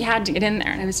knew we had to get in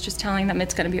there, and I was just telling them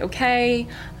it's going to be okay,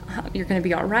 you're going to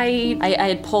be all right. I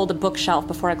had pulled a bookshelf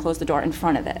before I closed the door in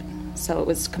front of it. So it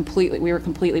was we were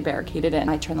completely barricaded in.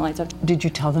 I turned the lights off. Did you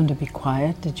tell them to be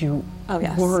quiet? Did you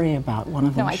worry about one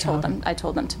of them shouting? No, I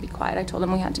told them to be quiet. I told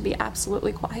them we had to be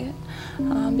absolutely quiet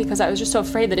because I was just so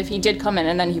afraid that if he did come in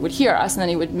and then he would hear us and then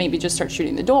he would maybe just start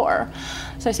shooting the door.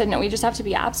 So I said, no, we just have to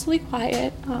be absolutely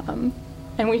quiet. And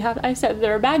I said,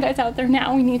 there are bad guys out there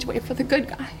now. We need to wait for the good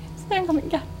guys. They're coming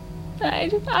again. I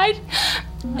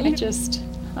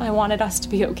wanted us to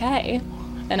be okay.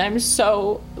 And I'm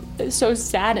so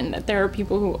saddened that there are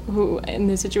people who in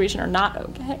this situation are not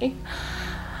okay.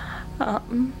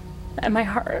 And my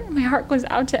heart goes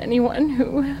out to anyone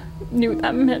who knew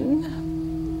them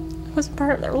and was a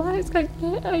part of their lives. I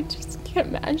just can't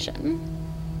imagine.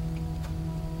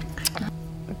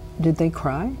 Did they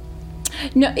cry?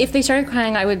 No, if they started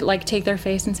crying, I would like take their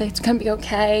face and say, it's gonna be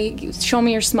okay, show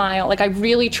me your smile. Like I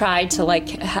really tried to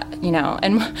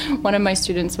and one of my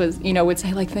students was, would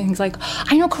say like things like,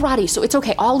 I know karate, so it's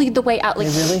okay, I'll lead the way out. Like,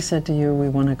 they really said to you, we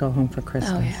want to go home for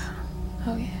Christmas.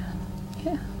 Oh yeah.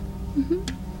 Yeah.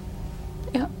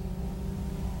 Yeah.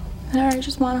 Or I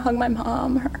just want to hug my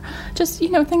mom, or just,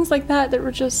 things like that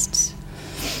were just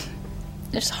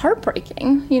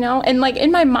heartbreaking, and like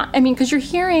in my mind, because you're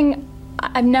hearing,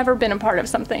 I've never been a part of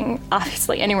something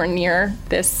obviously anywhere near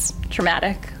this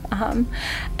traumatic,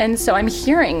 and so I'm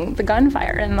hearing the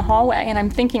gunfire in the hallway, and I'm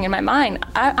thinking in my mind,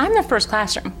 I'm the first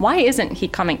classroom, why isn't he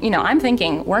coming? I'm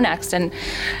thinking we're next, and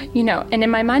and in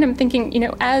my mind I'm thinking,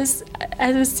 as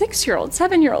a 6-year-old,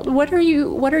 7-year-old, what are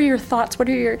your thoughts, what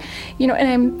are your,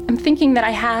 and I'm thinking that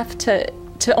I have to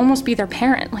almost be their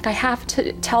parent. Like I have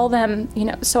to tell them,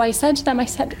 so I said to them,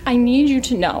 I need you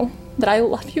to know that I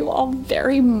love you all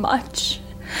very much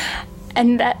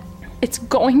and that it's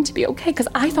going to be okay, because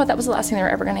I thought that was the last thing they were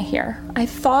ever gonna hear. I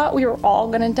thought we were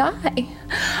all gonna die.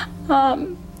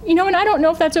 And I don't know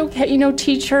if that's okay,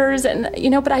 teachers and,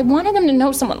 but I wanted them to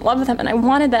know someone loved them, and I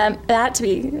wanted that to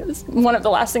be one of the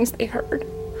last things they heard.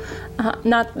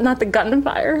 Not the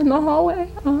gunfire in the hallway.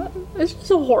 It's just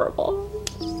horrible.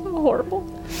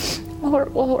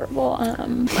 Horrible.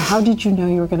 How did you know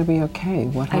you were going to be okay?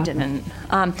 What happened?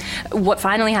 I didn't. What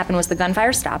finally happened was the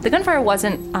gunfire stopped. The gunfire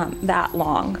wasn't that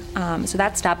long, so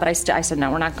that stopped, but I said,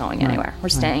 no, we're not going anywhere. We're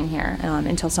staying here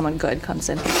until someone good comes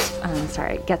in,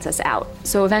 gets us out.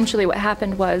 So eventually what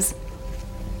happened was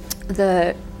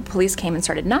the police came and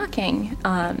started knocking,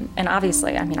 and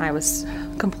obviously, I was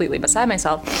completely beside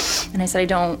myself, and I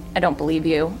said, I don't believe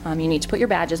you. You need to put your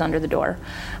badges under the door.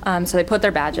 So they put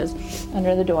their badges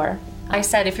under the door. I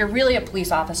said, if you're really a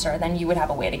police officer, then you would have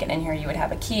a way to get in here. You would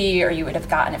have a key, or you would have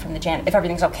gotten it from the janitor. If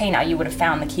everything's okay now, you would have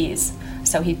found the keys.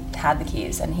 So he had the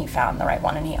keys, and he found the right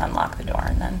one, and he unlocked the door,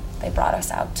 and then they brought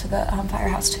us out to the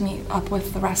firehouse to meet up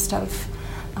with the rest of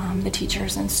the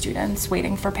teachers and students,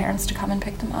 waiting for parents to come and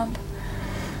pick them up.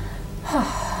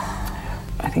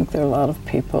 I think there are a lot of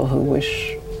people who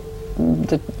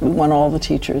want all the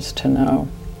teachers to know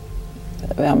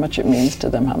how much it means to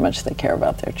them, how much they care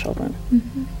about their children.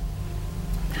 Mm-hmm.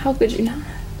 How could you not?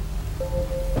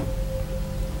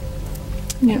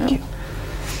 Thank you.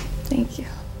 Thank you.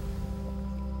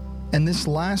 And this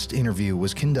last interview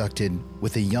was conducted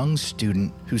with a young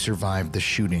student who survived the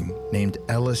shooting named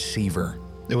Ella Seaver.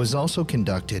 It was also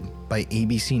conducted by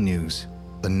ABC News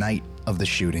the night of the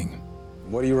shooting.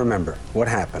 What do you remember? What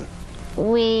happened?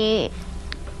 We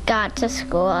got to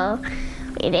school,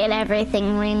 we did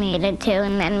everything we needed to,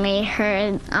 and then we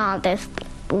heard all this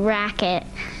racket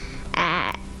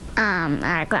at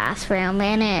our classroom,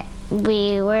 and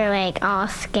we were like all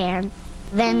scared.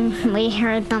 Then we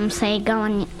heard them say, go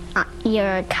in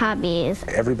your cubbies.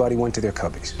 Everybody went to their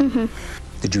cubbies? Mm-hmm.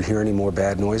 Did you hear any more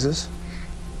bad noises?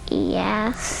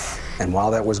 Yes. And while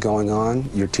that was going on,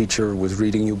 your teacher was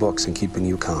reading you books and keeping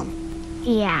you calm?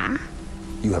 Yeah.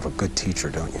 You have a good teacher,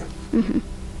 don't you? Mm-hmm.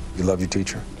 You love your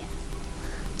teacher? Yeah.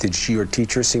 Did your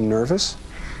teacher seem nervous?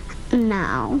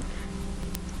 No.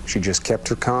 She just kept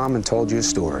her calm and told you a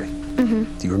story?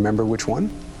 Mm-hmm. Do you remember which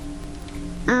one?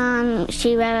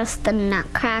 She read us The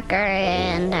Nutcracker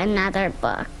and another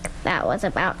book that was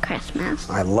about Christmas.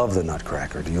 I love The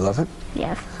Nutcracker. Do you love it?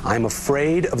 Yes. I'm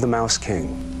afraid of the Mouse King.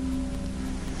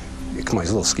 Come on,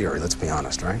 he's a little scary, let's be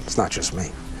honest, right? It's not just me.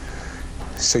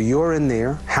 So you're in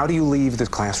there. How do you leave the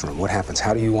classroom? What happens?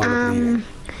 How do you wind up leaving?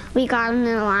 We got in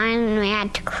the line and we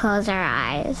had to close our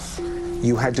eyes.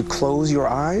 You had to close your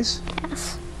eyes?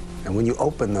 Yes. And when you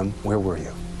opened them, where were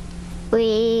you?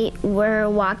 We were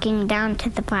walking down to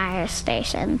the fire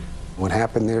station. What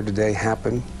happened there today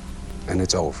happened, and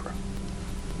it's over.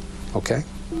 Okay?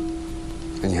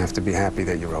 And you have to be happy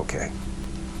that you're okay.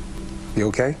 You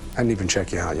okay? I didn't even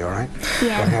check you out. You all right?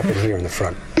 Yeah. What happened here in the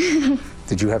front?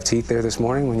 Did you have teeth there this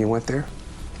morning when you went there?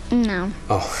 No.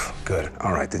 Oh, good.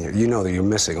 All right, then you know that you're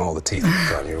missing all the teeth in the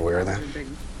front. You're aware of that?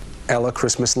 Ella,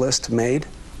 Christmas list made?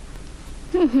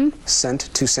 Mm-hmm.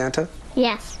 Sent to Santa?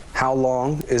 Yes. How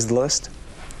long is the list?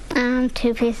 2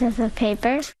 pieces of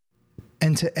paper.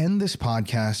 And to end this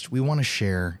podcast, we want to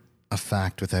share a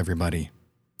fact with everybody.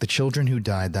 The children who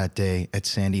died that day at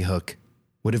Sandy Hook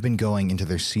would have been going into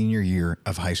their senior year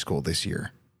of high school this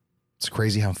year. It's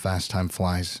crazy how fast time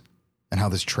flies and how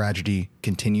this tragedy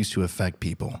continues to affect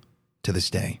people to this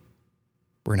day.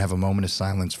 We're going to have a moment of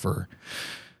silence for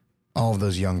all of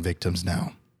those young victims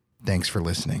now. Thanks for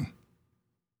listening.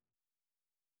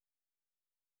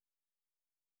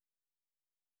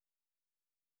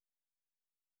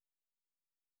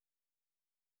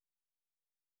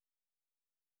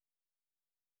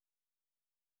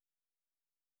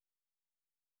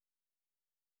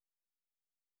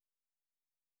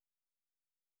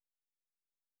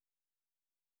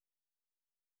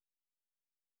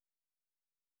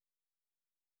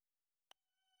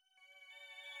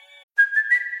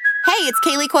 it's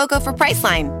Kaylee Cuoco for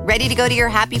Priceline. Ready to go to your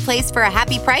happy place for a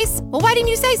happy price? Well, why didn't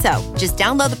you say so? Just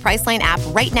download the Priceline app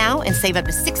right now and save up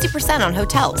to 60% on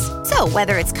hotels. So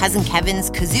whether it's Cousin Kevin's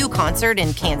Kazoo Concert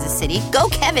in Kansas City, go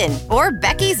Kevin, or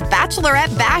Becky's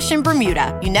Bachelorette Bash in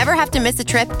Bermuda, you never have to miss a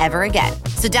trip ever again.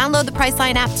 So download the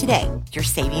Priceline app today. Your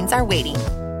savings are waiting.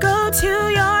 Go to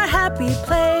your happy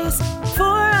place for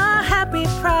a happy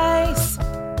price.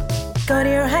 Go to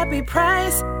your happy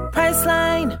price,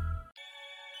 Priceline.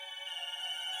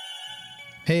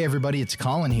 Hey everybody, it's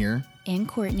Colin here. And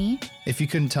Courtney. If you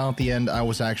couldn't tell at the end, I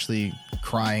was actually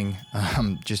crying,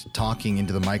 just talking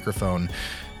into the microphone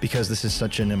because this is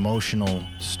such an emotional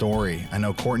story. I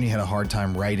know Courtney had a hard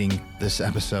time writing this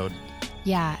episode.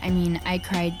 Yeah, I mean, I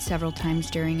cried several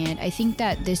times during it. I think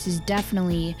that this is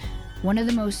definitely one of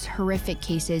the most horrific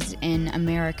cases in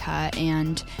America,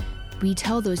 and we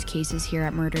tell those cases here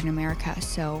at Murder in America,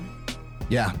 so...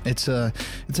 Yeah, it's an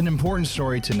important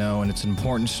story to know, and it's an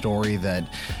important story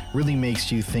that really makes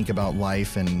you think about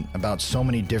life and about so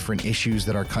many different issues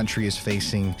that our country is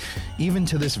facing. Even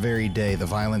to this very day, the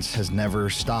violence has never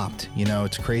stopped. You know,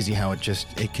 it's crazy how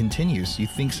it continues. You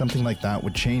think something like that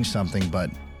would change something, but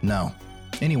no.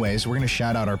 Anyways, we're going to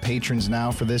shout out our patrons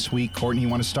now for this week. Courtney, you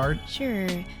want to start? Sure.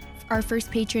 Our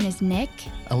first patron is Nick.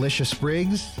 Alicia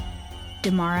Spriggs.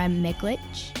 Damara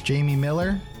Miklich. Jamie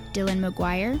Miller. Dylan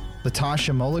McGuire,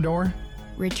 Latasha Molador,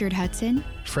 Richard Hudson,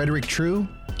 Frederick True,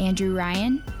 Andrew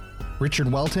Ryan, Richard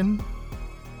Welton,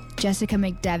 Jessica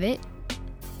McDevitt,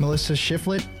 Melissa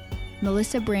Shiflett,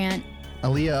 Melissa Brandt,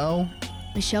 Aaliyah O,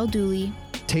 Michelle Dooley,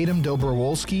 Tatum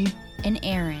Dobrowolski, and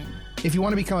Aaron. If you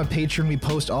want to become a patron, we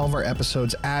post all of our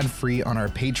episodes ad-free on our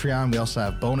Patreon. We also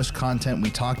have bonus content. We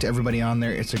talk to everybody on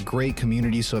there. It's a great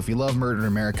community, so if you love Murder in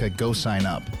America, go sign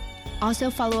up.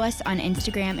 Also follow us on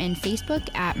Instagram and Facebook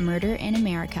at Murder in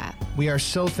America. We are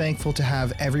so thankful to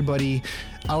have everybody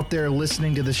out there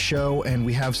listening to this show, and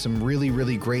we have some really,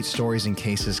 really great stories and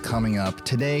cases coming up.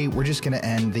 Today, we're just going to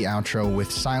end the outro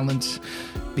with silence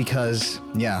because,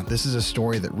 yeah, this is a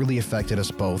story that really affected us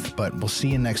both, but we'll see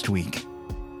you next week.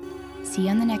 See you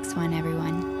on the next one,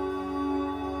 everyone.